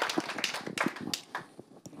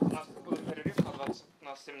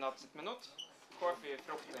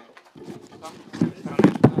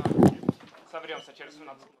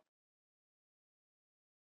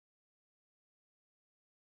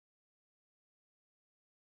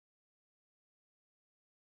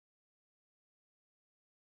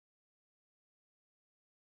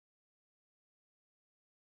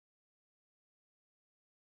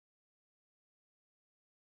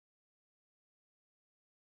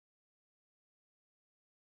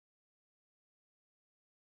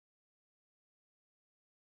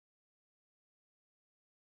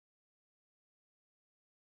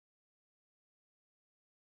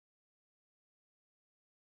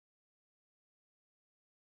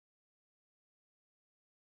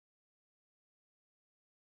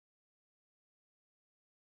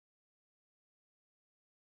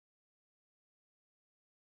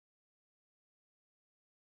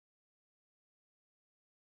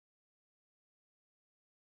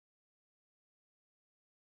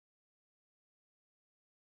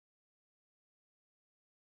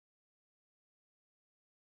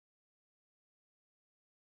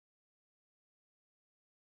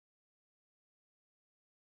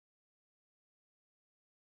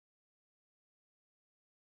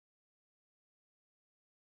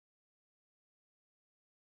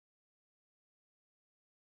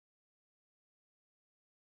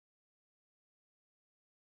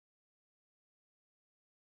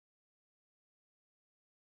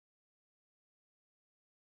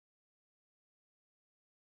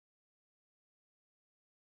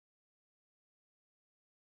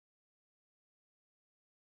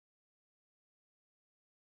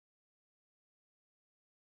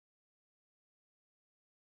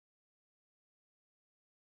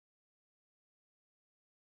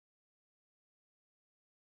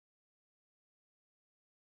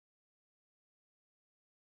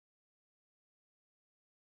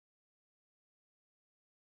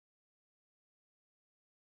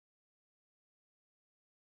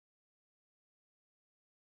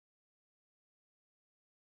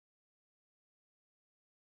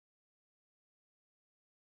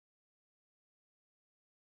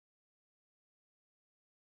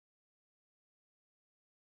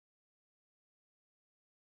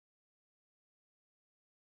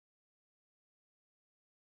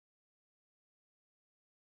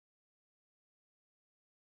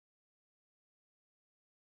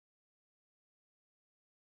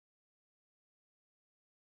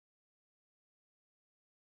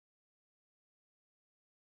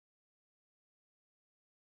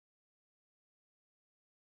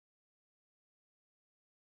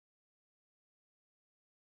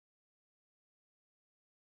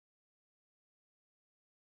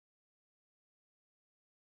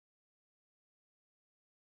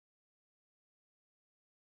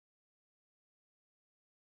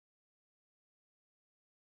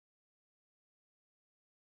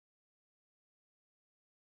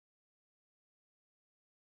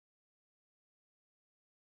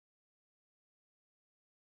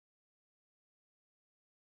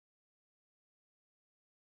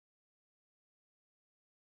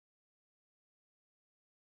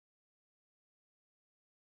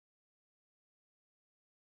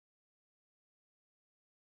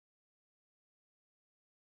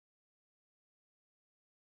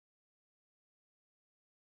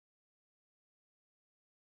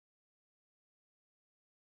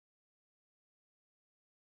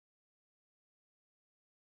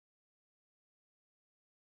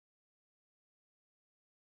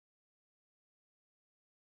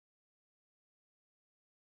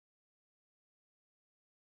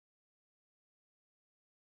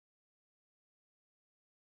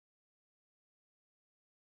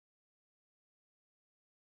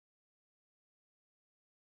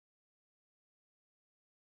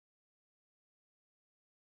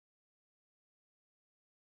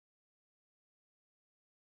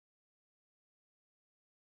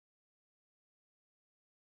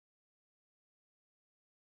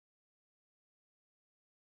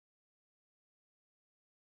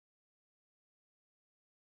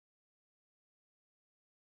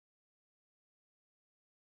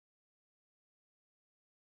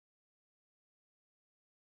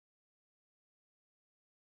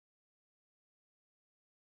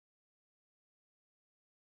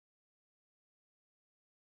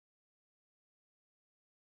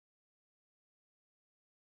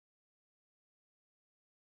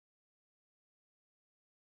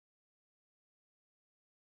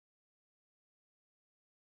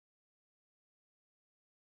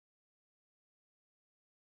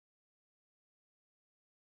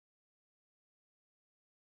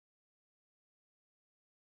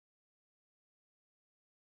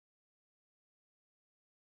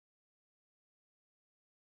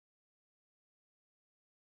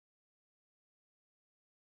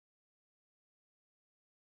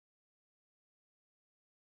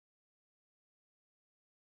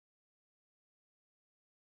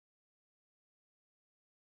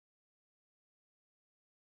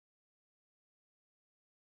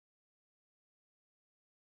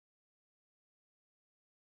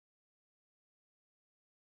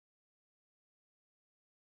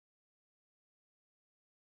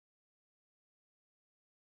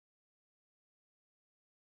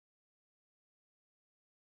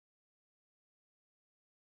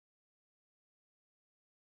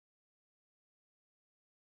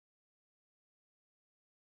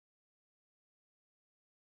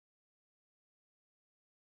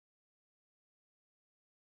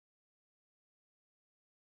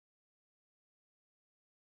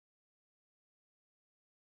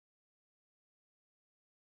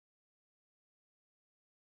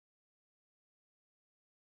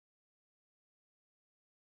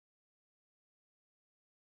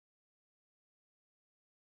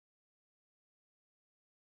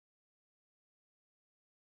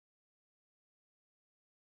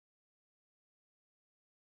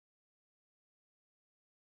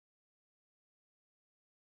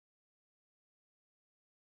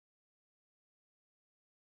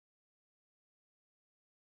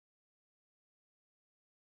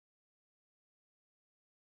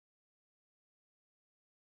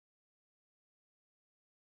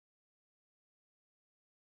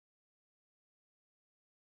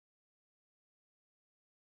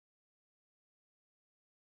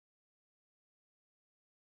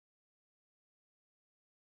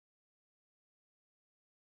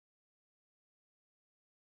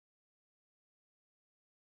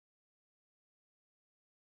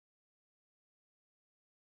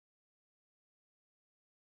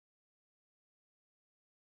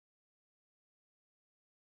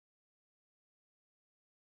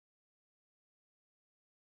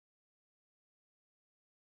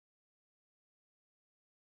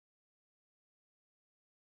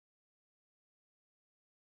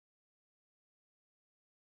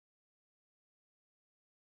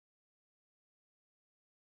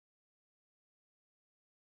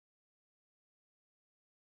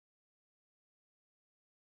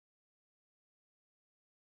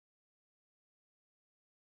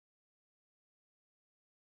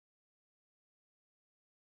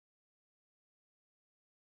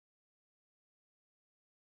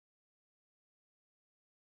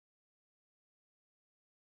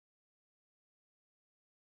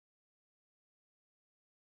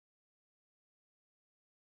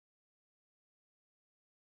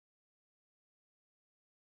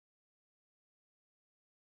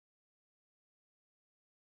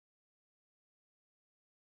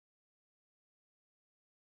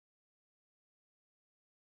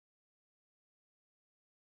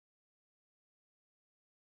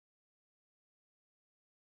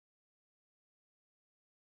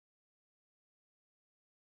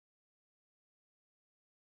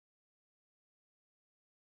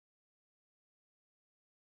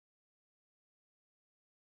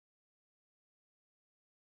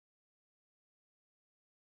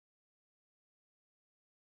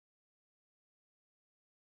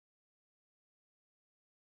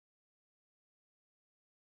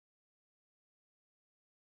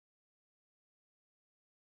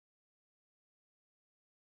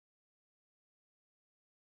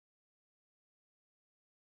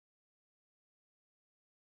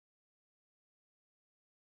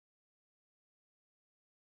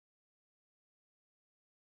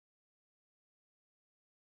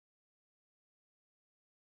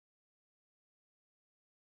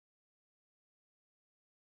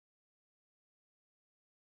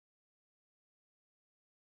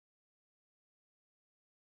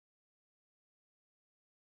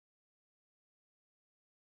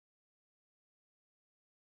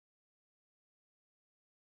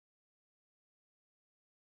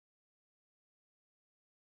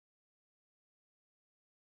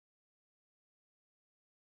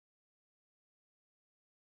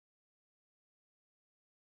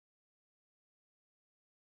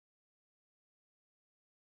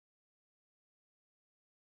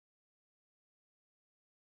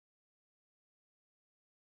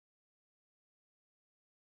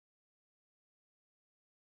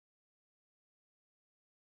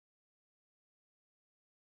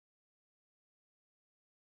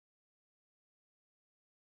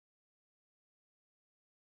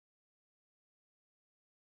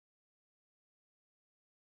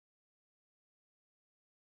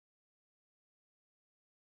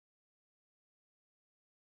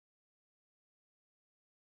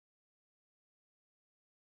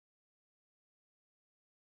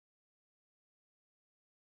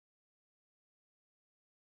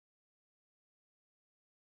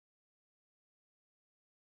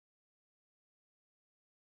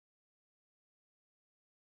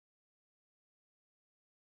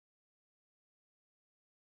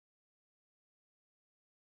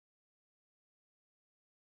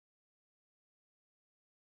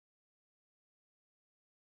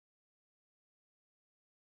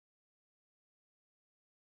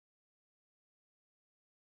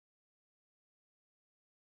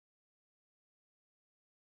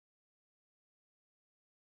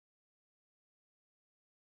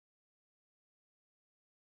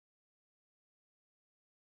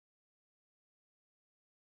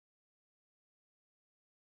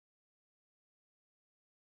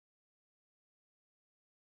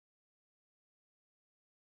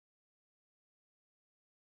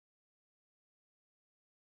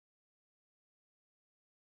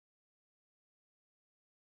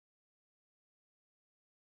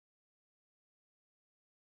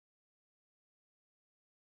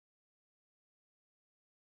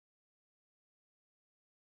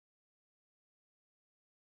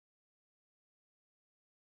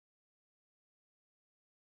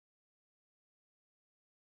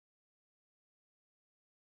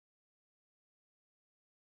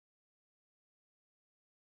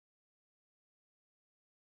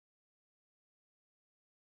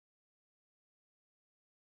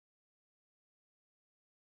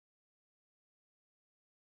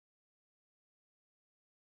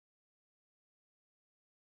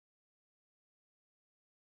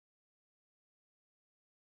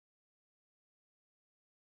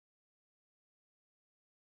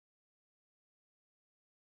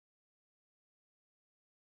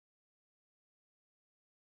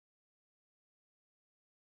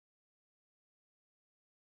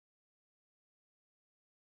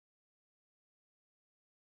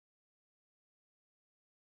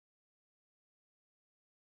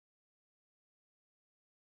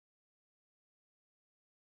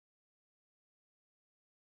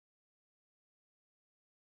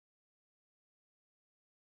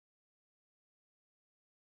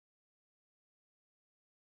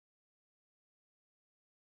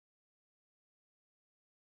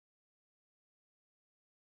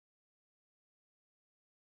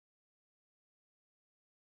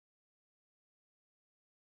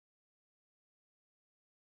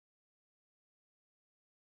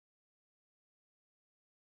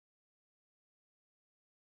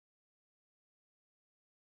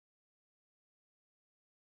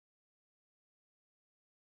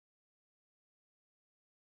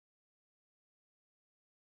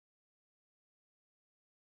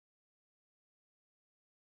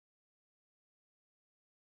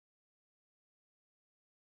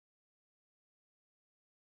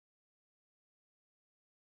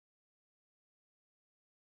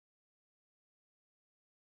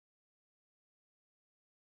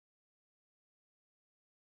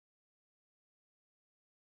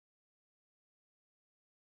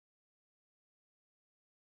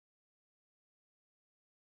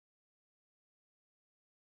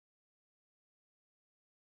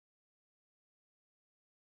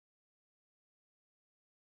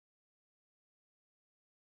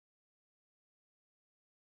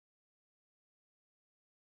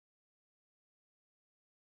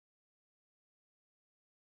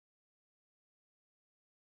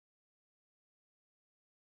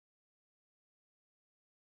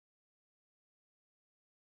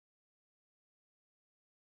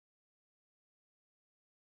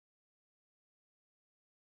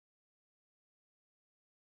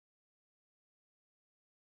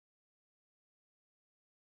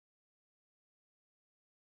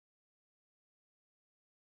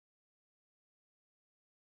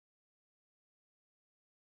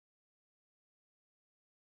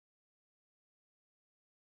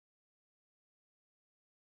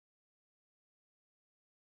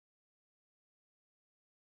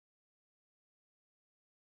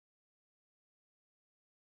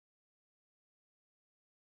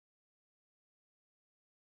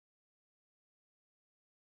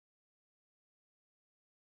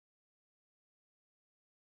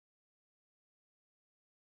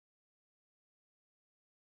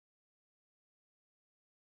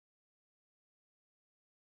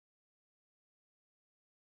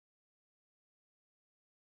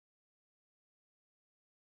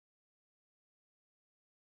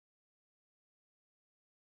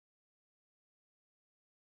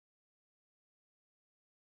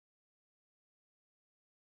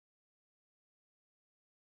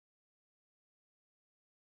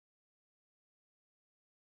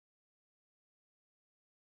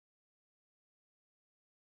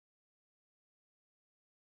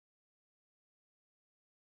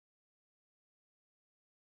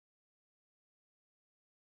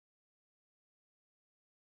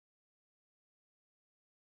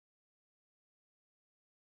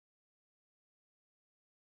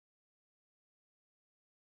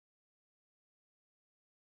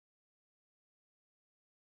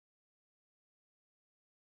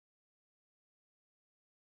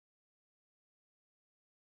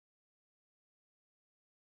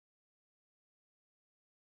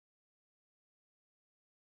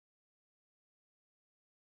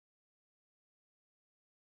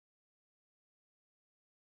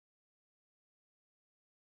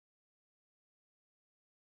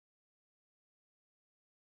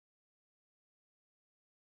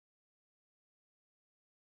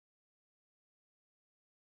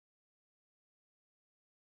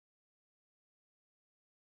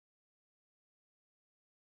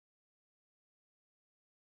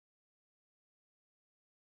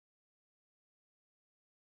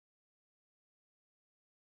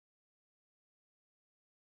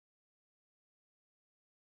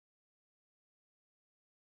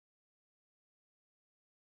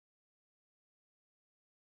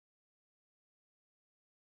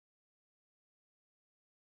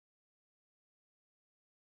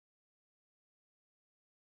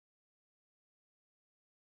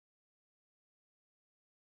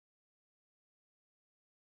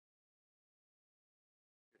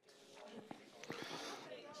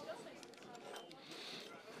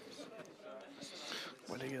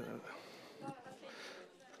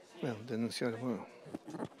 Ja, den skjermen.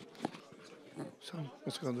 Sånn,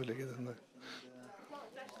 og så kan du legge den der.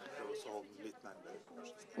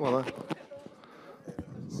 Hva da?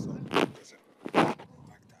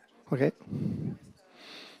 Okay.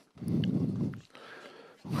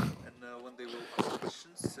 And when they will ask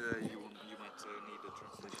questions, you might need a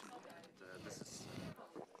translation, and this is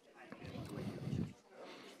to you.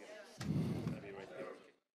 Gonna be right there.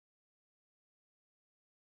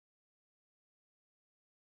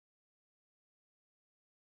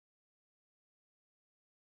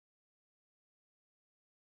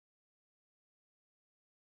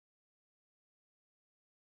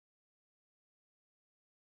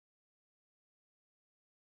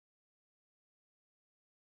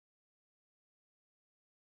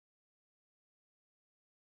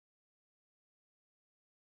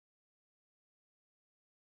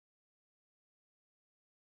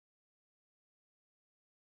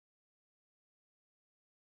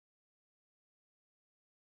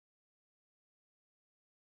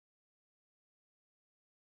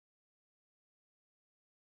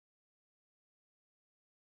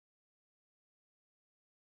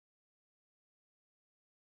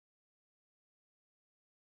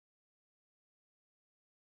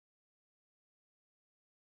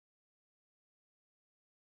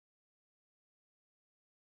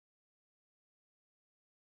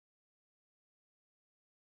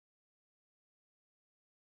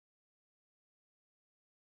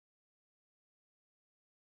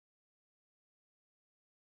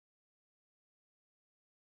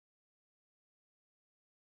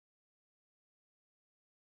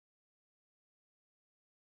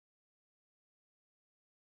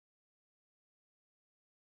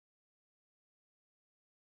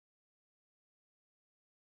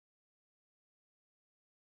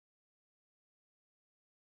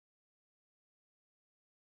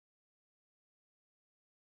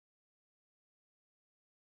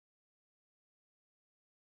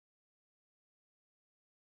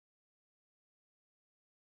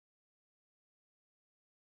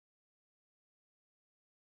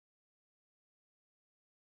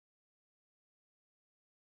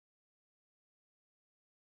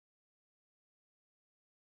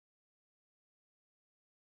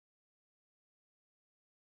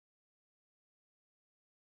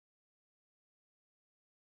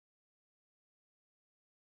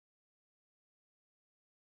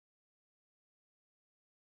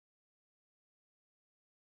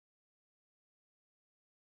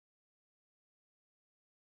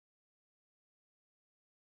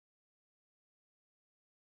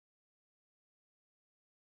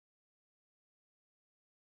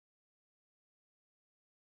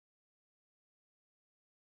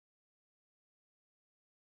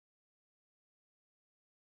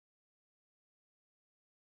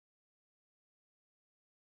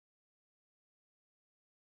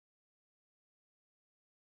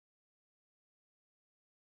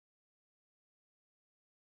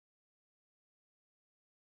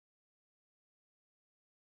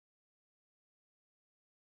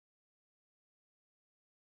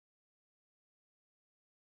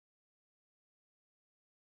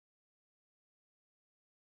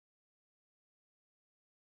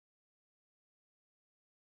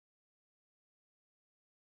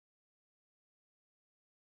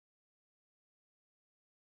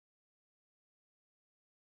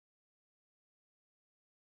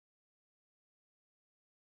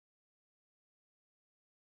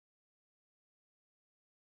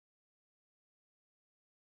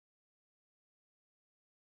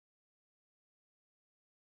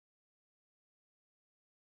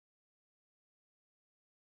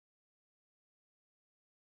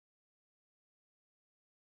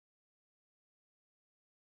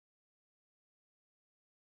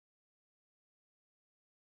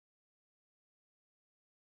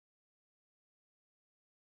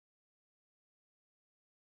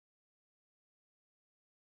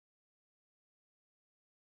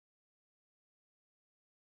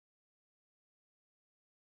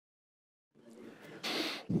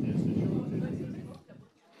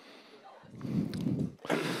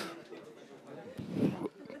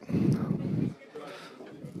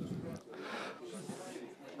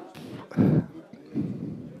 Okay.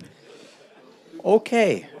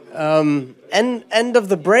 Okay. End of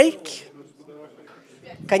the break.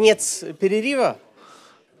 Конец перерыва.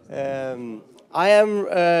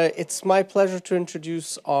 It's my pleasure to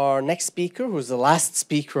introduce our next speaker, who's the last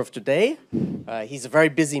speaker of today. He's a very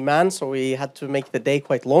busy man, so we had to make the day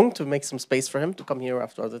quite long to make some space for him to come here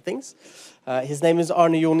after other things. His name is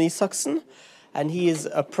Arne Jon Isaksen, and he is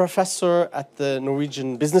a professor at the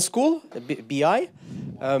Norwegian Business School, the BI.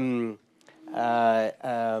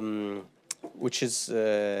 which is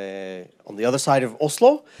on the other side of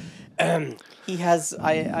Oslo. He has.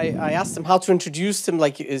 I asked him how to introduce him,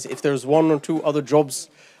 like if there's one or two other jobs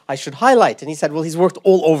I should highlight, and he said, well, he's worked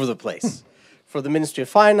all over the place, for the Ministry of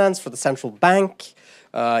Finance, for the central bank.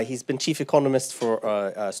 He's been chief economist for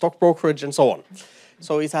stock brokerage and so on.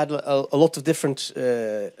 So he's had a lot of different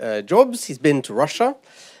jobs. He's been to Russia.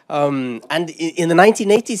 And in the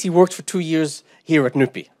 1980s, he worked for 2 years here at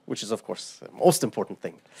NUPI, which is, of course, the most important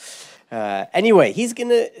thing. Anyway, he's going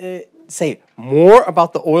to say more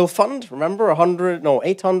about the oil fund. Remember,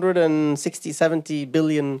 860, 70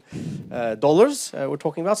 billion dollars we're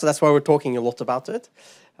talking about. So that's why we're talking a lot about it.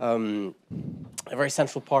 A very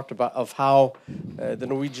central part of how the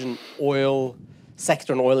Norwegian oil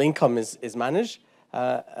sector and oil income is managed.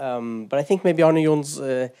 But I think maybe Arne Jon's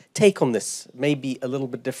take on this may be a little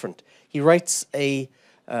bit different. He writes a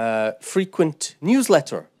frequent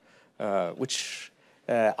newsletter, which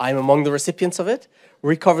I'm among the recipients of it,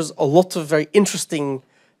 where he covers a lot of very interesting,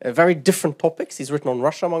 very different topics. He's written on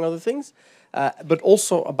Russia, among other things, but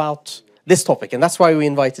also about this topic. And that's why we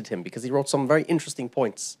invited him, because he wrote some very interesting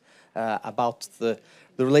points about the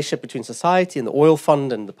relationship between society and the oil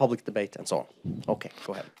fund and the public debate and so on. Okay,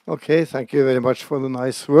 go ahead. Okay, thank you very much for the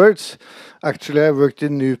nice words. Actually, I worked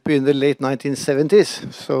in NUPI in the late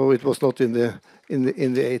 1970s, so it was not in the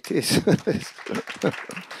 80s.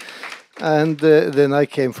 And then I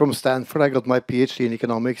came from Stanford. I got my PhD in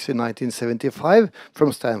economics in 1975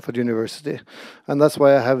 from Stanford University. And that's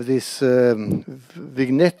why I have this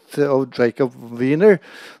vignette of Jacob Wiener,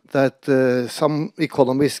 that some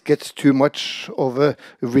economists get too much of a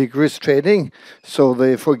rigorous training, so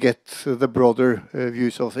they forget the broader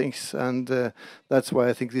views of things. And that's why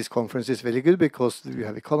I think this conference is very good, because you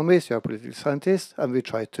have economists, you have political scientists, and we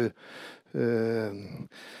try to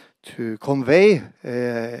convey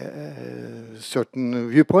certain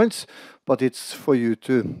viewpoints, but it's for you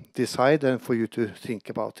to decide and for you to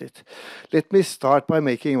think about it. Let me start by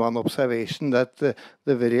making one observation that the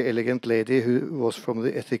very elegant lady who was from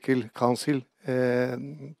the Ethical Council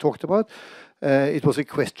talked about. It was a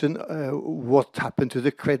question, what happened to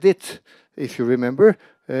the credit, if you remember,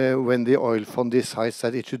 when the oil fund decides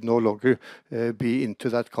that it should no longer be into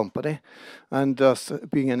that company. And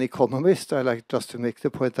being an economist, I like just to make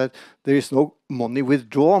the point that there is no money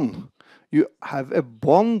withdrawn. You have a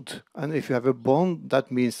bond, and if you have a bond,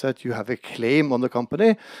 that means that you have a claim on the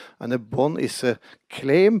company, and a bond is a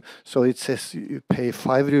claim, so it says you pay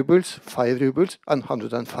 5 rubles, and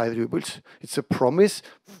 105 rubles. It's a promise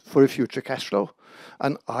for a future cash flow.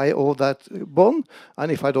 And I owe that bond,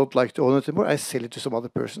 and if I don't like to own it anymore, I sell it to some other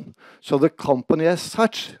person. So the company as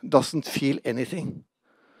such doesn't feel anything.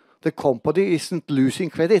 The company isn't losing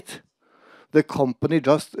credit. The company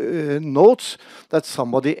just notes that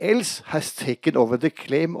somebody else has taken over the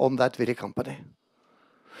claim on that very company.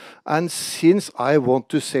 And since I want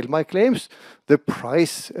to sell my claims, the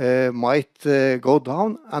price might go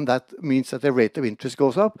down, and that means that the rate of interest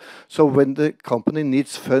goes up. So when the company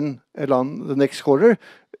needs fund along the next quarter,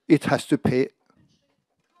 it has to pay.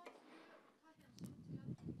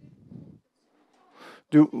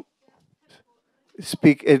 Do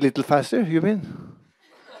speak a little faster, you mean?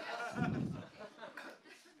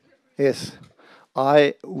 Yes,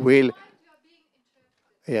 I will.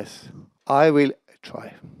 Yes, I will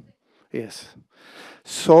try. Yes.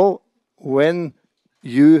 So when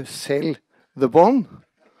you sell the bond,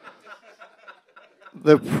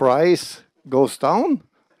 the price goes down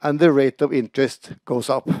and the rate of interest goes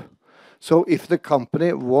up. So if the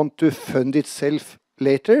company wants to fund itself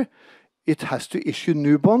later, it has to issue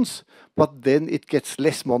new bonds, but then it gets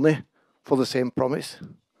less money for the same promise.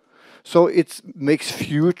 So it makes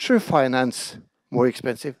future finance more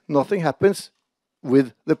expensive. Nothing happens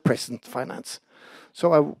with the present finance.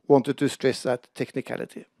 So I wanted to stress that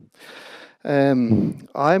technicality.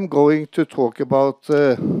 I'm going to talk about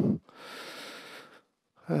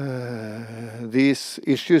these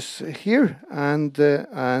issues here, and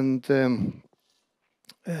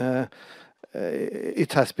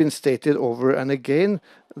it has been stated over and again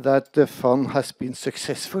that the fund has been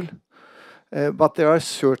successful. But there are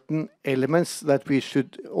certain elements that we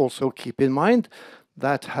should also keep in mind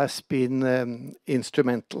that has been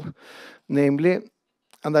instrumental. Namely,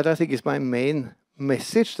 and that I think is my main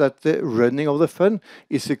message, that the running of the fund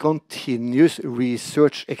is a continuous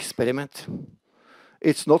research experiment.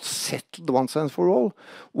 It's not settled once and for all.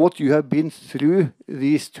 What you have been through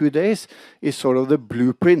these 2 days is sort of the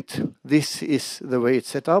blueprint. This is the way it's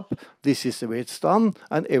set up, this is the way it's done,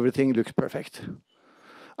 and everything looks perfect.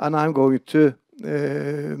 And I'm going to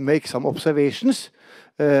make some observations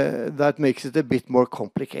that makes it a bit more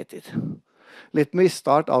complicated. Let me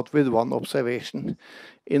start out with one observation.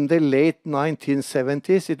 In the late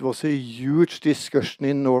 1970s, it was a huge discussion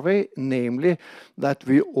in Norway, namely that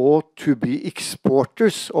we ought to be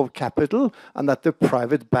exporters of capital and that the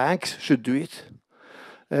private banks should do it.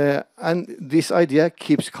 And this idea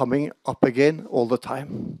keeps coming up again all the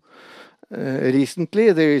time.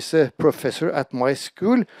 Recently, there is a professor at my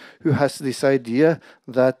school who has this idea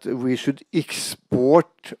that we should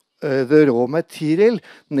export the raw material,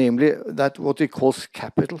 namely that what he calls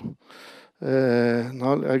capital.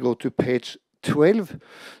 Now I go to page 12.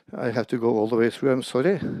 I have to go all the way through, I'm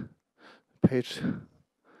sorry. Page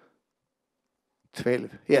 12,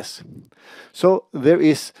 yes. So there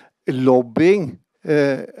is lobbying.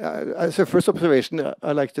 As a first observation,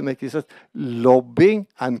 I like to make is that lobbying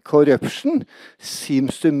and corruption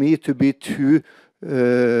seems to me to be two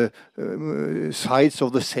sides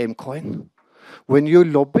of the same coin. When you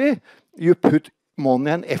lobby, you put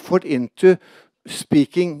money and effort into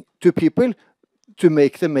speaking to people to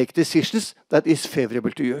make them make decisions that is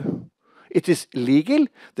favorable to you. It is legal,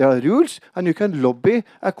 there are rules, and you can lobby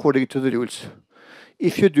according to the rules.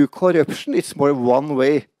 If you do corruption, it's more one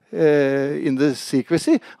way. In the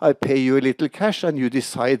secrecy, I pay you a little cash and you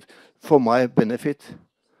decide for my benefit.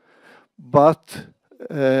 But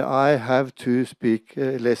I have to speak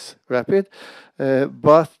less rapid.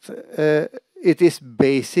 But it is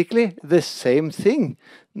basically the same thing,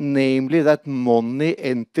 namely that money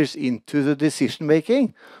enters into the decision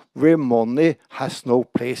making where money has no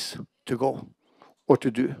place to go or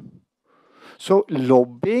to do. So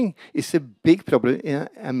lobbying is a big problem in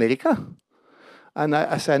America. And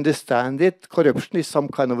as I understand it, corruption is some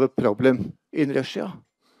kind of a problem in Russia.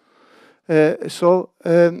 So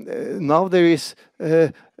now there is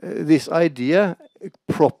this idea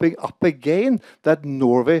propping up again that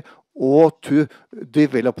Norway ought to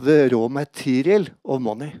develop the raw material of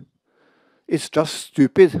money. It's just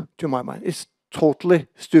stupid to my mind. It's totally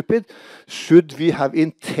stupid. Should we have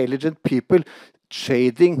intelligent people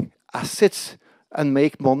trading assets and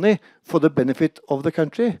make money for the benefit of the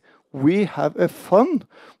country? We have a fund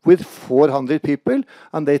with 400 people,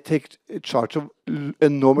 and they take charge of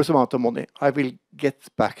enormous amount of money. I will get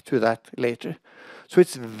back to that later. So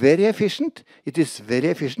it's very efficient. It is very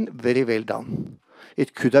efficient, very well done.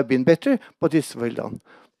 It could have been better, but it's well done.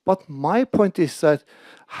 But my point is that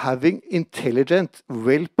having intelligent,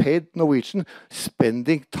 well-paid Norwegian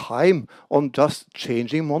spending time on just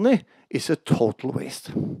changing money is a total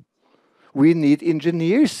waste. We need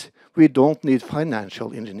engineers. We don't need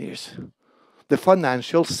financial engineers. The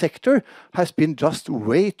financial sector has been just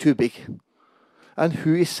way too big. And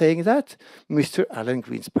who is saying that? Mr. Alan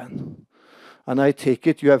Greenspan. And I take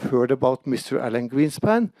it you have heard about Mr. Alan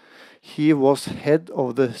Greenspan. He was head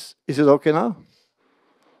of the... Is it okay now?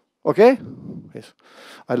 Okay? Yes.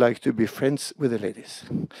 I like to be friends with the ladies.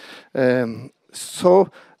 So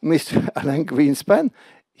Mr. Alan Greenspan,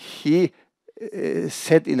 he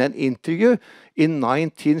said in an interview in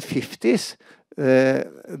 1950s,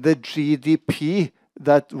 the GDP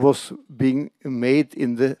that was being made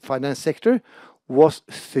in the finance sector was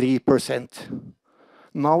 3%.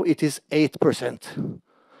 Now it is 8%.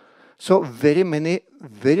 So very many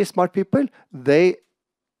very smart people, they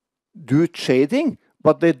do trading,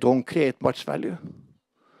 but they don't create much value.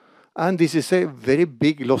 And this is a very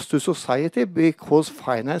big loss to society because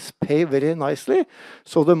finance pay very nicely.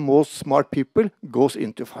 So the most smart people goes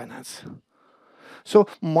into finance. So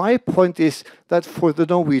my point is that for the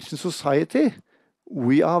Norwegian society,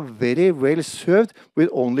 we are very well served with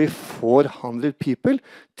only 400 people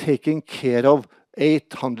taking care of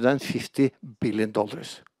 $850 billion.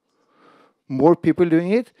 More people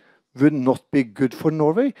doing it would not be good for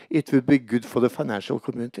Norway. It would be good for the financial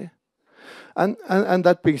community. And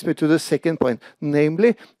that brings me to the second point,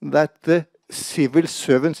 namely that the civil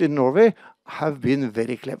servants in Norway have been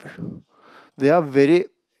very clever. They are very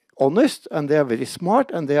honest, and they are very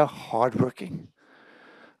smart, and they are hardworking.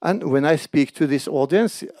 And when I speak to this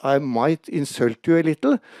audience, I might insult you a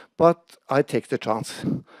little, but I take the chance.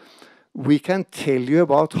 We can tell you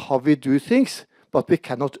about how we do things, but we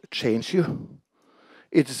cannot change you.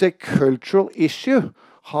 It is a cultural issue.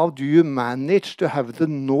 How do you manage to have the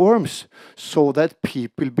norms so that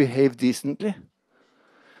people behave decently?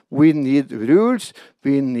 We need rules,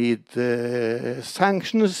 we need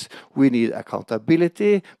sanctions, we need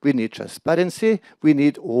accountability, we need transparency, we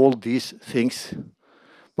need all these things.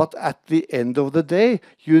 But at the end of the day,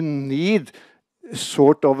 you need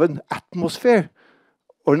sort of an atmosphere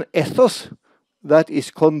or an ethos that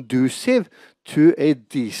is conducive to a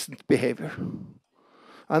decent behavior.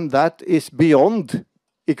 And that is beyond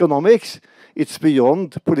economics, it's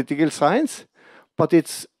beyond political science, but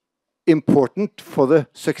it's important for the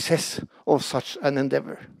success of such an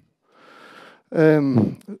endeavor.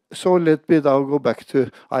 So let me now go back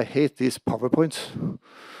to, I hate these PowerPoints,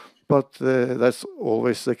 but that's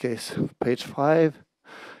always the case. Page 5,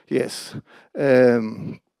 yes.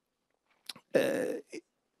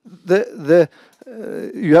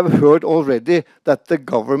 You have heard already that the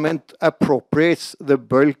government appropriates the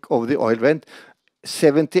bulk of the oil rent.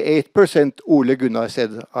 78%, Ole Gunnar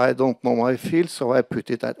said. I don't know my field, so I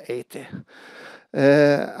put it at 80.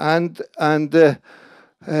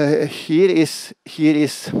 Here is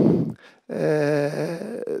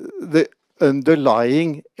the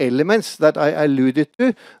underlying elements that I alluded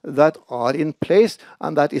to that are in place,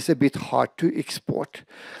 and that is a bit hard to export.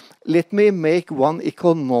 Let me make one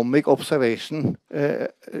economic observation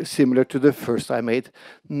similar to the first I made,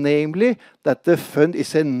 namely that the fund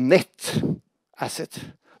is a net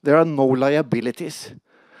asset. There are no liabilities.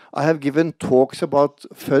 I have given talks about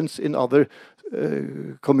funds in other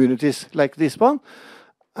communities like this one,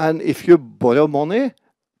 and if you borrow money,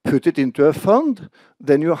 put it into a fund,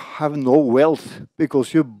 then you have no wealth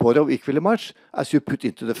because you borrow equally much as you put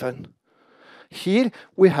into the fund. Here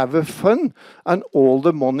we have a fund, and all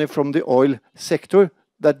the money from the oil sector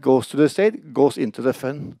that goes to the state goes into the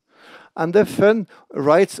fund. And the fund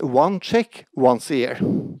writes one check once a year.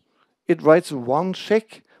 It writes one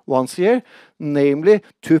check once a year, namely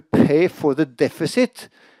to pay for the deficit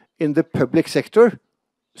in the public sector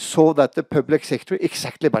so that the public sector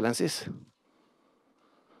exactly balances.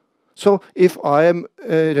 So if I am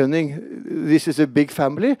running, this is a big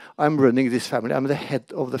family, I'm running this family, I'm the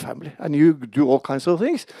head of the family, and you do all kinds of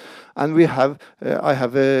things, and we have, I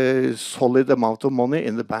have a solid amount of money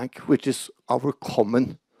in the bank, which is our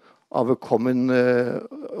common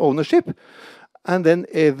ownership. And then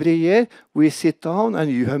every year we sit down and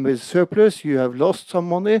you have made surplus, you have lost some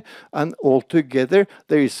money, and altogether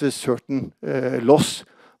there is a certain loss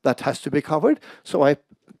that has to be covered. So I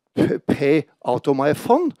pay out of my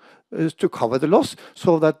fund to cover the loss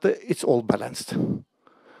so that it's all balanced.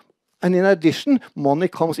 And in addition, money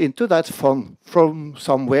comes into that fund from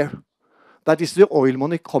somewhere. That is the oil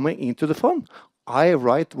money coming into the fund. I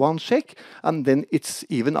write one check and then it's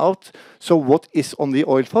even out. So what is on the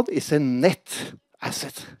oil fund is a net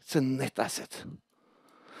asset. It's a net asset.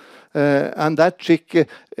 And that trick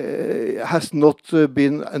has not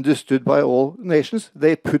been understood by all nations.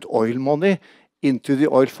 They put oil money into the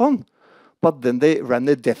oil fund, but then they ran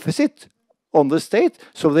a deficit on the state,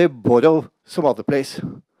 so they borrow some other place.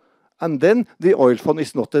 And then the oil fund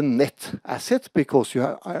is not a net asset because you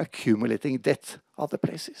are accumulating debt other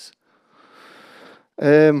places.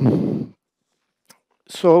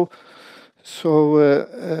 So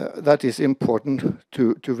that is important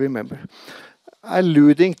to remember.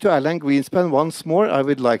 Alluding to Alan Greenspan once more, I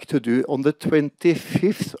would like to do on the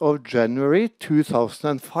 25th of January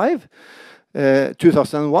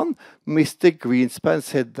 2001, Mr. Greenspan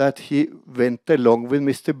said that he went along with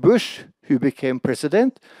Mr. Bush, who became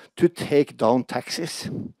president, to take down taxes.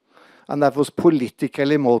 And that was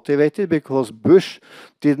politically motivated because Bush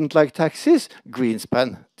didn't like taxes,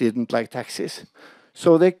 Greenspan didn't like taxes.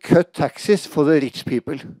 So they cut taxes for the rich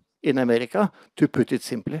people in America, to put it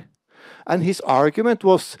simply. And his argument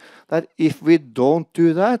was that if we don't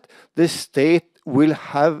do that, the state will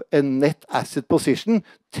have a net asset position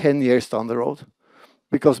 10 years down the road.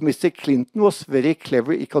 Because Mr. Clinton was very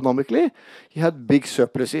clever economically, he had big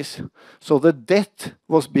surpluses. So the debt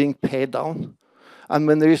was being paid down. And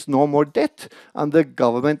when there is no more debt and the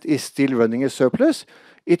government is still running a surplus,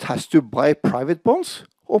 it has to buy private bonds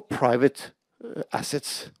or private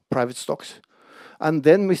assets, private stocks. And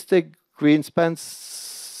then Mr. Greenspan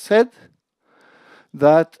said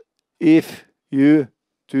that if you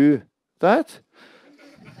do that,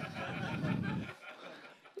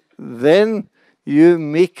 then you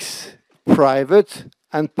mix private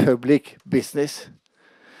and public business.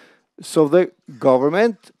 So the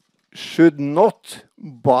government should not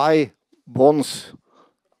buy bonds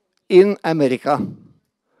in America,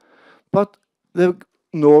 but the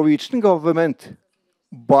Norwegian government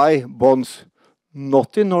buy bonds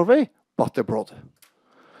not in Norway, but abroad.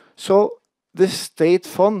 So the state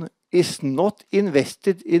fund is not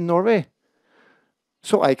invested in Norway.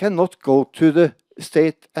 So I cannot go to the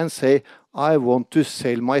state and say, I want to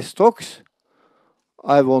sell my stocks,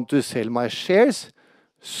 I want to sell my shares,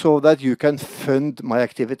 so that you can fund my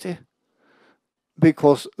activity.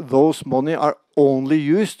 Because those money are only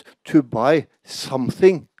used to buy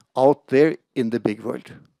something out there in the big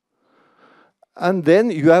world. And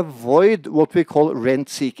then you avoid what we call rent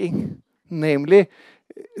seeking. Namely,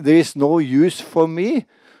 there is no use for me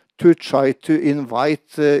to try to invite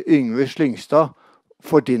Yngve Slyngstad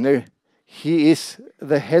for dinner he is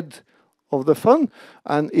the head of the fund,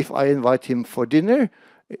 and if I invite him for dinner,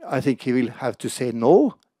 I think he will have to say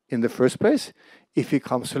no in the first place. If he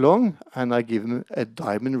comes along and I give him a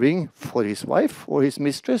diamond ring for his wife or his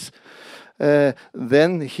mistress,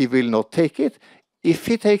 then he will not take it. If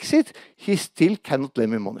he takes it, he still cannot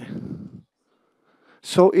lend me money.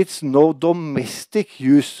 So it's no domestic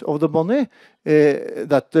use of the money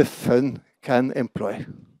that the fund can employ.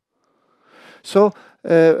 So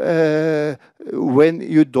when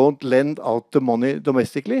you don't lend out the money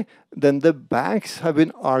domestically, then the banks have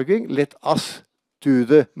been arguing, let us do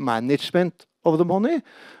the management of the money,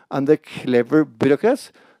 and the clever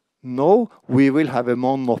bureaucrats, no, we will have a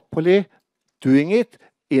monopoly doing it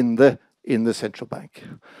in the central bank.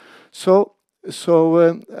 So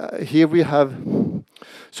here we have.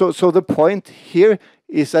 So the point here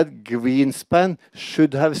is that Greenspan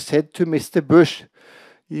should have said to Mr. Bush,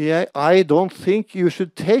 yeah, I don't think you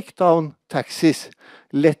should take down taxes.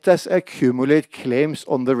 Let us accumulate claims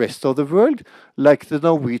on the rest of the world, like the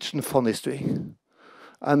Norwegian fund is doing.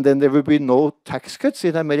 And then there will be no tax cuts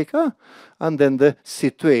in America, and then the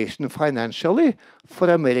situation financially for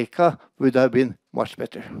America would have been much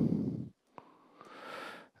better.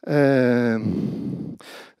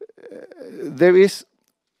 There is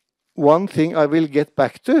one thing I will get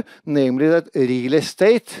back to, namely that real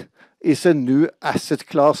estate is a new asset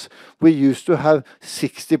class. We used to have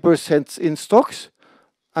 60% in stocks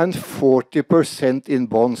and 40% in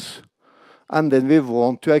bonds. And then we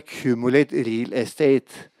want to accumulate real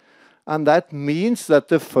estate. And that means that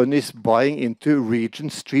the fund is buying into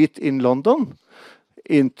Regent Street in London,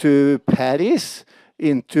 into Paris,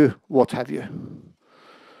 into what have you.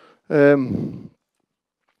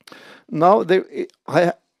 Now,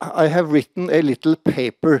 I have written a little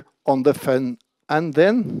paper on the fund, and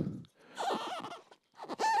then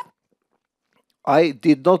I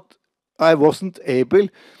wasn't able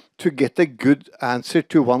to get a good answer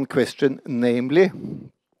to one question, namely,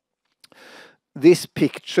 this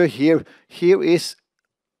picture here. Here is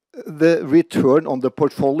the return on the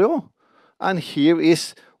portfolio, and here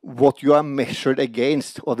is what you are measured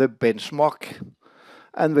against, or the benchmark.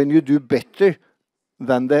 And when you do better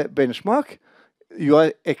than the benchmark, you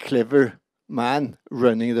are a clever man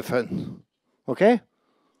running the fund. Okay?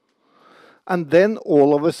 And then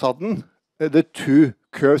all of a sudden, the two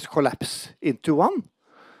curves collapse into one,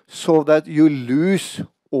 so that you lose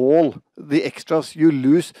all the extras. You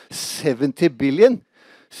lose 70 billion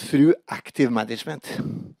through active management.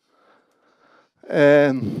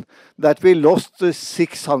 That we lost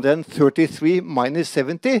 633 minus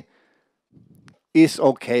 70 is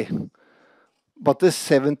okay. But the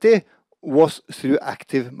 70 was through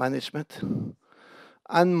active management.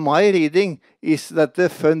 And my reading is that the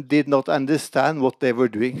fund did not understand what they were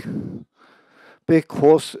doing,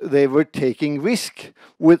 because they were taking risk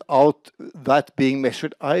without that being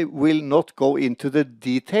measured. I will not go into the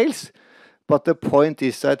details, but the point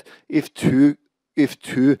is that if two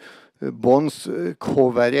bonds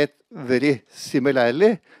covariate very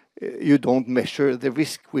similarly, you don't measure the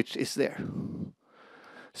risk which is there.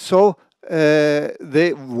 So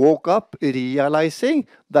they woke up realizing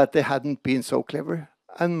that they hadn't been so clever.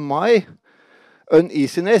 And my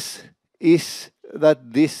uneasiness is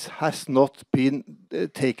that this has not been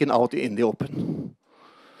taken out in the open.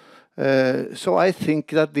 So I think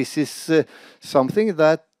that this is something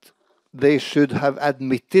that they should have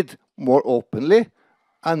admitted more openly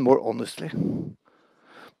and more honestly.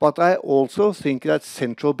 But I also think that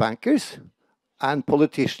central bankers and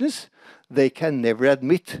politicians, they can never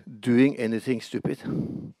admit doing anything stupid.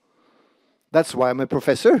 That's why I'm a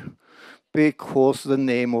professor, because the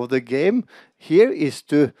name of the game here is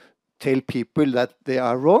to tell people that they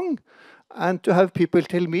are wrong, and to have people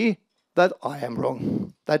tell me that I am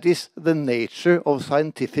wrong. That is the nature of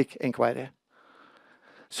scientific inquiry.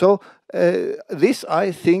 So this,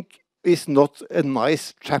 I think, is not a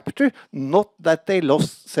nice chapter. Not that they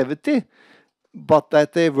lost 70, but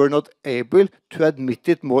that they were not able to admit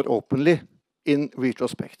it more openly in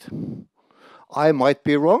retrospect. I might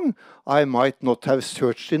be wrong. I might not have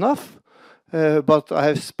searched enough, but I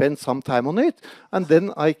have spent some time on it, and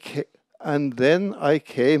then I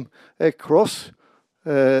came across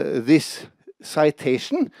this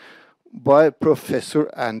citation by Professor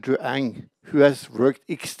Andrew Ng, who has worked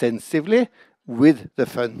extensively with the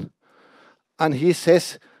fund. And he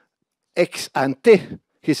says ex ante,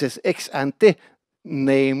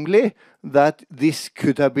 namely that this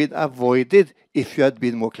could have been avoided if you had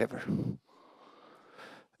been more clever.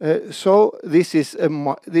 So this is a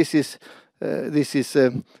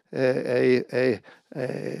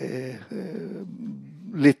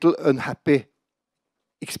little unhappy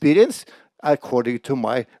experience according to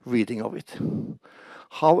my reading of it.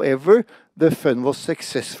 However, the fund was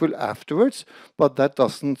successful afterwards, but that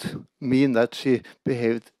doesn't mean that she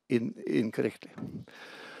behaved incorrectly.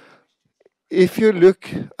 If you look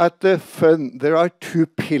at the fund, there are two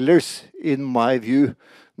pillars in my view,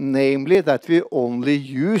 namely that we only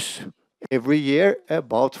use every year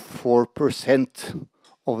about 4%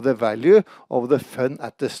 of the value of the fund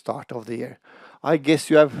at the start of the year. I guess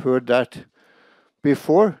you have heard that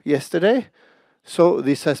before yesterday, so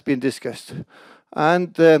this has been discussed.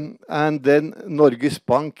 And then Norges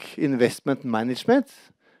Bank Investment Management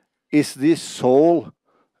is the sole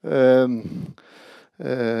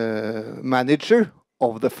manager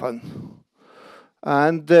of the fund.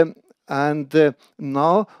 And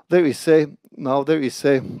now there is a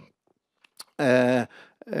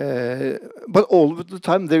but all the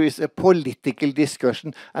time there is a political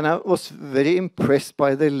discussion, and I was very impressed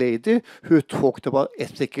by the lady who talked about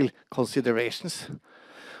ethical considerations.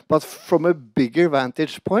 But from a bigger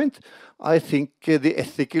vantage point, I think the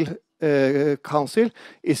ethical council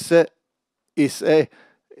is a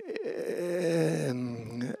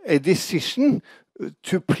decision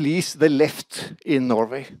to please the left in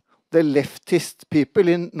Norway. The leftist people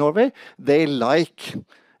in Norway, they like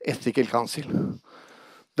ethical council.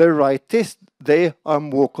 The rightists, they are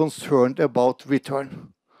more concerned about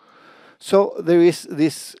return. So there is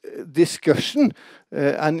this discussion,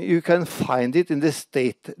 and you can find it in the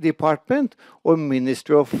State Department or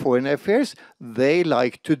Ministry of Foreign Affairs. They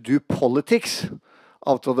like to do politics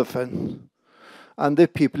out of the fund. And the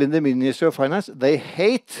people in the Ministry of Finance, they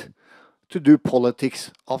hate to do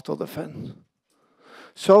politics out of the fund.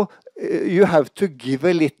 So you have to give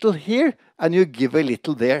a little here and you give a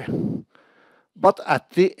little there. But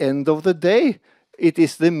at the end of the day, it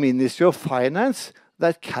is the Ministry of Finance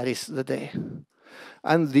that carries the day.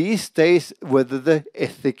 And these days, whether the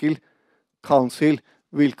ethical council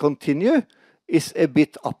will continue is a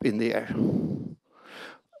bit up in the air.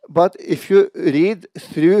 But if you read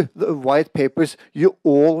through the white papers, you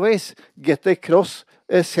always get across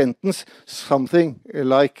a sentence, something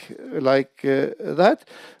like that,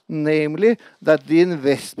 namely that the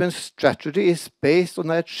investment strategy is based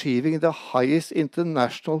on achieving the highest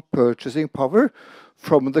international purchasing power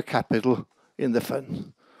from the capital in the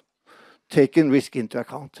fund, taking risk into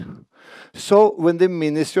account. So when the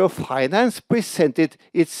Ministry of Finance presented,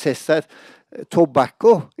 it says that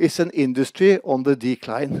tobacco is an industry on the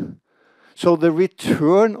decline. So the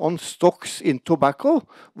return on stocks in tobacco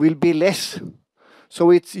will be less.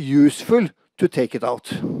 So it's useful to take it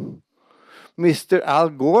out. Mr. Al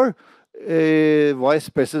Gore, Vice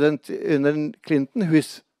President under Clinton, who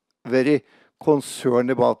is very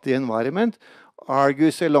concerned about the environment,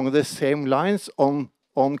 argues along the same lines on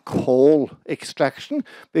coal extraction,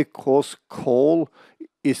 because coal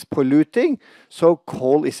is polluting, so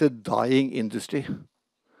coal is a dying industry.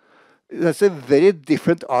 That's a very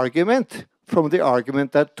different argument from the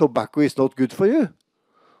argument that tobacco is not good for you,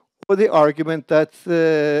 or the argument that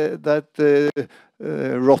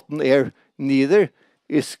rotten air neither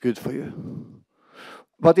is good for you.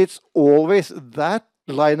 But it's always that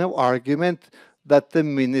line of argument that the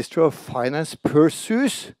Ministry of Finance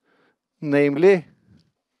pursues, namely,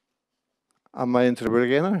 am I in trouble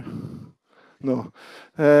again? No.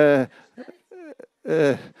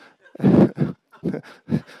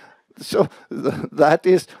 So that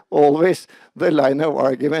is always the line of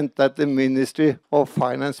argument that the Ministry of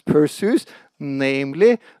Finance pursues,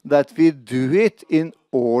 namely that we do it in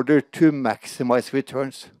order to maximize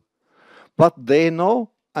returns. But they know,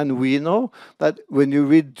 and we know, that when you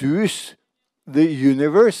reduce the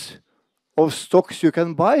universe of stocks you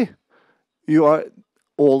can buy, you are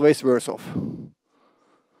always worse off.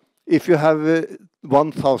 If you have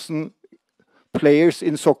 1,000 players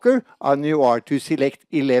in soccer and you are to select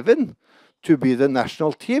 11 to be the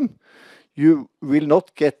national team, you will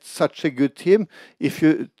not get such a good team if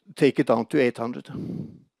you take it down to 800.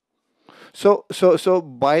 So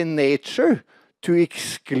by nature, to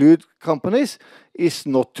exclude companies is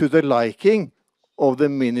not to the liking of the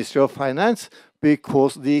Ministry of Finance,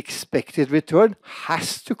 because the expected return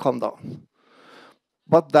has to come down.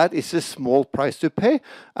 But that is a small price to pay.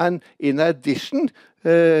 And in addition,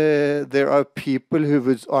 there are people who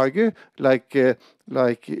would argue, like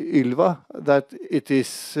Ylva, that it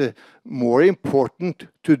is more important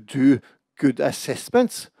to do good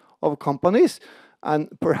assessments of companies and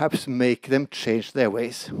perhaps make them change their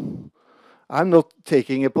ways. I'm not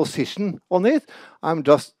taking a position on it. I'm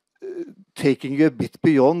just taking you a bit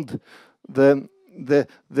beyond the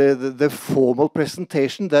formal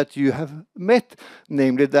presentation that you have met,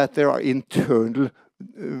 namely that there are internal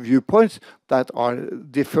viewpoints that are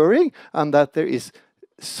differing, and that there is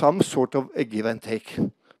some sort of a give and take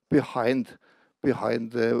behind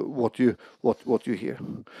what you hear.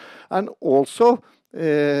 And also,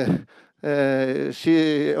 you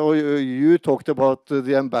talked about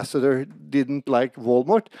the ambassador didn't like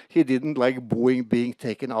Walmart. He didn't like Boeing being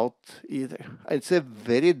taken out either. It's a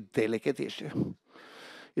very delicate issue.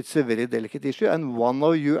 It's a very delicate issue. And one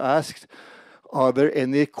of you asked, are there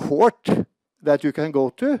any court that you can go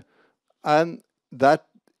to? And that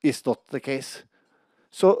is not the case.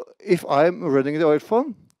 So if I'm running the oil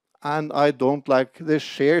fund and I don't like the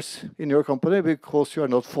shares in your company because you are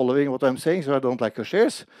not following what I'm saying, so I don't like your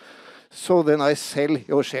shares, so then I sell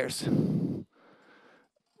your shares.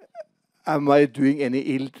 Am I doing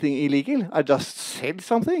anything illegal? I just sell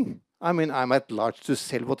something. I mean, I'm at large to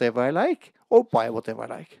sell whatever I like or buy whatever I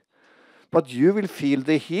like. But you will feel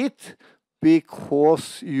the heat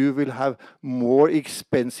because you will have more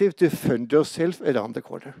expensive to fund yourself around the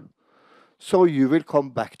corner. So you will come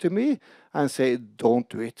back to me and say, don't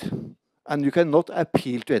do it. And you cannot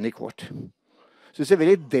appeal to any court. So it's a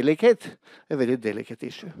very delicate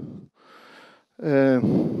issue.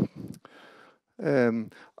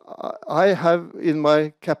 I have, in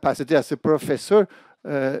my capacity as a professor,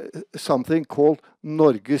 something called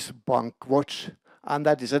Norges Bankwatch. And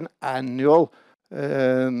that is an annual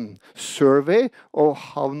survey of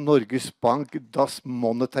how Norges Bank does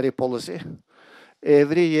monetary policy.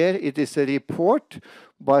 Every year it is a report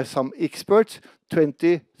by some experts,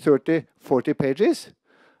 20, 30, 40 pages.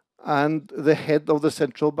 And the head of the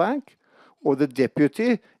central bank or the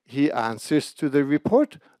deputy, he answers to the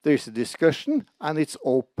report. There is a discussion and it's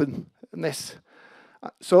openness.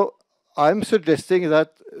 So I'm suggesting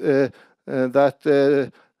that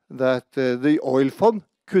the oil fund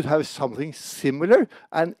could have something similar,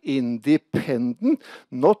 an independent,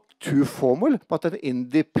 not too formal, but an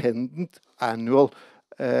independent annual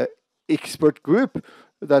expert group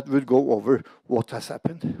that would go over what has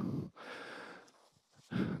happened.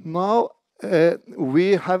 Now,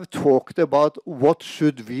 we have talked about what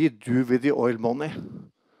should we do with the oil money.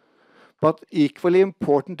 But equally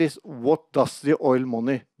important is what does the oil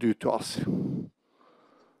money do to us?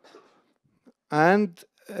 And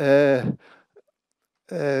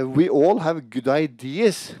we all have good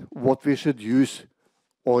ideas what we should use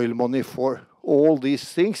oil money for. All these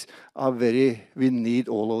things are we need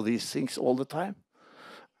all of these things all the time.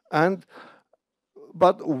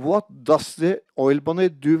 But what does the oil money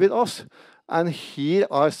do with us? And here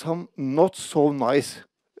are some not so nice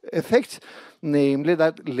effects, namely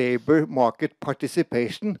that labor market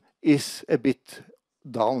participation is a bit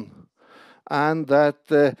down, and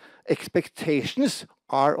that expectations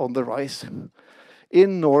are on the rise.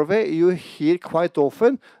 In Norway, you hear quite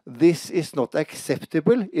often, this is not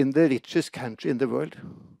acceptable in the richest country in the world.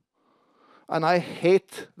 And I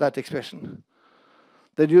hate that expression.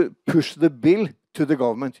 Then you push the bill to the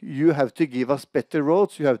government. You have to give us better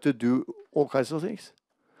roads. You have to do all kinds of things.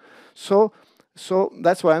 So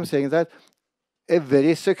that's why I'm saying that a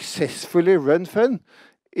very successfully run fund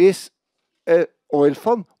is an oil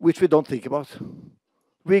fund which we don't think about.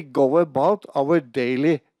 We go about our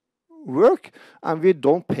daily work and we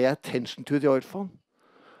don't pay attention to the oil fund.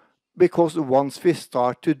 Because once we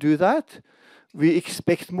start to do that, we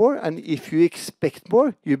expect more, and if you expect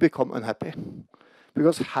more, you become unhappy.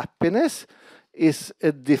 Because happiness is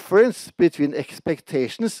a difference between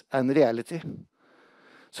expectations and reality.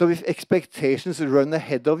 So if expectations run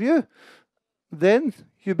ahead of you, then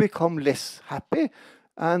you become less happy,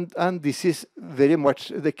 and this is very much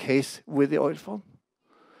the case with the oil fund.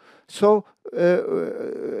 So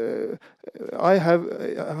I have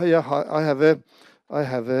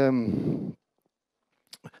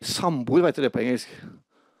samboer, vet dere det på engelsk?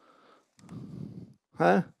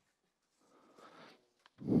 Hæ?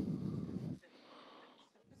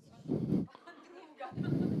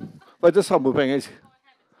 Hva heter samboer på engelsk?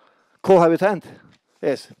 Cohabitant.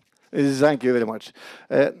 Yes. Thank you very much.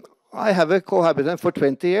 I have a cohabitant for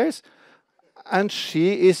 20 years, and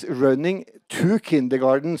she is running 2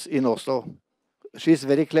 kindergartens in Oslo. She's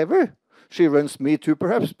very clever. She runs me too,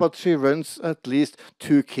 perhaps, but she runs at least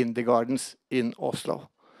 2 kindergartens in Oslo.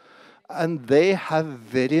 And they have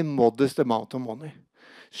very modest amount of money.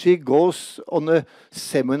 She goes on a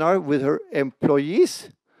seminar with her employees,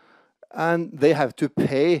 and they have to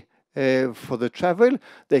pay for the travel.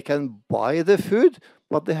 They can buy the food,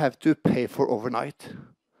 but they have to pay for overnight.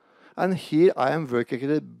 And here I am working at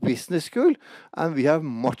a business school, and we have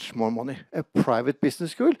much more money. A private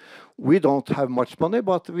business school, we don't have much money,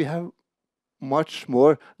 but we have much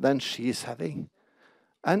more than she is having.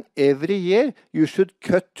 And every year you should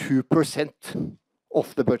cut 2%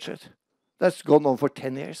 of the budget. That's gone on for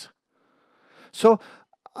 10 years. So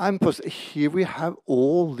here we have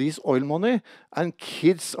all this oil money, and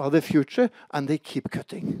kids are the future, and they keep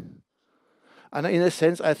cutting. And in a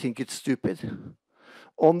sense, I think it's stupid.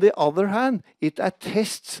 On the other hand, it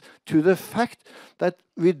attests to the fact that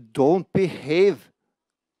we don't behave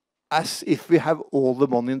as if we have all the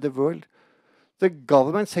money in the world. The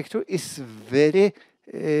government sector is very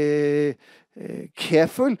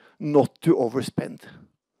careful not to overspend.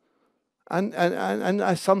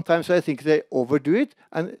 And sometimes I think they overdo it.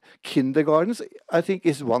 And kindergartens, I think,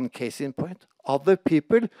 is one case in point. Other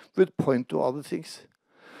people would point to other things.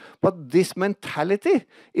 But this mentality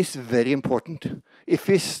is very important. If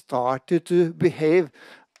we started to behave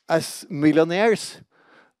as millionaires,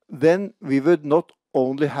 then we would not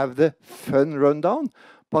only have the fun run down,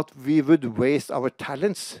 but we would waste our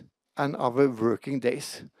talents and our working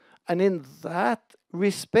days. And in that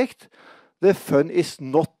respect, the fun is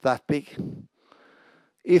not that big.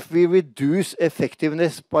 If we reduce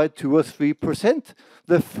effectiveness by 2 or 3%,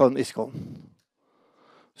 the fun is gone.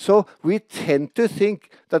 So we tend to think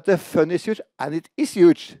that the fun is huge, and it is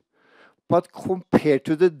huge. But compared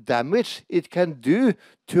to the damage it can do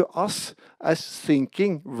to us as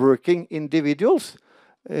thinking, working individuals,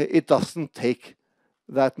 it doesn't take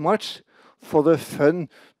that much for the fun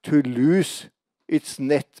to lose its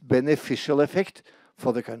net beneficial effect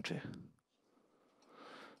for the country.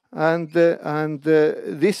 And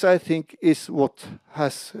this, I think, is what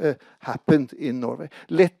has happened in Norway.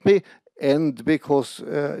 Let me end, because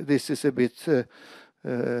this is a bit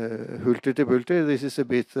hulter-til-bulter. This is a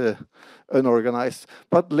bit unorganized.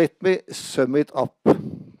 But let me sum it up.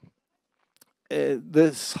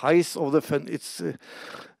 The size of the fund,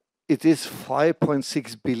 it is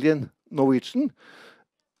 5.6 billion Norwegian.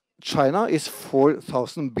 China is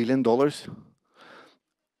 $4,000 billion.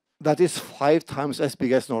 That is 5 times as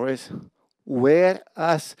big as Norway's.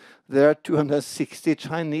 Whereas there are 260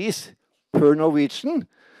 Chinese per Norwegian,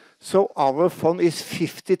 so our fund is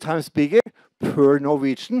 50 times bigger per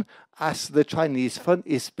Norwegian as the Chinese fund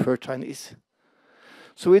is per Chinese.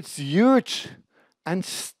 So it's huge, and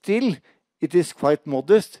still it is quite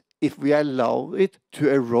modest if we allow it to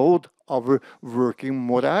erode our working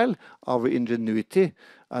morale, our ingenuity,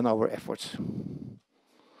 and our efforts.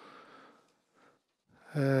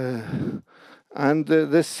 And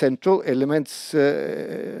the central elements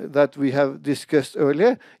that we have discussed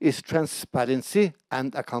earlier is transparency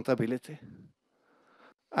and accountability.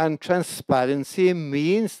 And transparency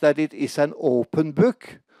means that it is an open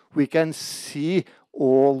book. We can see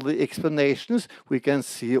all the explanations, we can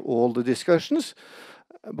see all the discussions,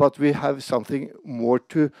 but we have something more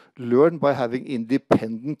to learn by having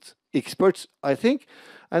independent experts, I think.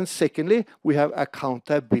 And secondly, we have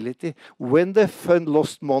accountability. When the fund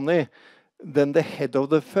lost money, then the head of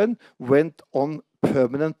the fund went on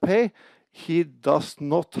permanent pay. He does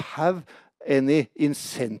not have any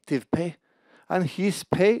incentive pay. And his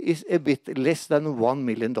pay is a bit less than $1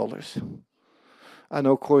 million. And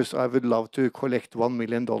of course, I would love to collect $1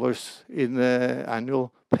 million in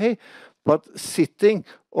annual pay. But sitting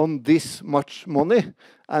on this much money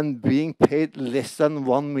and being paid less than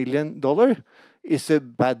 $1 million is a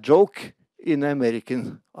bad joke in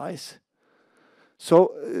American eyes.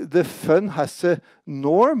 So the fund has a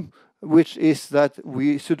norm, which is that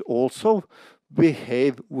we should also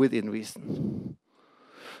behave within reason.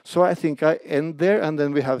 So I think I end there, and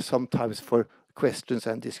then we have some time for questions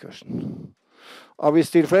and discussion. Are we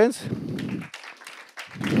still friends?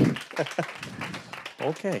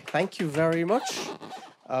 Okay, thank you very much.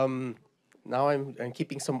 Now I'm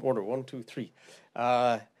keeping some order. 1, 2, 3.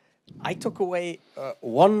 I took away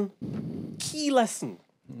one key lesson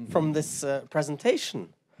from this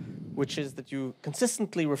presentation, which is that you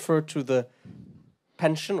consistently refer to the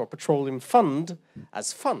pension or petroleum fund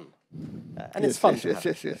as fun. And it's fun. Yes.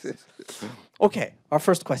 Okay, our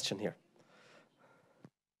first question here.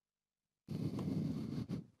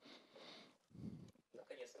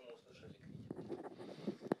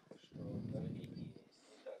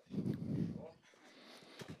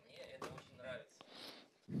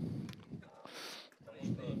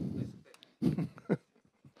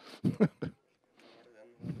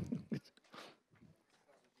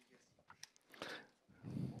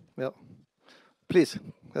 Well, please,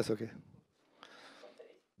 that's okay.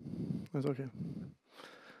 That's okay.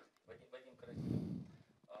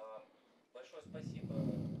 Большое спасибо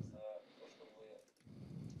за то, что вы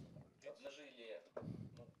обнажили.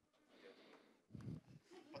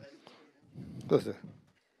 Just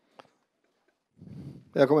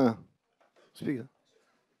Ja, kom igjen. Spik det.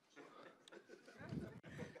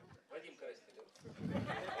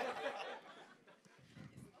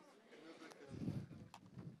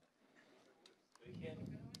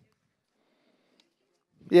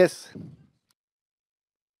 Yes.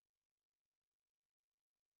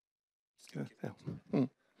 Yeah.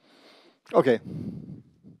 Okay.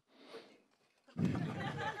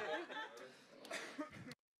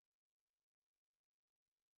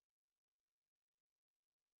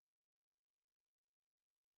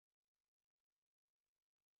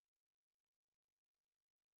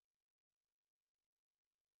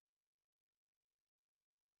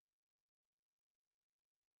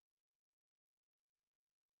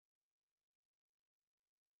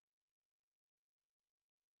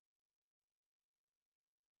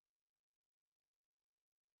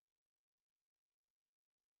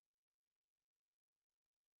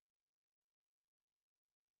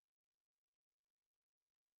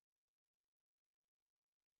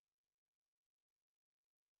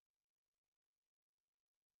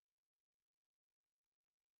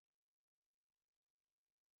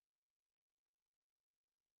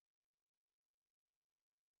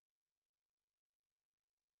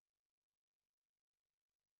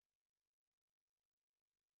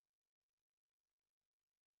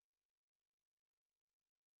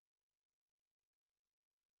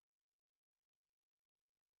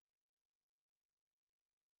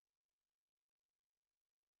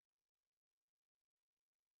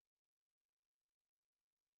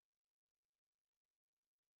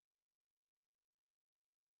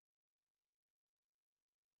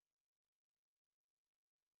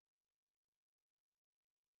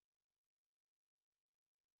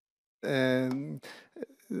 um,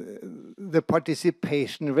 the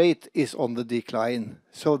participation rate is on the decline.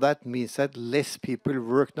 So that means that less people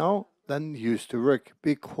work now than used to work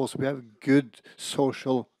because we have good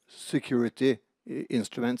social security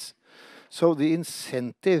instruments. So the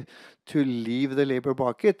incentive to leave the labor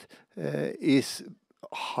market is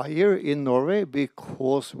higher in Norway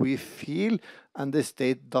because we feel and the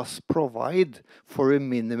state does provide for a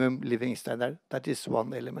minimum living standard. That is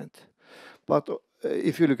one element. But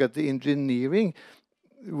if you look at the engineering,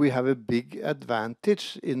 we have a big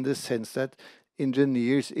advantage in the sense that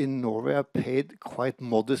engineers in Norway are paid quite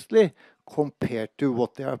modestly compared to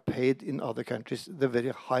what they are paid in other countries, the very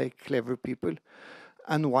high, clever people.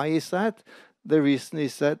 And why is that? The reason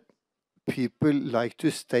is that people like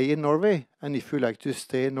to stay in Norway. And if you like to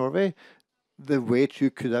stay in Norway, the wage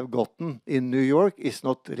you could have gotten in New York is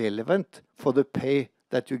not relevant for the pay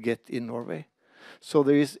that you get in Norway. So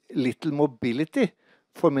there is little mobility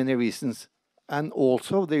for many reasons. And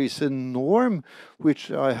also there is a norm, which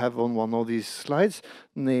I have on one of these slides,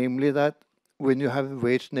 namely that when you have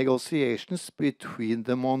wage negotiations between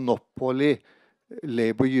the monopoly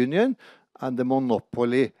labor union and the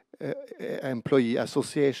monopoly employee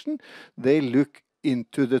association, they look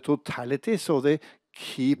into the totality, so they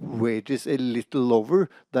keep wages a little lower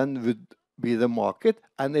than would be the market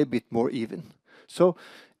and a bit more even. So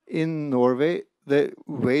in Norway, the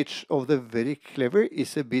wage of the very clever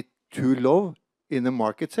is a bit too low in the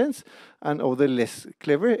market sense, and of the less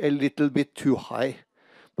clever, a little bit too high.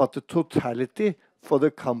 But the totality for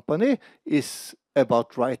the company is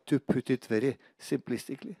about right, to put it very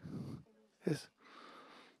simplistically. Yes.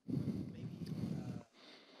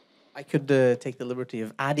 I could take the liberty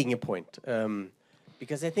of adding a point,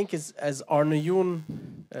 because I think as Arne Jon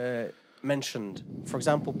mentioned, for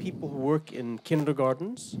example, people who work in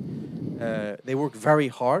kindergartens, they work very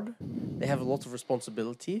hard, they have a lot of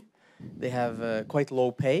responsibility, they have quite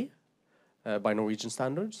low pay by Norwegian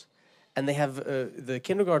standards, and they have the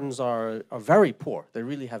kindergartens are very poor. They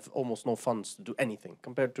really have almost no funds to do anything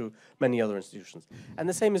compared to many other institutions. And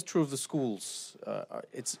the same is true of the schools.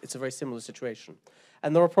 It's a very similar situation.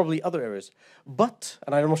 And there are probably other areas. But,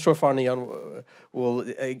 and I'm not sure if Arne Jan will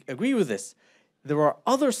agree with this, there are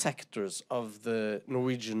other sectors of the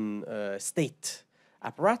Norwegian state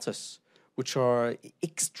apparatus which are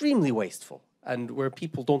extremely wasteful and where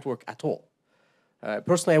people don't work at all.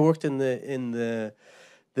 Personally, I worked in the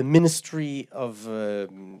Ministry of,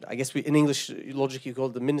 I guess in English logic you call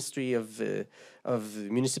it the Ministry of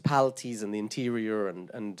Municipalities and the Interior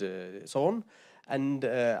and so on. And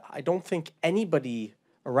I don't think anybody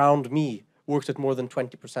around me worked at more than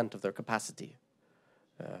 20% of their capacity.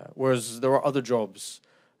 Whereas there are other jobs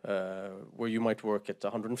where you might work at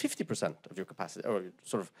 150% of your capacity, or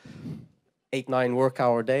sort of 8-9 work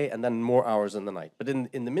hour day and then more hours in the night. But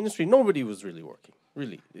in the ministry, nobody was really working,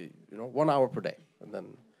 really, 1 hour per day, and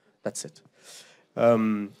then that's it.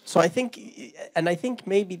 So I think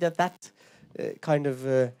maybe that kind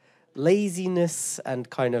of laziness and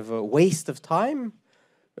kind of a waste of time,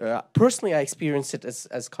 personally I experience it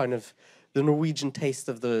as kind of the Norwegian taste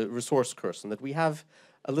of the resource curse, and that we have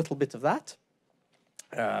a little bit of that.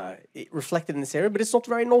 reflected in this area, but it's not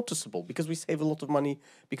very noticeable because we save a lot of money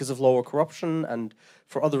because of lower corruption, and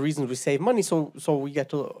for other reasons we save money. So we get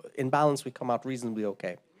to, in balance, we come out reasonably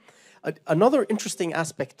okay. Another interesting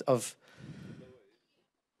aspect of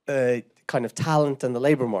kind of talent in the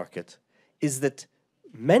labor market is that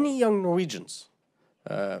many young Norwegians,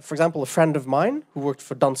 for example, a friend of mine who worked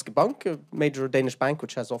for Danske Bank, a major Danish bank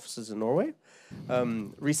which has offices in Norway,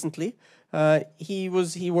 recently, he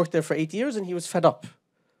worked there for 8 years and he was fed up.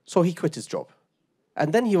 So he quit his job.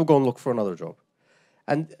 And then he will go and look for another job.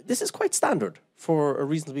 And this is quite standard for a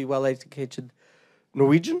reasonably well-educated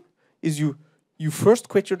Norwegian, is you first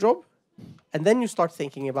quit your job, and then you start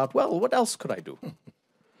thinking about, well, what else could I do?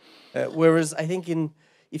 Whereas I think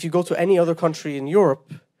if you go to any other country in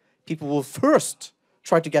Europe, people will first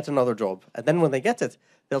try to get another job. And then when they get it,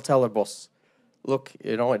 they'll tell their boss, look,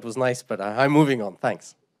 it was nice, but I'm moving on,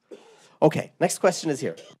 thanks. Okay, next question is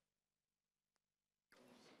here.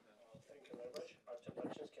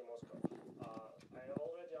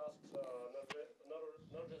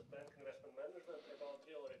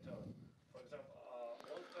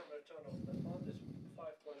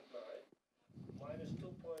 Minus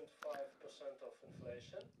 2.5% of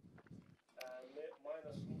inflation, and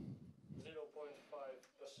minus 0.5%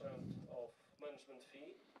 of management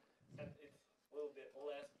fee, and it will be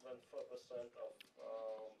less than 4% of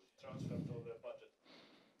transfer to the budget.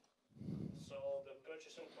 So the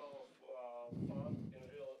purchasing power of fund in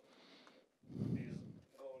real is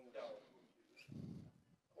going down.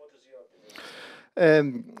 What is your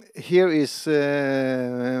opinion? Here is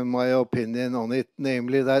my opinion on it,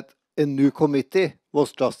 namely that a new committee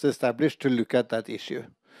was just established to look at that issue.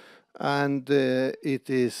 And it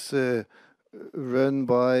is run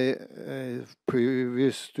by a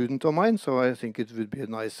previous student of mine, so I think it would be a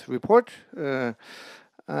nice report.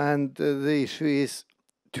 And the issue is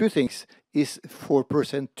two things. Is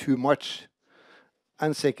 4% too much?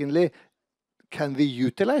 And secondly, can we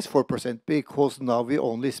utilize 4%? Because now we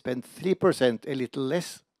only spend 3%, a little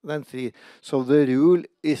less than 3%. So the rule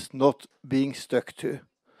is not being stuck to.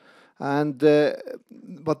 And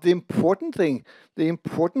but the important thing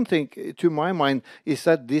to my mind is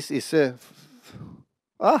that this is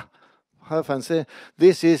how fancy!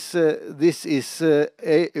 This is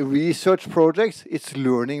a research project. It's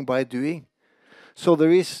learning by doing. So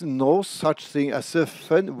there is no such thing as a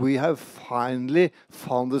fund. We have finally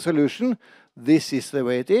found the solution. This is the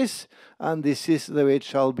way it is, and this is the way it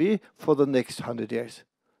shall be for the next 100 years.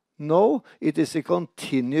 No, it is a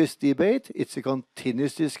continuous debate, it's a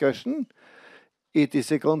continuous discussion, it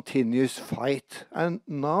is a continuous fight. And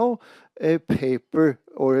now a paper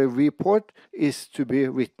or a report is to be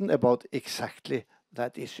written about exactly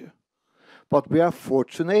that issue. But we are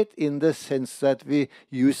fortunate in the sense that we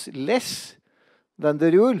use less than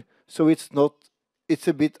the rule, so it's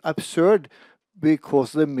a bit absurd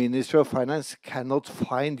because the Ministry of Finance cannot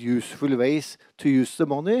find useful ways to use the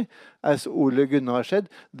money. As Ole Gunnar said,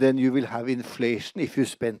 then you will have inflation if you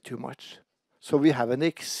spend too much. So we have an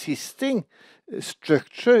existing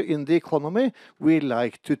structure in the economy we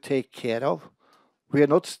like to take care of. We are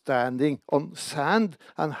not standing on sand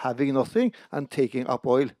and having nothing and taking up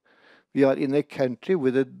oil. We are in a country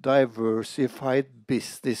with a diversified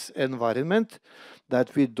business environment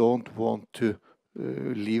that we don't want to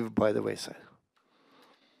leave by the wayside.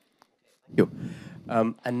 Thank you.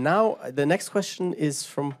 And now the next question is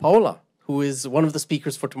from Paola, who is one of the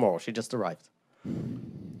speakers for tomorrow. She just arrived.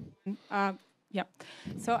 Yeah,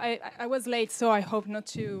 so I was late, so I hope not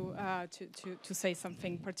to say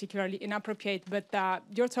something particularly inappropriate. But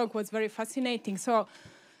your talk was very fascinating. So,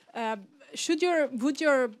 would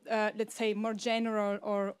your let's say more general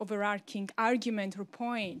or overarching argument or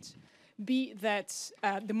point be that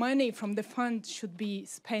the money from the fund should be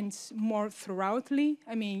spent more thoroughly?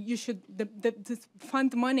 I mean, the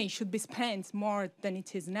fund money should be spent more than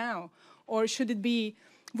it is now, or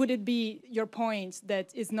would it be your point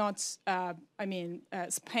that is not,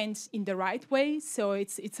 spent in the right way? So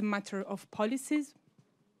it's a matter of policies.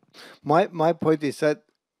 My point is that,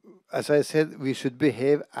 as I said, we should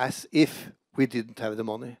behave as if we didn't have the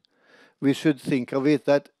money. We should think of it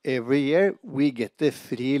that every year we get a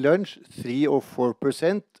free lunch, 3 or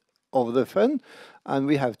 4% of the fund, and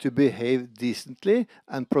we have to behave decently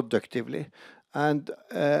and productively. And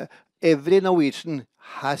every Norwegian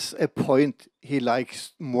has a point he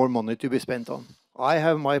likes more money to be spent on. I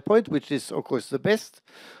have my point, which is, of course, the best.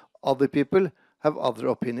 Other people have other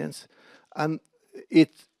opinions. And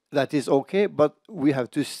that is okay, but we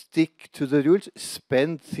have to stick to the rules,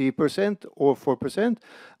 spend 3% or 4%.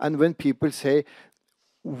 And when people say,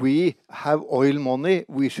 we have oil money,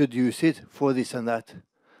 we should use it for this and that,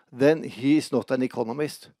 then he is not an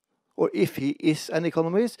economist. Or if he is an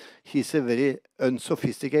economist, he's a very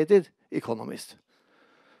unsophisticated economist.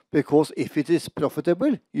 Because if it is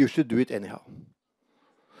profitable, you should do it anyhow.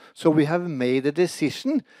 So we have made a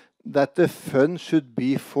decision that the fund should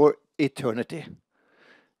be for eternity.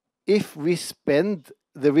 If we spend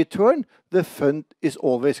the return, the fund is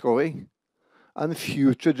always growing, and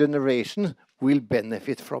future generations will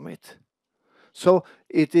benefit from it. So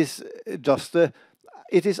it is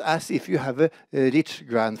it is as if you have a rich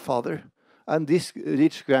grandfather. And this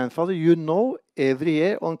rich grandfather, you know, every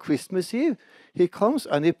year on Christmas Eve, he comes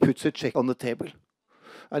and he puts a check on the table.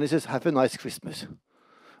 And he says, have a nice Christmas.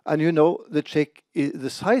 And you know the check, the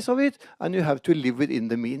size of it, and you have to live within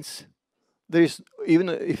the means. There is, even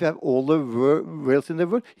if you have all the wealth in the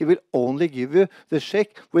world, he will only give you the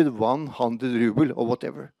check with 100 ruble or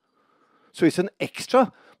whatever. So it's an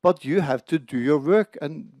extra, but you have to do your work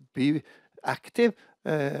and be active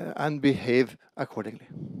and behave accordingly.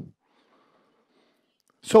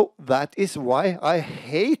 So that is why I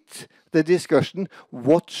hate the discussion,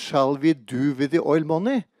 what shall we do with the oil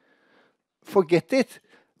money? Forget it.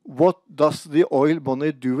 What does the oil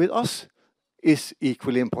money do with us is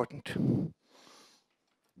equally important.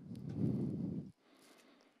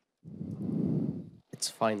 It's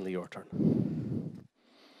finally your turn.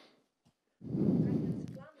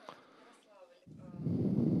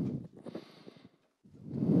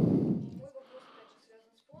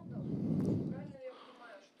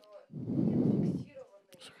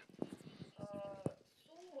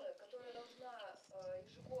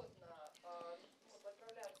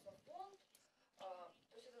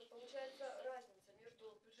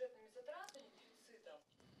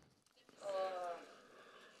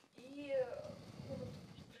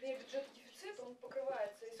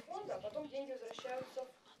 Покрывается из фонда, а потом деньги возвращаются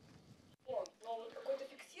в фонд. Но вот какой-то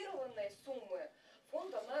фиксированной суммы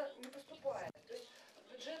фонд она не поступает. То есть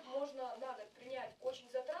бюджет можно на год принять очень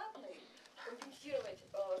затратный, компенсировать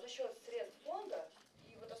за счет средств фонда,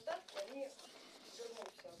 и вот остатки они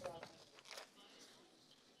вернутся обратно.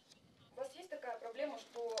 У вас есть такая проблема,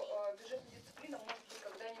 что бюджетная дисциплина может быть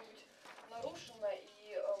когда-нибудь нарушена,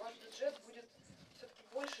 и ваш бюджет будет все-таки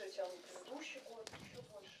больше, чем предыдущий год, еще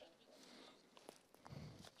больше?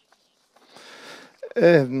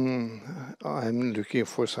 I'm looking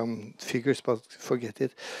for some figures, but forget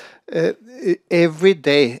it. Every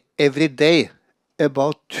day,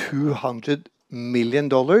 about $200 million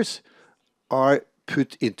are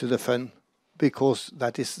put into the fund because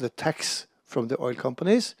that is the tax from the oil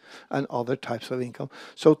companies and other types of income.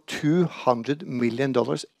 So $200 million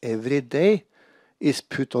every day is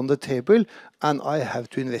put on the table, and I have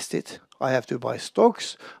to invest it. I have to buy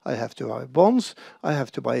stocks, I have to buy bonds, I have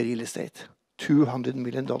to buy real estate. $200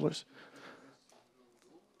 million.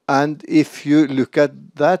 And if you look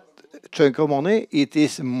at that chunk of money, it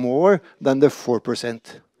is more than the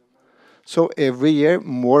 4%. So every year,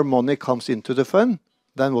 more money comes into the fund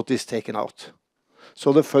than what is taken out.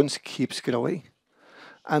 So the funds keeps growing.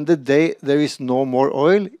 And the day there is no more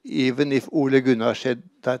oil, even if Ole Gunnar said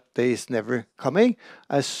that day is never coming,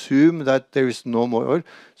 assume that there is no more oil,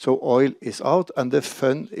 so oil is out and the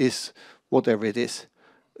fund is whatever it is.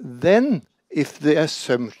 Then, if the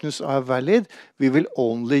assumptions are valid, we will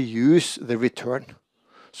only use the return.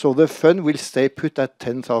 So the fund will stay put at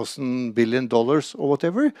 $10,000 billion or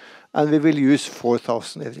whatever, and we will use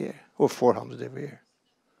 4,000 every year, or 400 every year.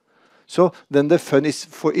 So then the fund is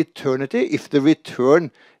for eternity if the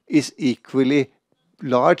return is equally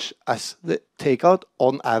large as the takeout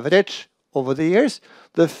on average over the years,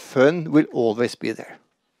 the fund will always be there.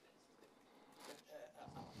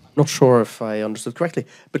 Not sure if I understood correctly,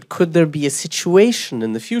 but could there be a situation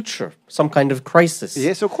in the future, some kind of crisis?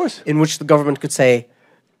 Yes, of course. In which the government could say,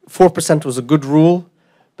 4% was a good rule,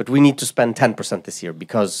 but we need to spend 10% this year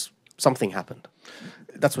because something happened.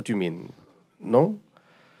 That's what you mean, no?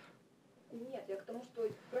 Нет, я к тому, что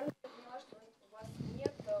правильно я поняла, что у вас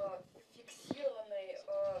нет фиксированной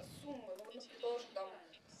суммы. Ну, вот, предположим, там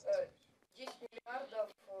 10 миллиардов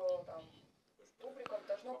там, рубликов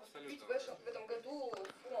должно поступить в этом году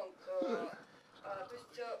в фонд. То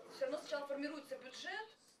есть все равно сначала формируется бюджет,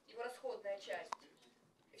 его расходная часть,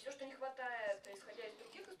 и все, что не хватает, исходя из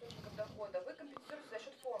других источников дохода, вы компенсируете за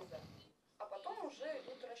счет фонда, а потом уже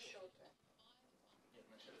идут расчеты. Нет,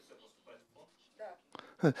 вначале все поступает в фонд? Да.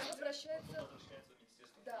 Возвращается,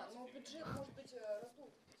 да, но бюджет может быть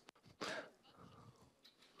раздут.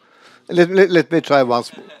 Let me try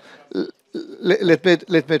once.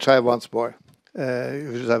 Let me try once more.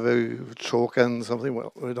 You should have a chalk and something.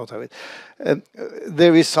 Well, we don't have it.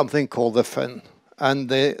 There is something called the fund, and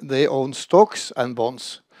they own stocks and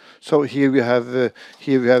bonds. So here we have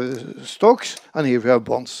stocks, and here we have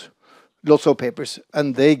bonds, lots of papers,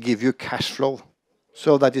 and they give you cash flow.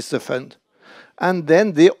 So that is the fund. And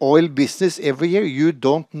then the oil business every year, you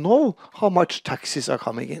don't know how much taxes are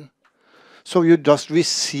coming in. So you just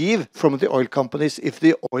receive from the oil companies. If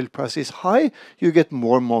the oil price is high, you get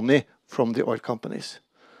more money from the oil companies.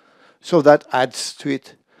 So that adds to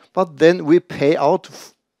it. But then we pay out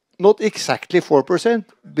not exactly 4%,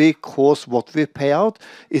 because what we pay out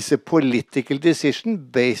is a political decision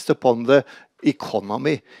based upon the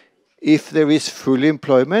economy. If there is full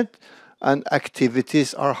employment and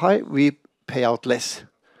activities are high, we pay out less.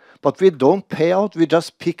 But we don't pay out, we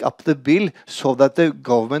just pick up the bill so that the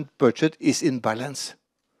government budget is in balance.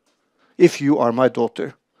 If you are my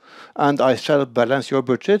daughter and I shall balance your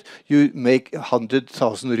budget, you make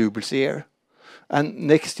 100,000 rubles a year. And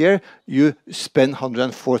next year you spend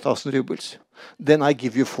 104,000 rubles. Then I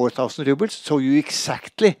give you 4,000 rubles, so you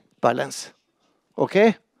exactly balance.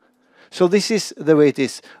 Okay? So this is the way it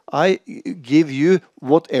is. I give you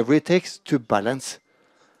whatever it takes to balance.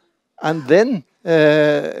 And then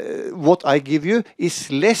what I give you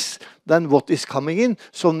is less than what is coming in.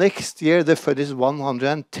 So next year the fund is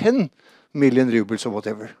 110 million rubles or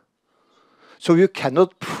whatever. So you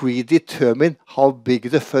cannot predetermine how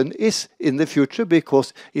big the fund is in the future,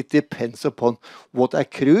 because it depends upon what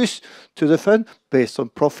accrues to the fund based on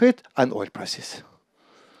profit and oil prices.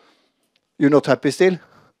 You're not happy still?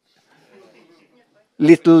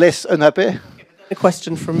 Little less unhappy? A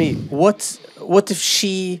question for me. What if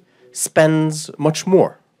she spends much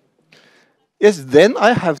more? Yes, then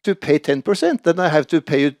I have to pay 10%. Then I have to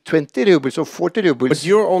pay you 20 rubles or 40 rubles. But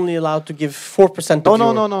you're only allowed to give 4% No, of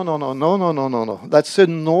your... no. That's a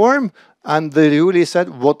norm. And the rule is that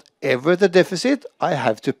whatever the deficit, I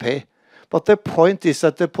have to pay. But the point is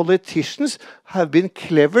that the politicians have been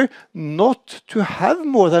clever not to have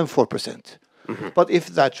more than 4%. But if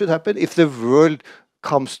that should happen, if the world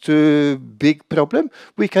comes to big problem,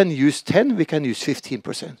 we can use 10, we can use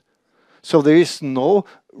 15%. So there is no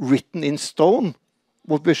written in stone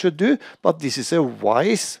what we should do, but this is a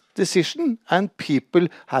wise decision, and people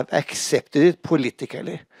have accepted it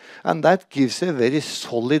politically. And that gives a very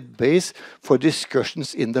solid base for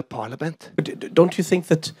discussions in the parliament. But don't you think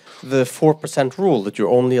that the 4% rule, that you're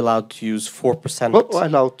only allowed to use 4%? Well,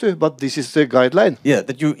 allowed to, but this is the guideline. Yeah,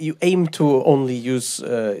 that you aim to only use,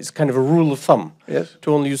 it's kind of a rule of thumb. Yes.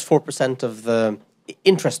 To only use 4% of the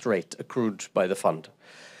interest rate accrued by the fund.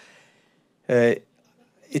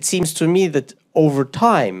 It seems to me that over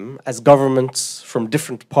time, as governments from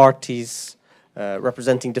different parties,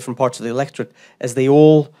 representing different parts of the electorate, as they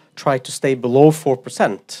all try to stay below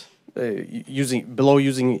 4%, using below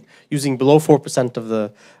 4%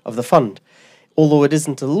 of the fund, although it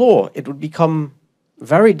isn't a law, it would become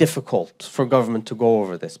very difficult for government to go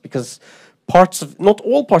over this, because not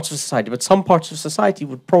all parts of society, but some parts of society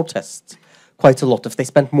would protest quite a lot if they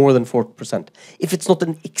spent more than 4%, if it's not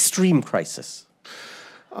an extreme crisis.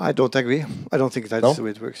 I don't agree. I don't think that's the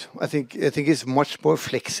way it works. I think it's much more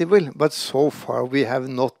flexible, but so far we have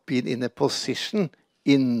not been in a position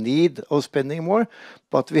in need of spending more,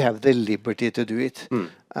 but we have the liberty to do it.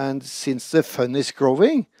 And since the fund is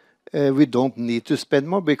growing, we don't need to spend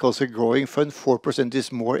more, because a growing fund, 4%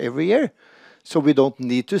 is more every year. So we don't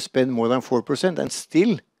need to spend more than 4%, and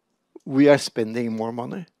still we are spending more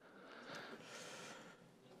money.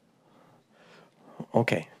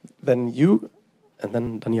 Okay, then you, and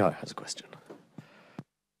then Danyar has a question.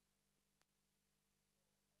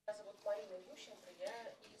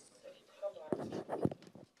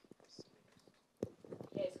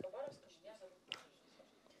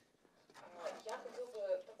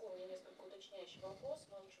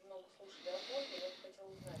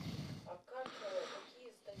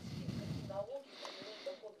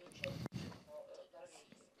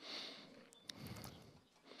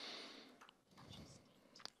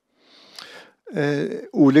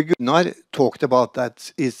 Ole Gunnar talked about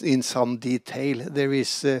that in some detail. There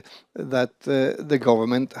is that the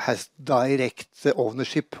government has direct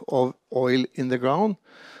ownership of oil in the ground.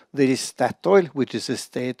 There is Statoil, which is a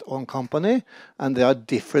state-owned company, and there are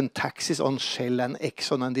different taxes on Shell and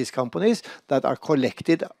Exxon and these companies that are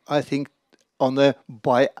collected, I think, on a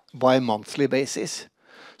bi-monthly basis.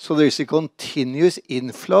 So there is a continuous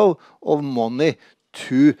inflow of money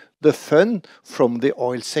to the fund from the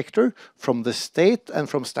oil sector, from the state, and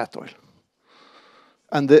from Statoil.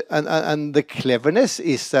 And the cleverness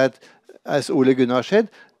is that, as Ole Gunnar said,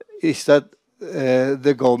 is that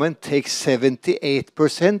the government takes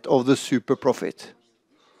 78% of the super profit.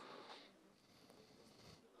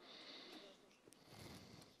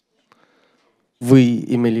 Вы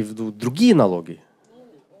имели в виду другие налоги?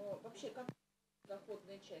 вообще как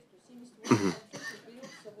доходная часть? То есть 78%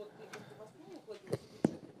 берется вот и как бы в основу кладется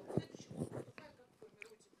бюджет, и вот следующий год какая, как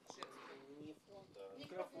формируется бюджет?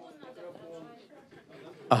 Микрофон надо.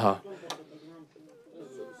 Ага.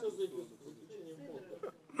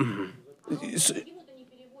 Ему-то не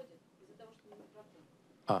переводят из-за того, что микрофон.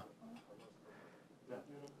 А.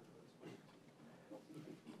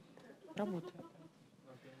 Работает.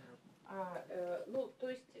 Ну, то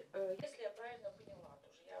есть, если я правильно поняла,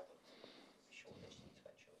 тоже я вот еще уточнить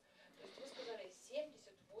хочу. То есть вы сказали,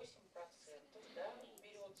 78%, да,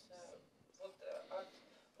 берется вот от,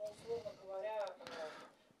 ну, условно говоря,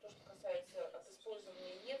 то, что касается от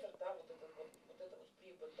использования недр, да, вот эта вот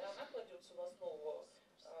прибыль, да, она кладется в основу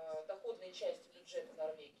доходной части бюджета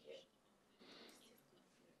Норвегии.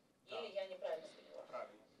 Или я неправильно поняла?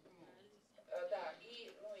 Правильно. Да,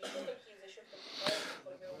 и ну, еще какие за счет каких налогов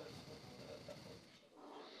формируются доходы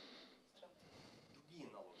страны? Другие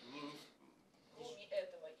налоги. Кроме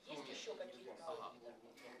этого, есть еще какие-то налоги?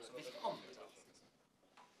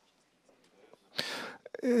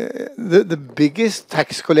 The biggest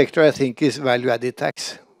tax collector, I think, is value-added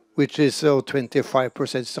tax, which is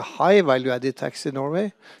 25%. It's a high value-added tax in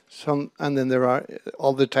Norway. And then there are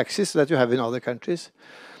other taxes that you have in other countries.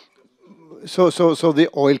 So the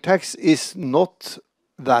oil tax is not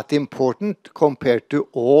that important compared to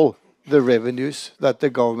all the revenues that the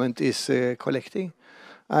government is collecting.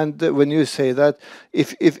 And when you say that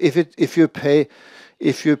if you pay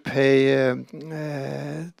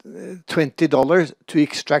 $20 to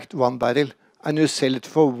extract 1 barrel and you sell it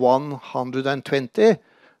for 120,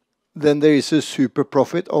 then there is a super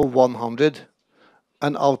profit of 100.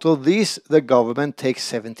 And out of these, the government takes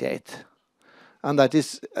 78. And that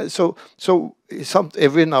is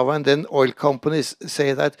every now and then oil companies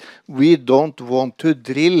say that we don't want to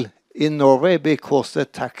drill in Norway because the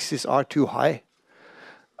taxes are too high.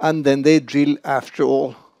 And then they drill after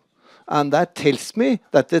all. And that tells me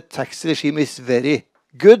that the tax regime is very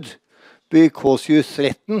good because you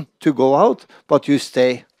threaten to go out, but you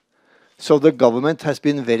stay. So the government has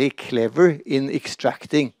been very clever in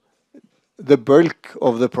extracting the bulk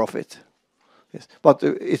of the profit. Yes. But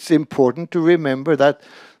it's important to remember that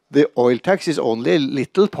the oil tax is only a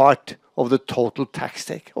little part of the total tax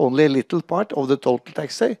take. Only a little part of the total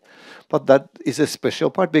tax take. But that is a special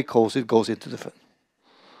part because it goes into the fund.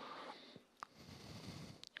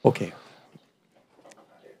 Okay.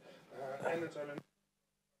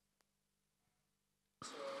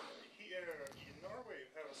 So here in Norway, you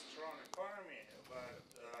have a strong economy, but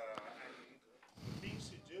and the things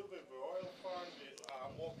you do with the oil fund are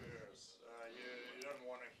obvious. You don't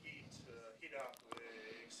want to heat up the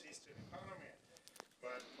existing economy.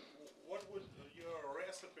 But what would your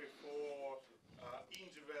recipe for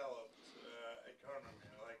undeveloped economy,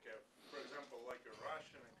 like for example, like a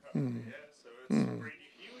Russian economy? Yeah, so it's pretty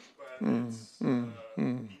huge, but it's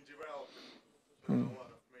undeveloped in a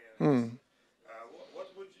lot of manners. What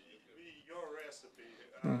would be your recipe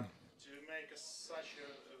to make the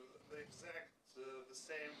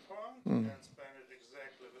same fund and spend it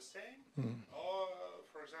exactly the same, or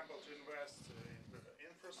for example to invest in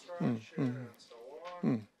infrastructure and so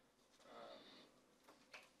on?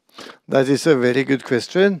 That is a very good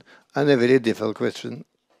question and a very difficult question.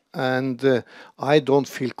 And I don't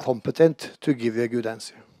feel competent to give you a good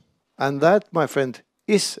answer. And that, my friend,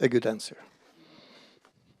 is a good answer.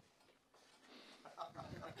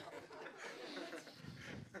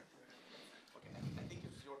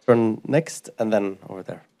 Turn next, and then over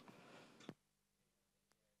there.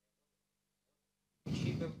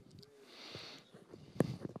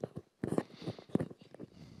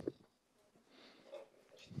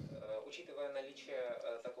 Учитывая наличие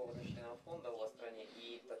такого значительного фонда у вас в стране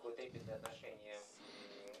и такое трепетное отношение к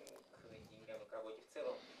деньгам и к работе в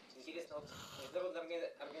целом, интересно, вот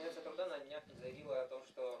Международная организация труда на днях заявила о том,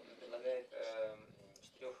 что предлагает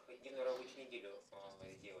 4-дневную рабочую неделю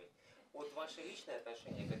сделать. Вот ваше личное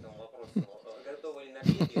отношение к этому вопросу, готовы ли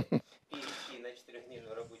Норвегия перейти на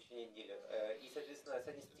 4-дневную рабочую неделю? И, соответственно,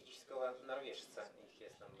 среднестатистического норвежца,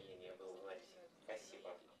 интересно мнение было узнать. Спасибо.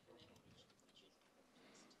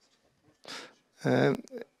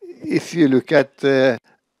 If you look at the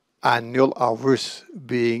annual hours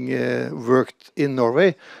being worked in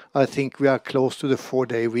Norway, I think we are close to the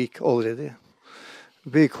 4-day week already.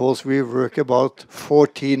 Because we work about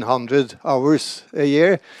 1,400 hours a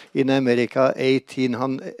year. In America,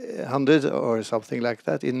 1,800 or something like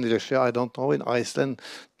that. In Russia, I don't know. In Iceland,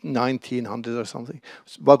 1,900 or something.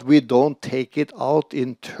 But we don't take it out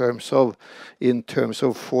in terms of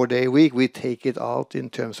 4-day week. We take it out in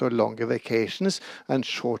terms of longer vacations and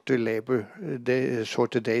shorter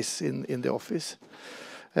shorter days in the office.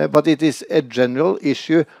 But it is a general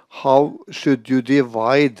issue. How should you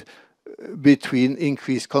divide between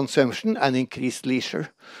increased consumption and increased leisure?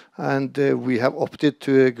 And we have opted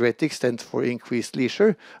to a great extent for increased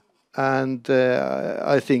leisure. And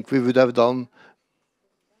I think we would have done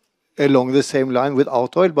along the same line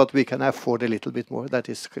without oil, but we can afford a little bit more. That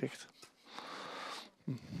is correct.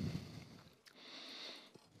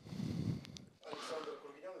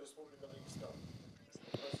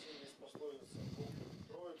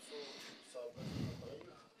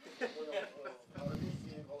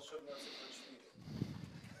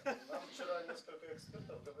 Нам вчера несколько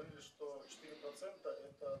экспертов говорили, что 4%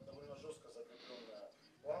 это довольно жестко закрепленная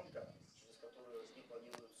планка, через которую не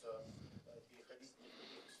планируется переходить ни в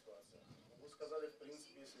каких ситуациях. Вы сказали, в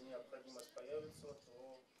принципе, если необходимость появится,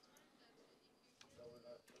 то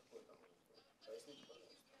довольно легко это может быть. Поясните,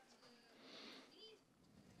 пожалуйста.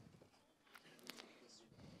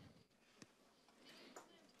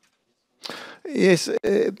 Yes,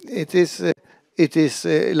 it is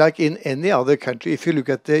like in any other country. If you look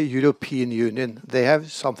at the European Union, they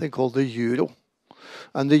have something called the euro.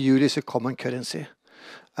 And the euro is a common currency.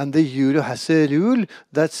 And the euro has a rule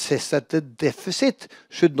that says that the deficit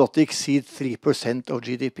should not exceed 3% of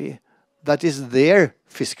GDP. That is their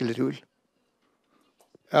fiscal rule.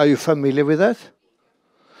 Are you familiar with that?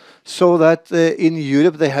 So that in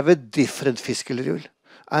Europe they have a different fiscal rule.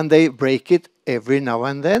 And they break it every now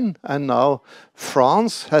and then. And now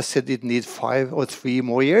France has said it needs 5 or 3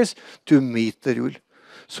 more years to meet the rule.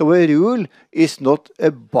 So a rule is not a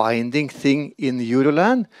binding thing in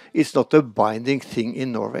Euroland. It's not a binding thing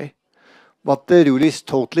in Norway. But the rule is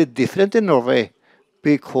totally different in Norway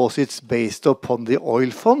because it's based upon the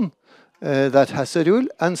oil fund that has a rule.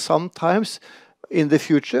 And sometimes in the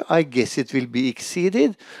future, I guess it will be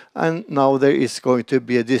exceeded. And now there is going to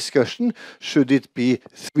be a discussion. Should it be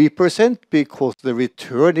 3% because the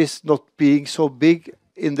return is not being so big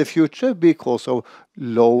in the future because of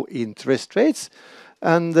low interest rates?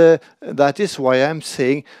 And that is why I'm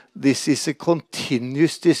saying this is a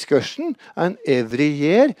continuous discussion. And every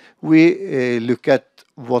year we look at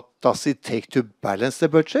what does it take to balance the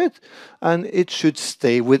budget. And it should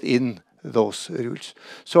stay within those rules.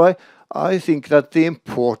 So I think that the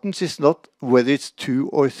importance is not whether it's 2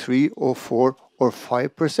 or 3 or 4 or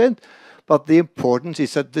 5%, but the importance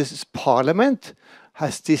is that this parliament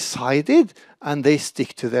has decided and they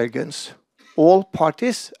stick to their guns. All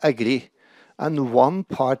parties agree. And one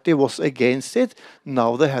party was against it.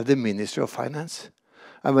 Now they have the Minister of Finance.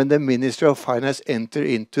 And when the Minister of Finance enter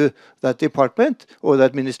into that department or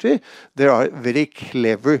that ministry, there are very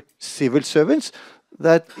clever civil servants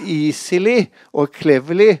that easily or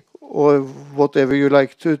cleverly or whatever you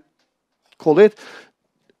like to call it,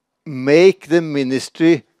 make the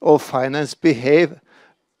Ministry of Finance behave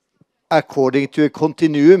according to a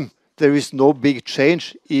continuum. There is no big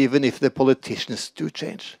change, even if the politicians do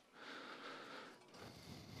change.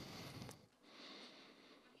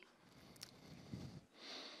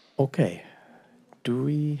 Okay. Do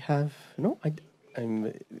we have... No,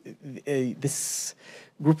 this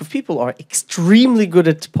group of people are extremely good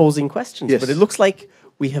at posing questions, yes. But it looks like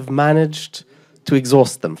we have managed to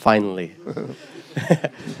exhaust them, finally.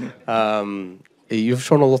 You've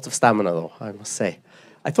shown a lot of stamina, though, I must say.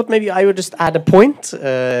 I thought maybe I would just add a point,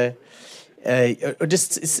 or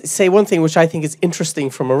just say one thing which I think is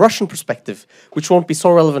interesting from a Russian perspective, which won't be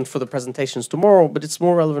so relevant for the presentations tomorrow, but it's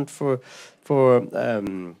more relevant for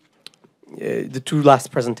the 2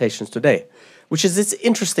 last presentations today, which is it's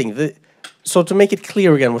interesting. So to make it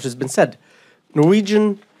clear again what has been said,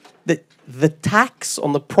 Norwegian, the tax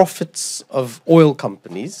on the profits of oil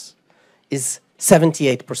companies is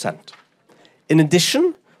 78%. In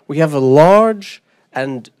addition, we have a large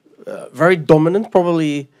and very dominant,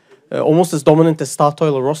 probably almost as dominant as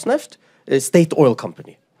Statoil or Rosneft, state oil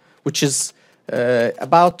company, which is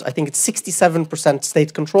about, I think it's 67%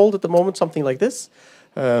 state-controlled at the moment, something like this.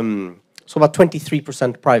 So about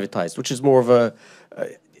 23% privatized, which is more of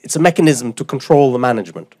it's a mechanism to control the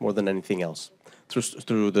management more than anything else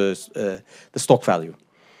through the stock value.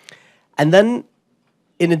 And then,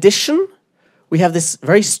 in addition, we have this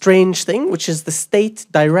very strange thing, which is the state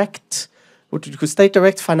direct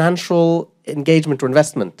financial engagement or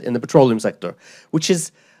investment in the petroleum sector, which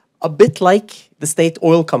is a bit like the state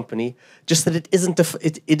oil company, just that it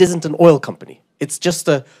isn't an oil company. It's just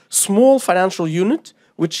a small financial unit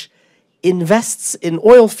which invests in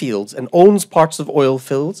oil fields and owns parts of oil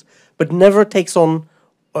fields, but never takes on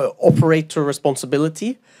operator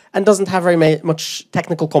responsibility and doesn't have very much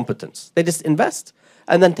technical competence. They just invest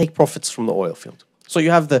and then take profits from the oil field. So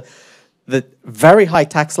you have the very high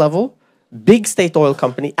tax level, big state oil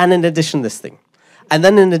company, and in addition this thing. And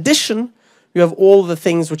then in addition, you have all the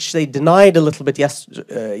things which they denied a little bit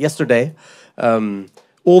yesterday,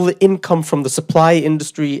 all the income from the supply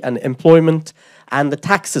industry and employment, and the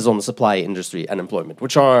taxes on the supply industry and employment,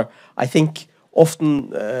 which are, I think,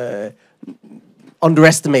 often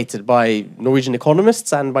underestimated by Norwegian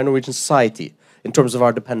economists and by Norwegian society in terms of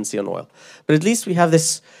our dependency on oil. But at least we have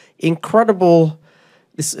this incredible,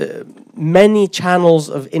 many channels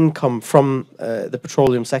of income from the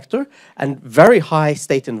petroleum sector and very high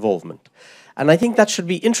state involvement. And I think that should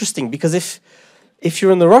be interesting, because if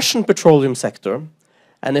you're in the Russian petroleum sector,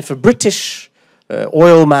 and if a British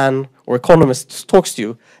oil man or economist talks to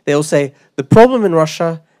you, they'll say, the problem in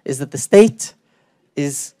Russia is that the state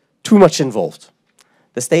is too much involved.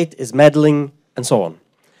 The state is meddling, and so on.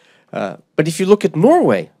 But if you look at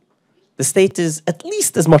Norway, the state is at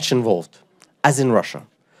least as much involved as in Russia.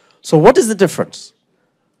 So what is the difference?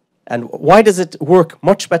 And why does it work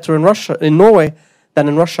much better in Norway than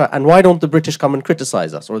in Russia? And why don't the British come and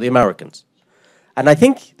criticize us, or the Americans? And I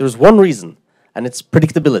think there's one reason, and it's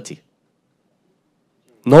predictability.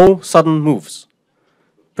 No sudden moves.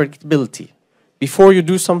 Predictability. Before you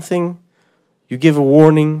do something, you give a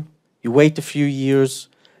warning, you wait a few years,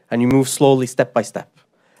 and you move slowly, step by step.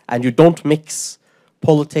 And you don't mix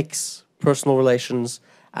politics, personal relations,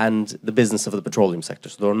 and the business of the petroleum sector.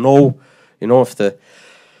 So there are no,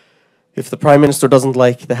 if the prime minister doesn't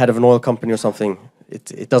like the head of an oil company or something,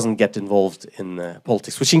 it doesn't get involved in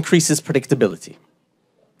politics, which increases predictability.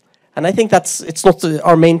 And I think it's not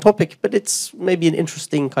our main topic, but it's maybe an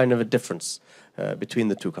interesting kind of a difference between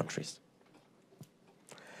the two countries.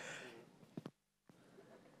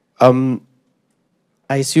 I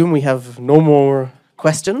assume we have no more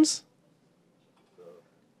questions.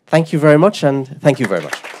 Thank you very much, and thank you very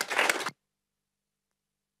much.